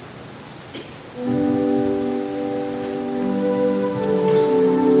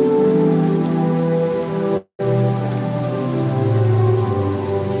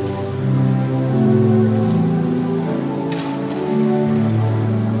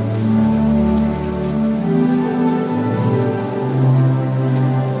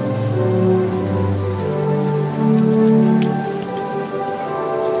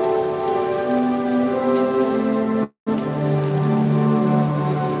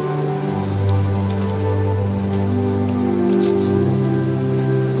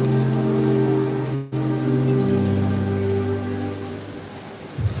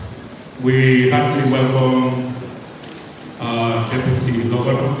 We heartily welcome our Deputy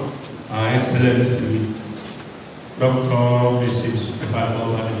Governor, Our Excellency, Dr. Mrs.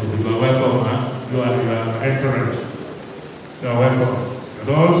 Bible. You are welcome, huh? You are encouraged. You are welcome. And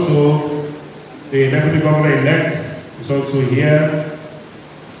also, the Deputy Governor-elect is also here,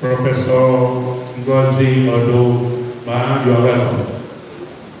 Professor Ngozi Odo. You are welcome.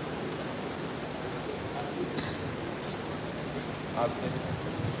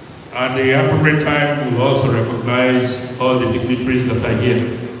 At the appropriate time, we'll also recognize all the dignitaries that are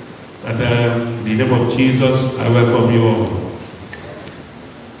here. And in the name of Jesus, I welcome you all.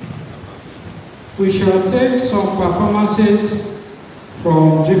 We shall take some performances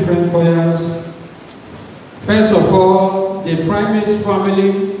from different choirs. First of all, the Primates family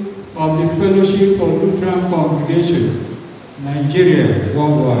of the Fellowship of Lutheran Congregation, Nigeria,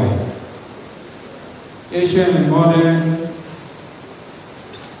 worldwide. Asian and modern.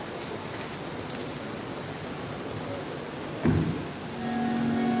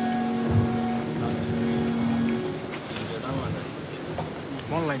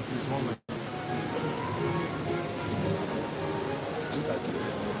 One line, please, one line.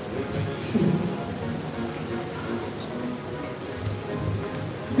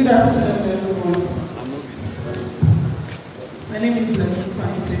 Good afternoon, everyone. My name is Blessing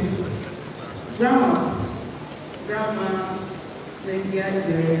Francis. Grandma,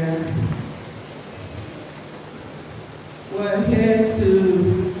 Nigeria. We're here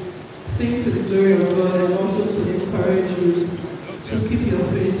to sing to the glory of God and also to encourage you to keep your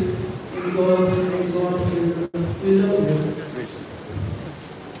faith in God and God alone. We love you.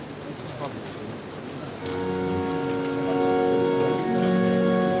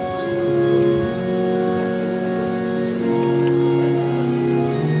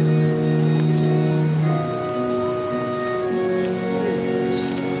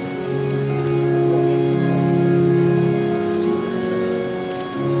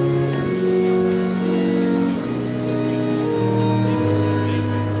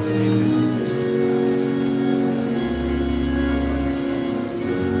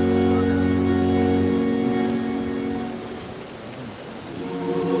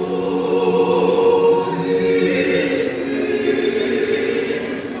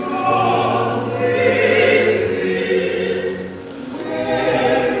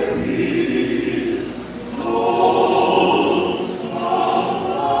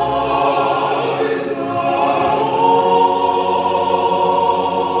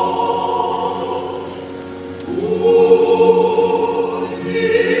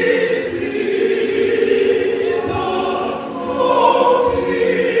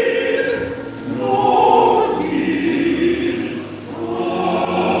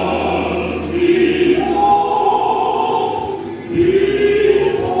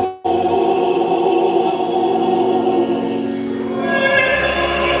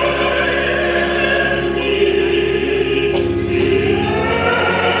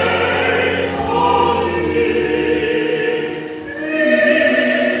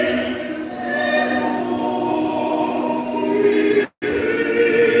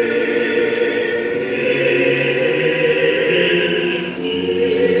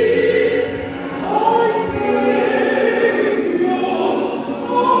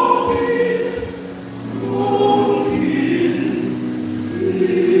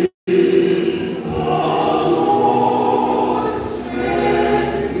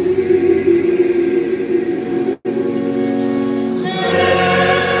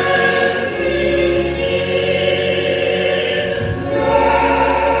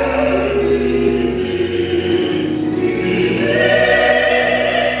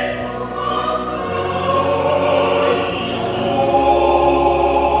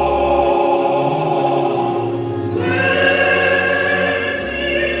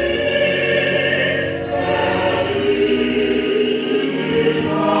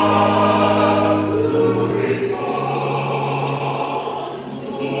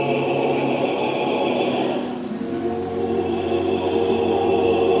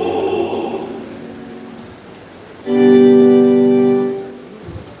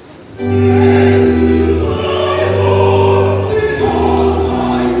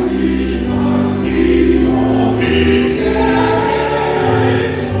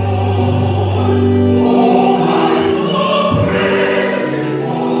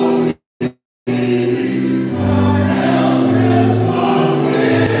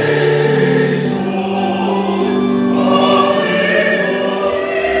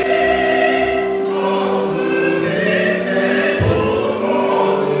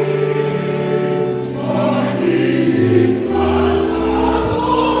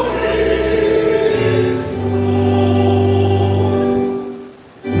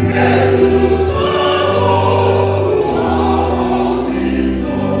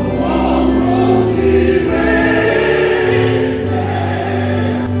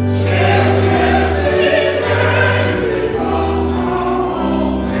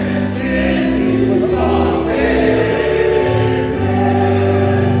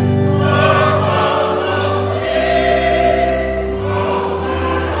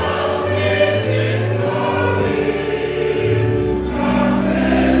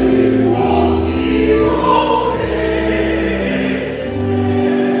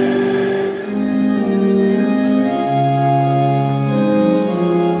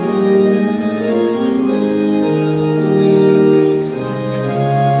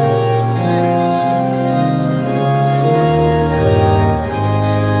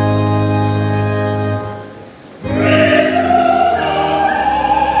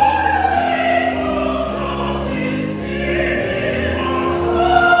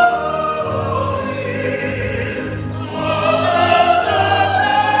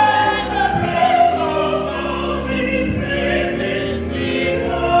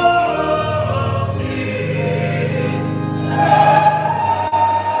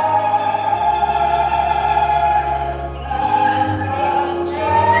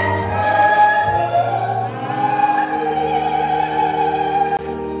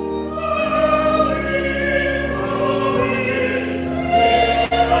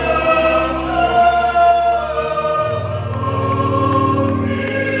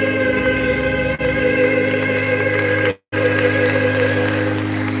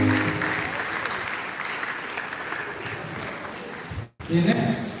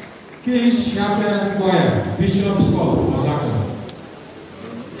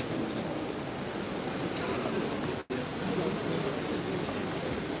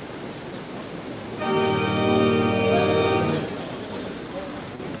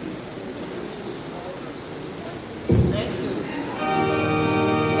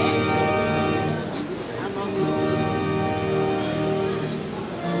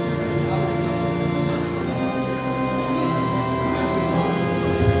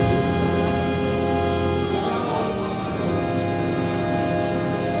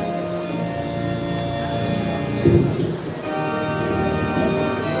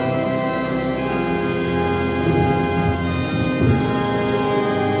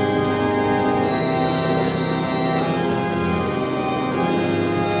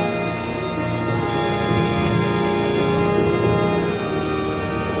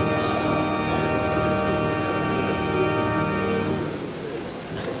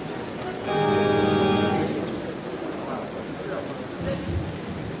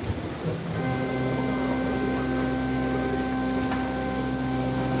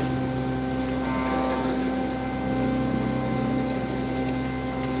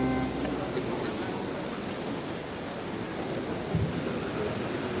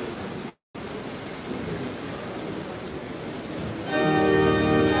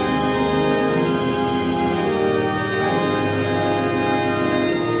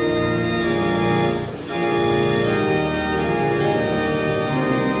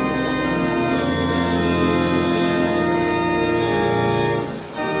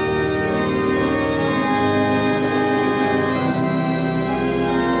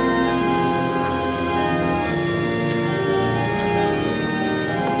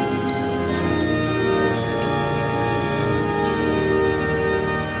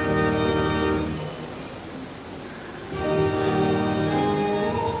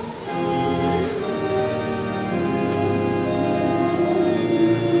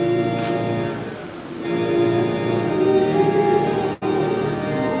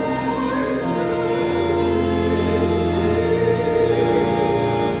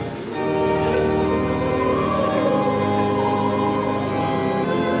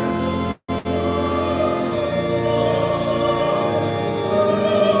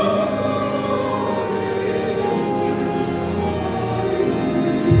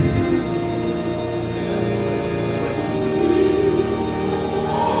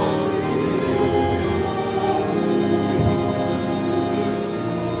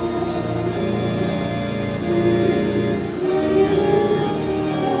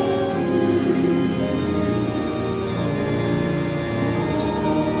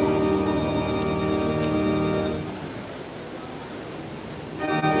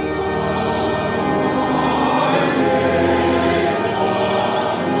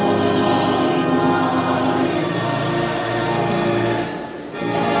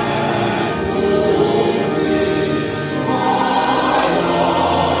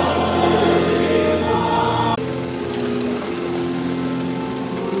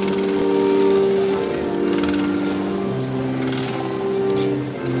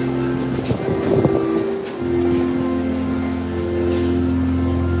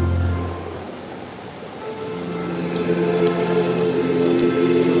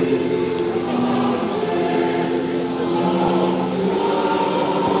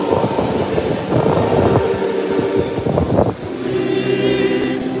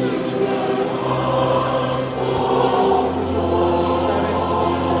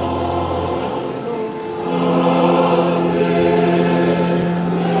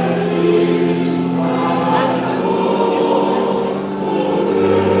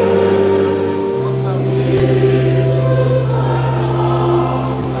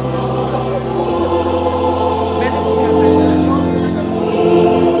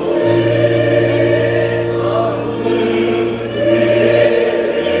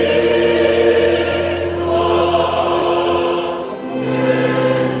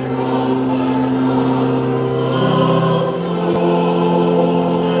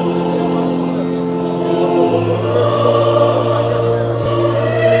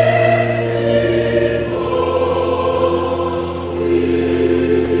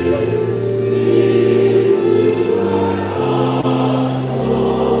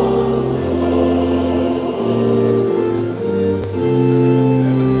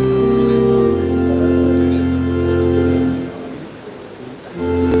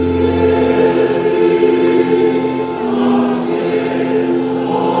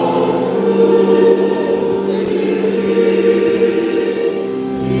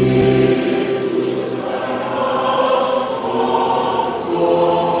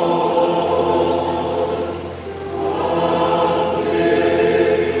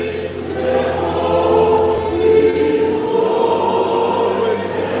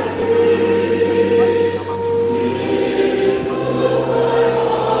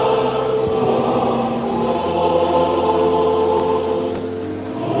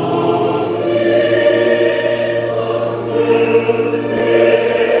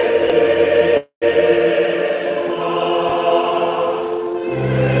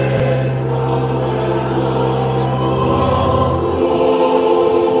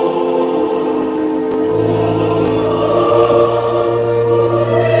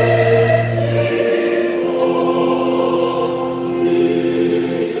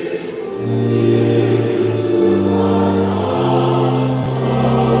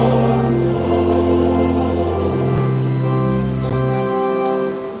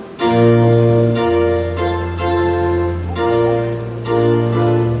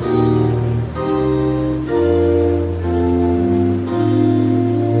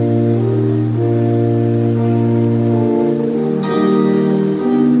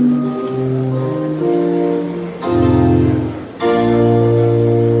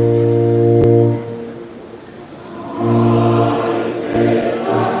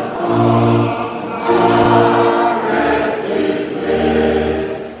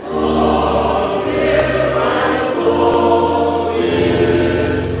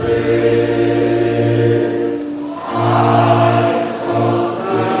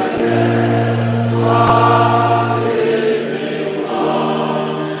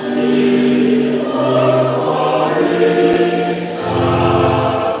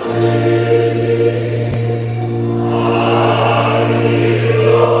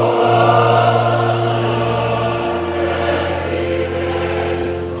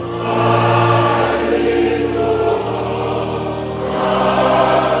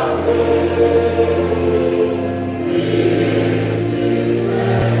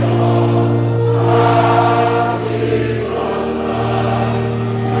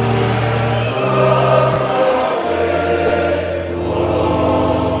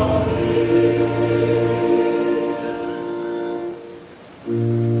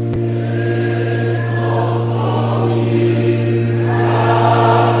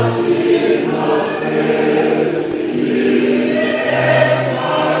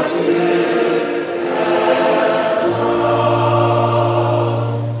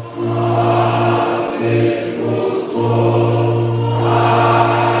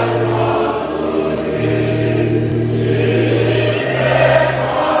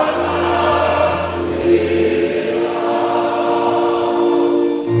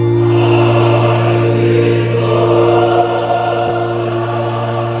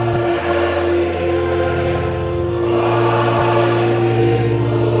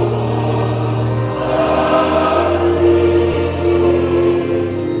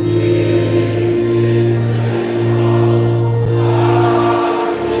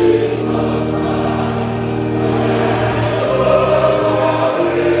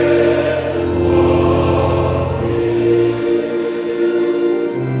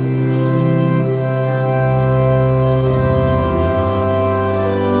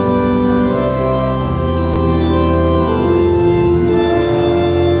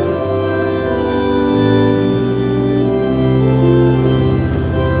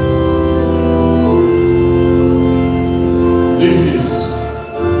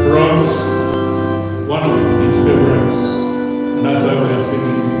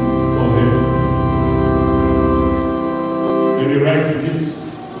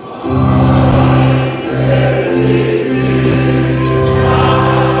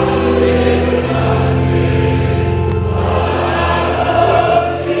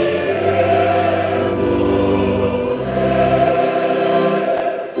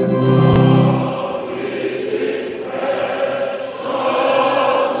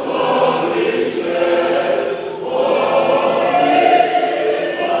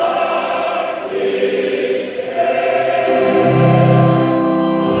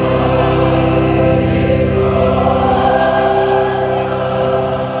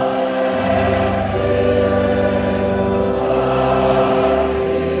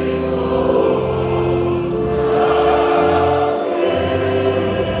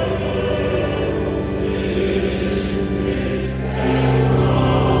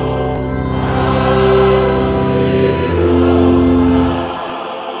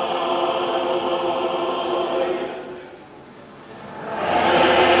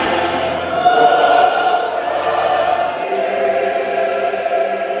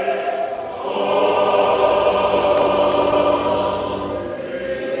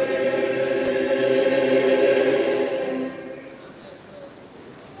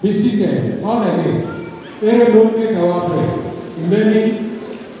 Be seated, on again. Everyone make our prayer. Remaining.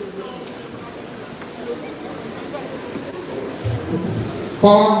 For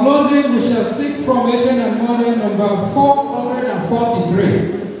our closing, we shall seek formation and model number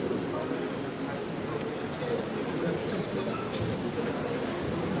 443.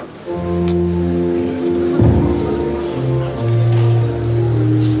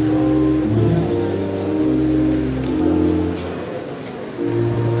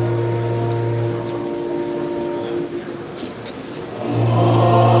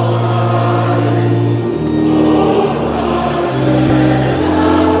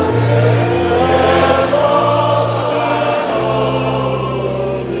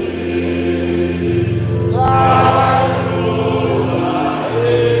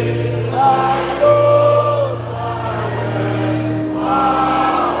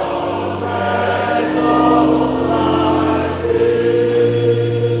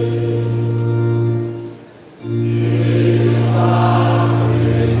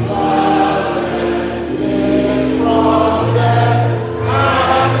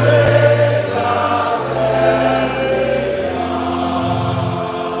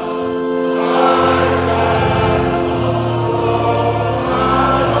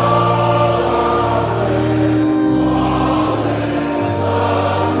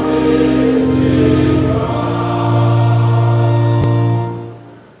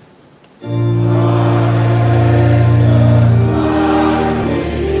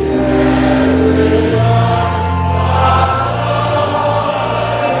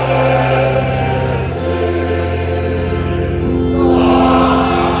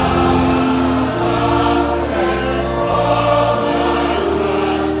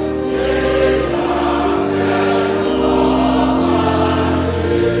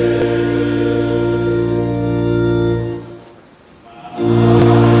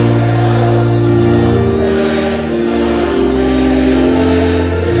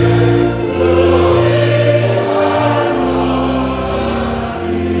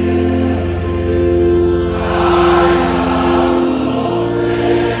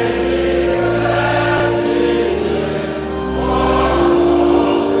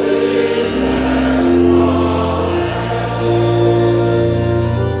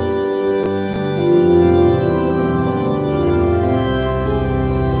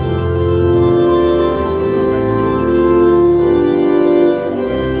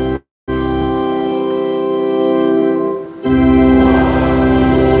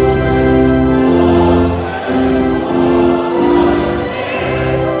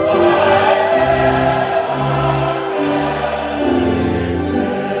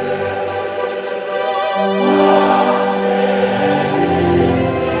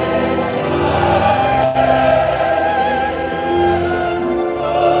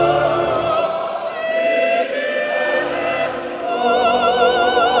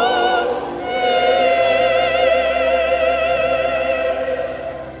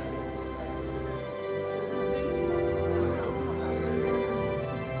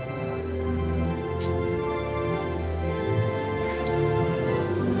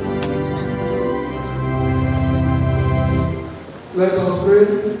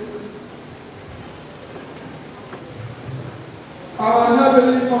 pray. Our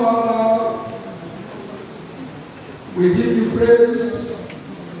Heavenly Father, we give you praise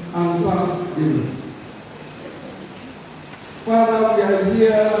and thanksgiving. Father, we are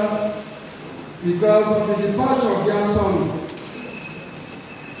here because of the departure of your Son.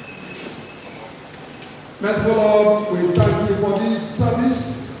 Merciful Lord, we thank you for this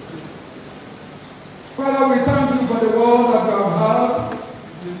service. Father, we thank you for the word that we have heard.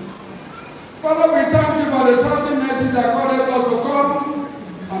 Father, we thank you for the traveling message that called us to come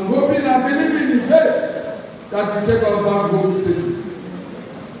and hoping and believing in faith that you take us back home safely.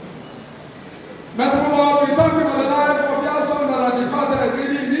 Merciful Lord, we thank you for the life of your Son that has departed.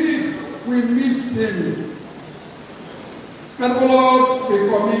 Really, indeed, we missed him. Merciful Lord, we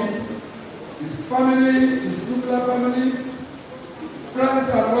commit his family, his nuclear family, friends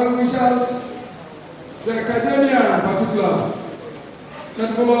and well-wishers, the academia in particular.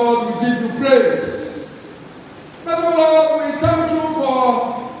 Merciful Lord, we give you praise. Merciful Lord, we thank you for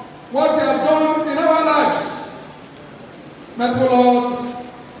what you have done in our lives. Merciful Lord,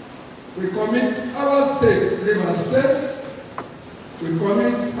 we commit our state, River State. We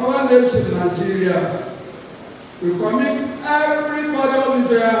commit our nation, Nigeria. We commit everybody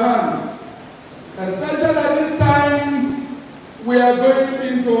into your hand. Especially at this time, we are going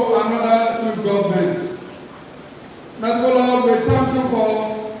into another new government. Merciful Lord, we thank you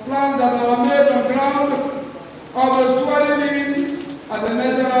for plans that are made on ground of the swearing in at the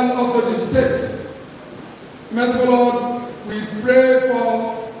national of the state. Merciful Lord, we pray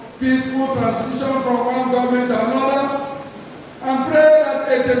for peaceful transition from one government to another, and pray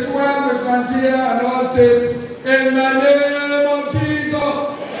that it is well with Nigeria and our states in the name of Jesus.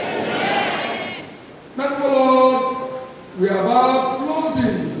 Merciful Lord, we are about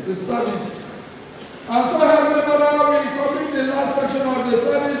closing the service. And so, Heavenly Father, we commit the last section of the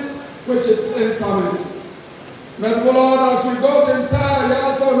service, which is incoming. Merciful Lord, as we go to entire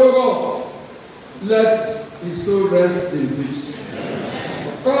your Son, O God, let his soul rest in peace.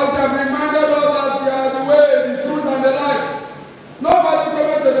 Because you have reminded us that you are the way, the truth, and the light. Nobody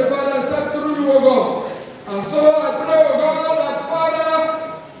coming to the Father except through you, O God. And so I pray, O God, that Father,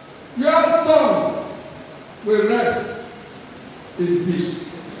 your Son will rest in peace.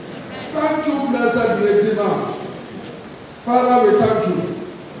 Thank you, blessed Redeemer. Father, we thank you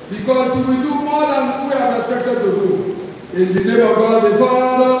because you will do more than we have expected to do. In the name of God the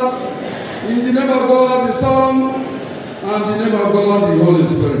Father, in the name of God the Son, and in the name of God the Holy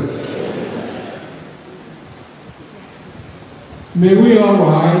Spirit. May we all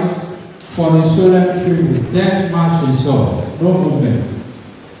rise for the solemn tribute. Death march is all. No movement.